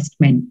capital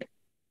investment.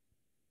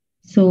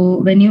 So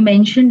when you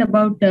mentioned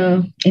about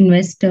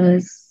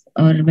investors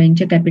or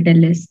venture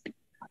capitalists,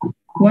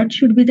 what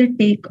should be the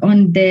take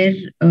on their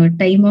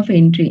time of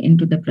entry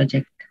into the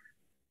project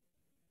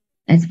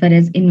as far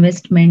as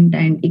investment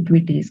and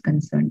equity is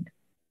concerned?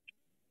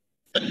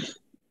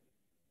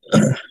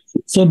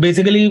 So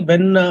basically,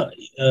 when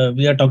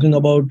we are talking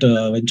about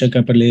venture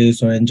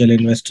capitalists or angel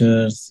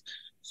investors,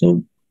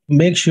 so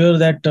make sure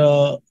that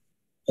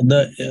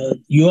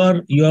you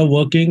are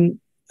working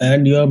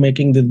and you are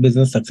making this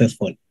business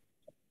successful.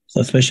 So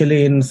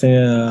especially in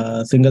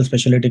single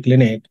specialty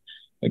clinic,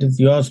 it is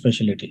your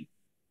specialty.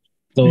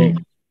 So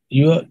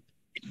you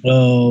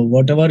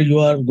whatever you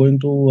are going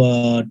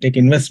to take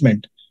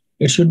investment,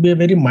 it should be a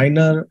very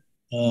minor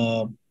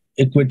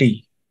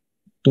equity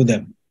to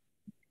them.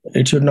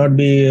 It should not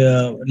be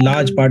a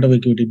large part of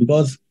equity,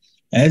 because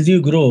as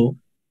you grow,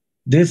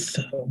 this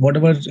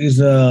whatever is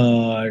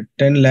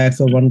 10 lakhs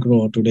or 1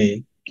 crore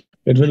today,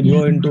 it will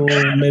grow into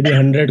maybe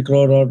 100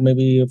 crore or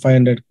maybe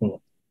 500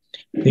 crore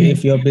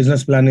if your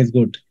business plan is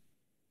good.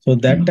 So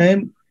that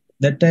time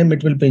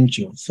it will pinch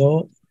you.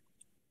 So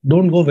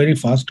don't go very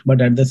fast, but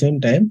at the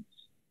same time,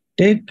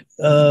 take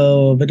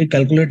very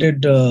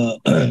calculated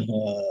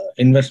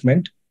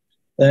investment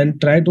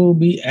and try to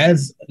be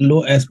as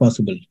low as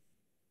possible.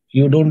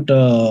 You don't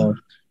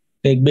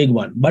take big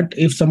one. But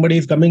if somebody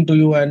is coming to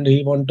you and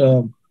he want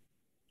a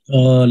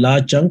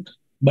large chunk,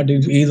 but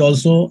he is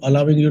also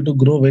allowing you to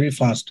grow very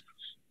fast,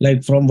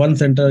 like from one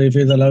center, if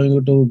he is allowing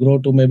you to grow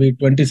to maybe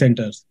 20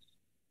 centers,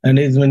 and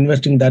is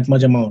investing that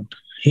much amount,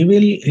 he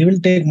will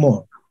take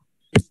more.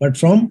 But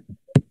from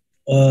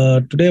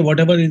today,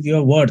 whatever is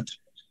your worth,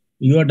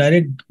 you are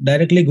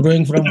directly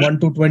growing from 1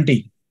 to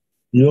 20.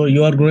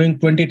 You are growing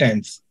 20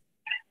 times.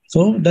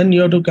 So then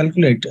you have to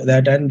calculate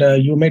that, and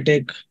you may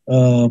take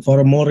for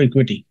a more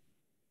equity.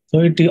 So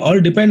it all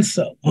depends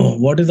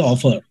what is the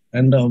offer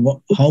and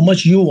how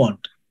much you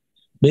want.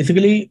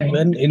 Basically,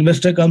 when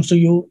investor comes to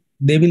you,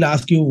 they will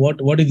ask you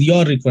what is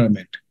your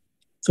requirement.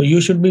 So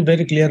you should be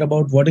very clear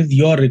about what is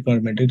your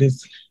requirement. It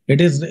is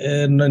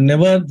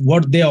never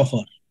what they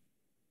offer.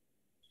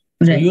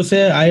 So you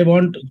say, I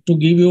want to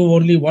give you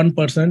only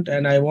 1%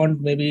 and I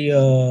want maybe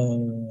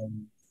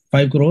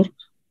 5 crore.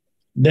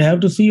 They have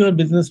to see your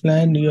business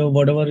plan, your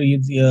whatever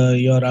is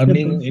you're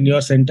earning in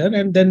your center,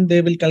 and then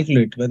they will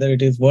calculate whether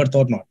it is worth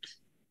or not.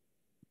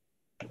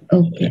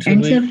 Okay.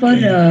 And sir, for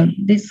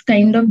this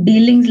kind of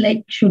dealings,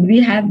 like, should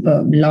we have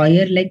a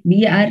lawyer? Like,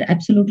 we are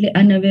absolutely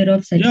unaware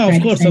of such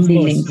facts and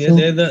dealings.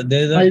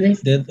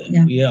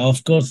 Yeah,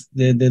 of course.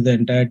 The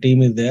entire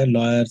team is there.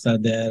 Lawyers are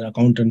there.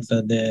 Accountants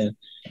are there.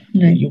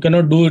 Right. You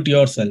cannot do it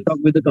yourself. Talk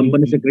with the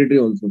company secretary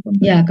also.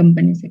 Sometimes. Yeah,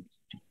 company secretary.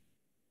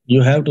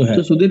 You have to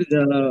have. So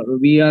Sudhir,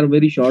 we are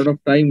very short of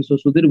time. So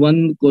Sudhir,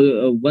 one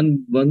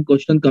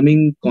question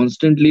coming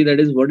constantly, that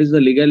is, what is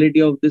the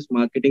legality of this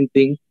marketing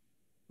thing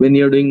when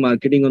you're doing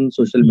marketing on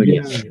social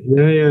media?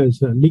 Yeah.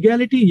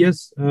 Legality,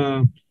 yes.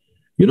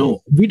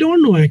 We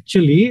don't know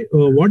actually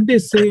what they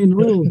say.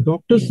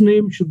 Doctor's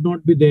name should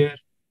not be there.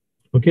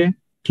 Okay,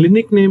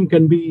 clinic name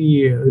can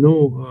be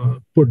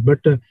put, but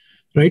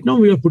right now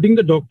we are putting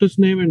the doctor's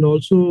name, and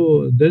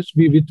also this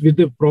with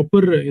the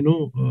proper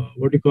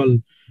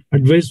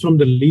advice from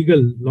the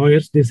legal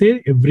lawyers. They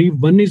say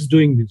everyone is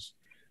doing this.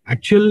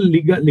 Actual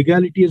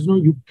legality is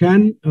you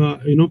can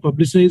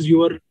publicize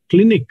your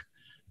clinic,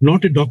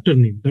 not a doctor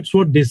name. That's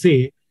what they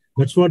say.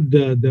 That's what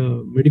the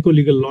medical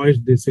legal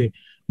lawyers they say.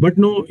 But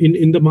no,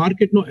 in the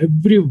market, no,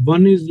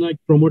 everyone is like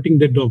promoting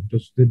their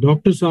doctors. The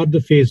doctors are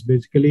the face,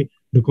 basically,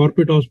 the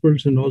corporate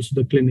hospitals and also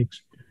the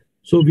clinics.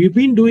 So we've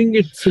been doing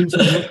it since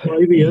almost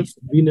 5 years.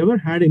 We never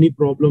had any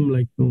problem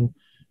like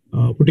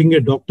putting a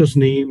doctor's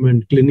name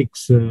and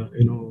clinics,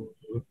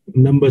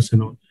 numbers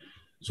and all.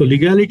 So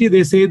legality,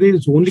 they say there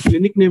is only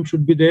clinic name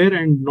should be there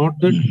and not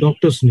the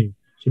doctor's name.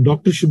 So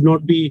doctor should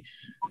not be,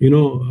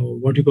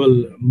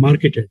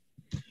 marketed.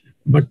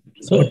 But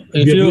so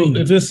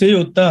if you see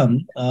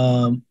Uttam,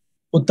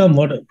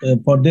 what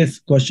for this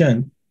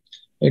question,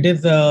 it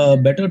is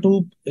better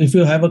to, if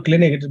you have a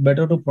clinic, it is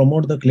better to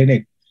promote the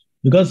clinic,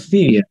 because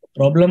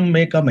problem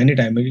may come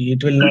anytime.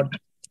 It will not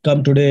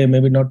come today,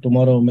 maybe not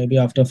tomorrow, maybe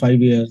after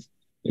 5 years,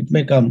 it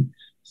may come.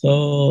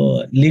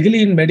 So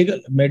legally in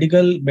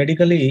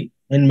medically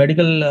in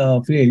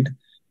medical field,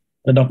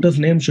 the doctor's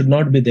name should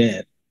not be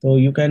there. So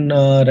you can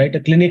write a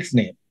clinic's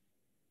name.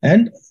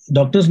 And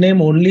doctor's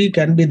name only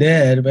can be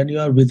there when you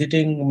are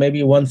visiting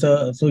maybe once.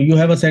 So you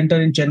have a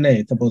center in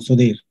Chennai, suppose,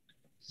 Sudhir,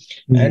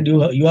 and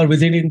you are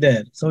visiting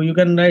there. So you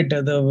can write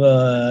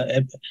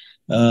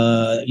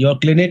your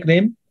clinic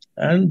name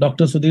and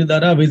Dr. Sudhir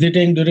Dara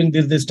visiting during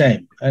this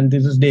time and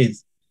this is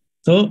days.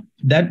 So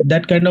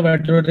that kind of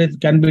advertising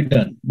can be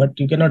done, but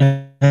you cannot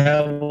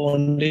have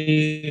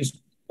only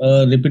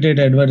repeated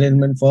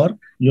advertisement for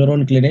your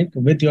own clinic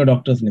with your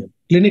doctor's name.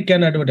 Clinic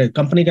can advertise,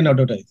 company can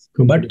advertise,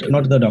 but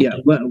not the doctor. Yeah,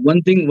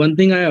 one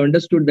thing I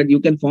understood, that you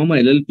can form a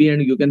LLP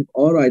and you can,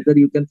 or either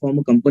you can form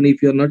a company.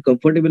 If you are not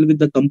comfortable with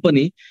the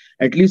company,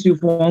 at least you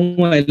form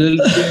a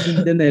LLP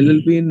and then the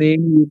LLP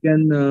name you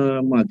can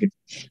market.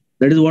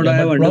 That is what I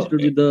have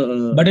understood with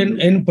the. But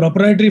in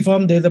proprietary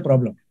form, there is a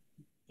problem.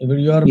 If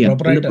you are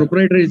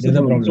proprietary, is a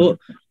problem. So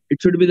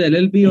it should be the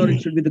LLP or it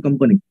should be the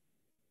company.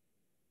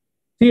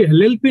 See,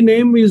 LLP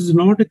name is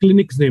not a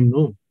clinic's name,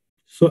 no.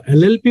 So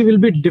LLP will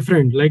be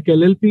different. Like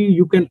LLP,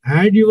 you can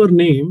add your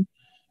name,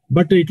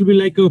 but it will be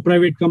like a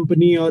private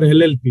company or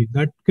LLP.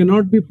 That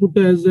cannot be put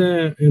as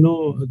a,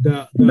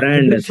 the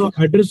brand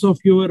address of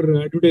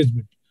your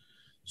advertisement.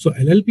 So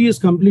LLP is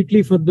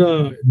completely for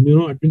the,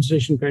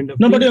 administration kind of.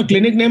 No, but your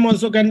clinic name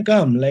also can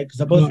come. Like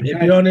suppose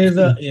Epion is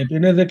a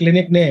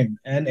clinic name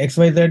and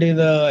XYZ is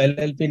a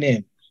LLP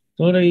name.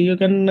 So you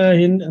can,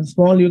 in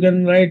small, you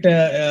can write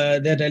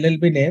that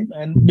LLP name,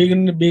 and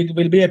big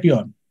will be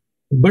Epion.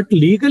 But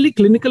legally,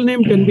 clinical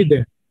name can be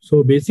there.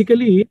 So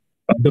basically,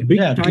 the big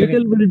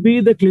title will be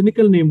the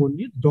clinical name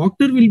only.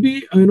 Doctor will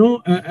be,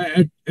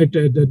 at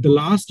the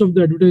last of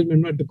the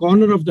advertisement, at the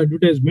corner of the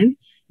advertisement,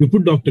 you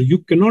put doctor. You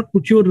cannot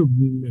put your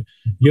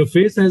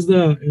face as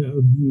the,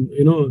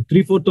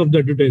 3/4 of the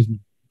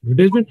advertisement.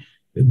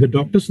 The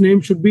doctor's name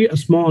should be a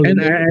small.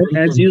 And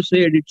as you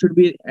said, it should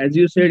be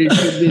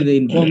the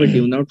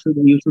informative.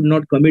 You should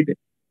not commit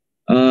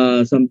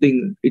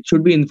something. It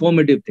should be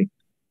informative thing.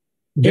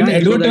 In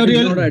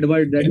advertorial,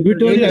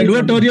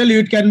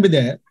 it can be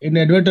there. In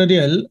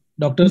advertorial,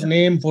 doctor's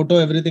name, photo,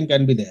 everything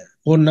can be there.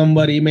 Phone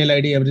number, email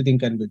ID, everything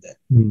can be there.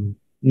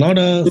 Not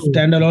a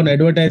standalone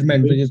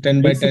advertisement, which is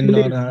 10 by 10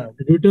 or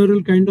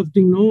editorial kind of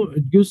thing. No,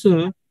 it gives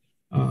a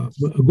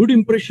good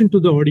impression to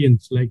the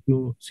audience. Like,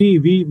 see,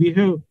 we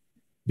have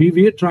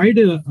tried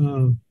a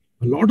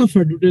lot of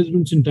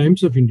advertisements in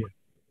Times of India.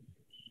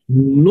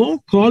 No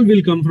call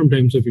will come from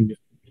Times of India.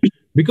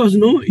 because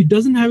no, it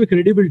doesn't have a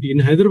credibility in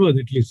Hyderabad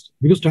at least,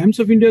 because Times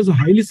of India is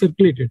highly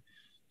circulated.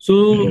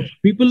 So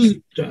people,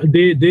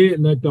 they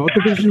like the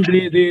orthopedician,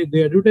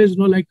 they advertise,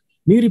 like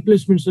knee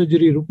replacement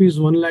surgery, rupees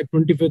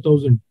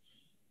 1,25,000.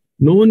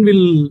 No one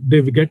will,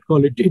 they will get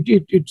call.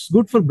 It's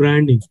good for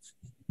branding.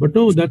 But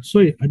no, that's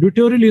why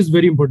editorial is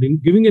very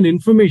important, giving an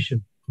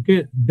information,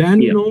 okay,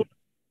 than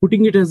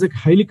putting it as a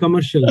highly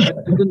commercial.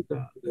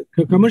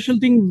 Commercial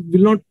thing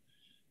will not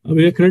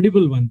be a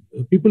credible one.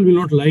 People will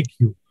not like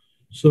you.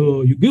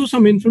 So you give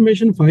some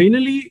information.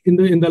 Finally, in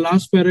the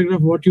last paragraph,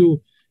 what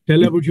you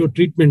tell about your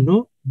treatment,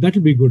 that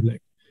will be good.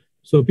 Like,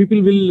 so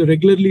people will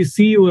regularly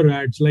see your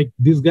ads. Like,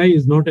 this guy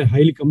is not a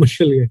highly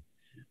commercial guy,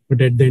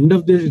 but at the end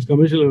of this, it's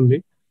commercial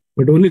only.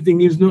 But only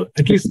thing is,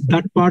 at least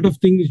that part of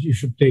things you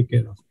should take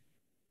care of.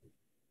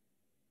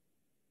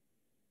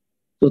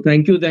 So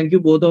thank you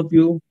both of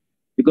you,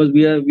 because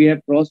we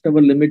have crossed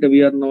our limit.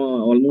 We are now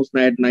almost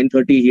at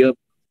 9:30 here,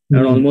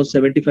 and almost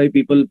 75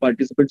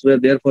 participants were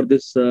there for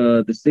this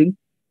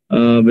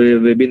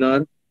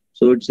webinar.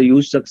 So it's a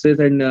huge success,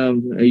 and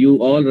you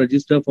all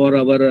register for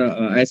our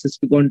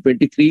SSPCon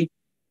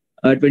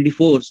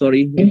 24,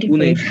 sorry, in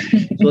Pune,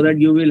 so that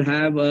you will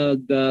have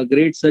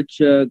great such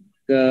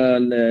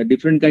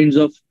different kinds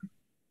of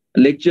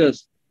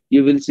lectures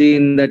you will see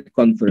in that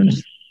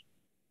conference.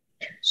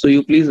 So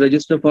you please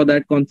register for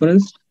that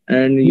conference,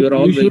 and you are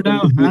all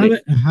welcome.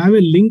 Have a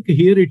link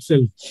here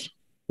itself,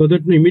 so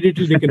that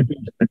immediately they can pay.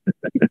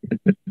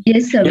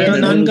 Yes, sir.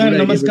 Dr. Nankar,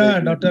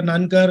 namaskar. Dr.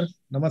 Nankar,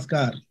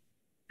 namaskar.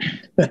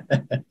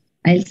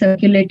 I'll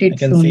circulate it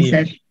soon,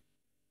 sir.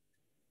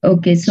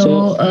 Okay,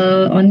 so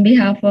on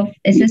behalf of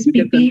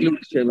SSPP,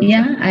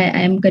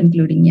 I am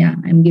concluding. Yeah,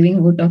 I'm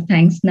giving vote of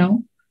thanks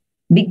now.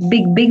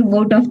 Big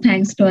vote of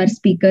thanks to our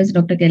speakers,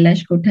 Dr.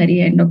 Kailash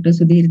Kothari and Dr.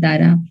 Sudhir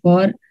Dara,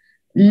 for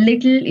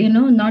little,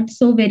 not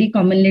so very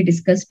commonly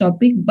discussed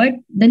topic, but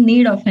the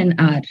need of an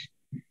hour.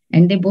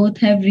 And they both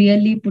have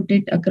really put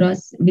it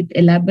across with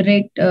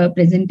elaborate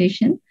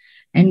presentation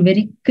and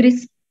very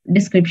crisp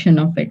description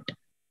of it.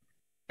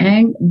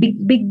 And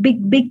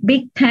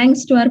big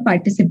thanks to our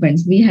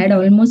participants. We had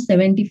almost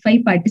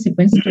 75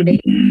 participants today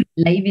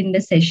live in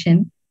the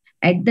session.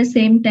 At the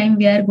same time,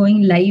 we are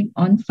going live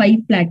on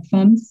 5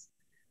 platforms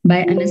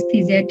by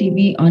Anaesthesia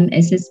TV on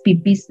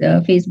SSPP's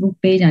Facebook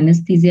page,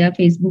 Anaesthesia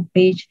Facebook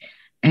page,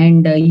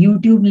 and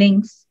YouTube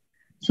links.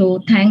 So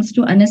thanks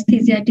to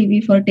Anaesthesia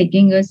TV for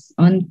taking us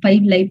on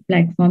 5 live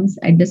platforms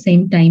at the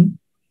same time.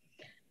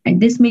 And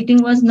this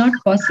meeting was not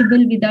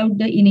possible without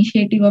the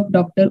initiative of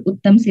Dr.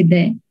 Uttam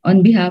Sidhaye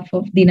on behalf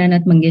of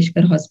Deenanath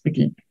Mangeshkar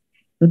Hospital.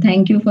 So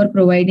thank you for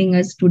providing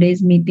us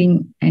today's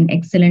meeting and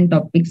excellent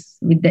topics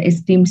with the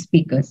esteemed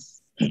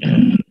speakers.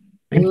 And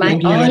my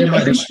all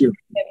SSPP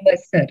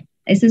members, sir,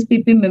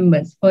 SSPP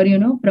members, for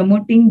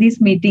promoting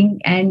this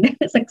meeting and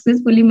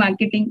successfully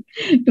marketing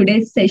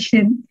today's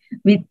session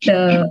with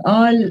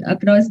all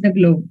across the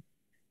globe.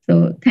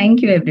 So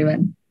thank you,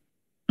 everyone.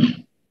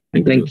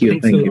 Thank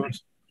you.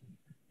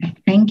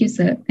 Thank you,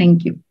 sir.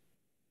 Thank you.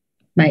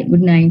 Bye.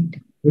 Good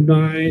night. Good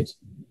night.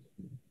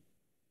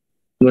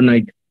 Good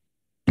night.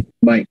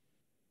 Bye.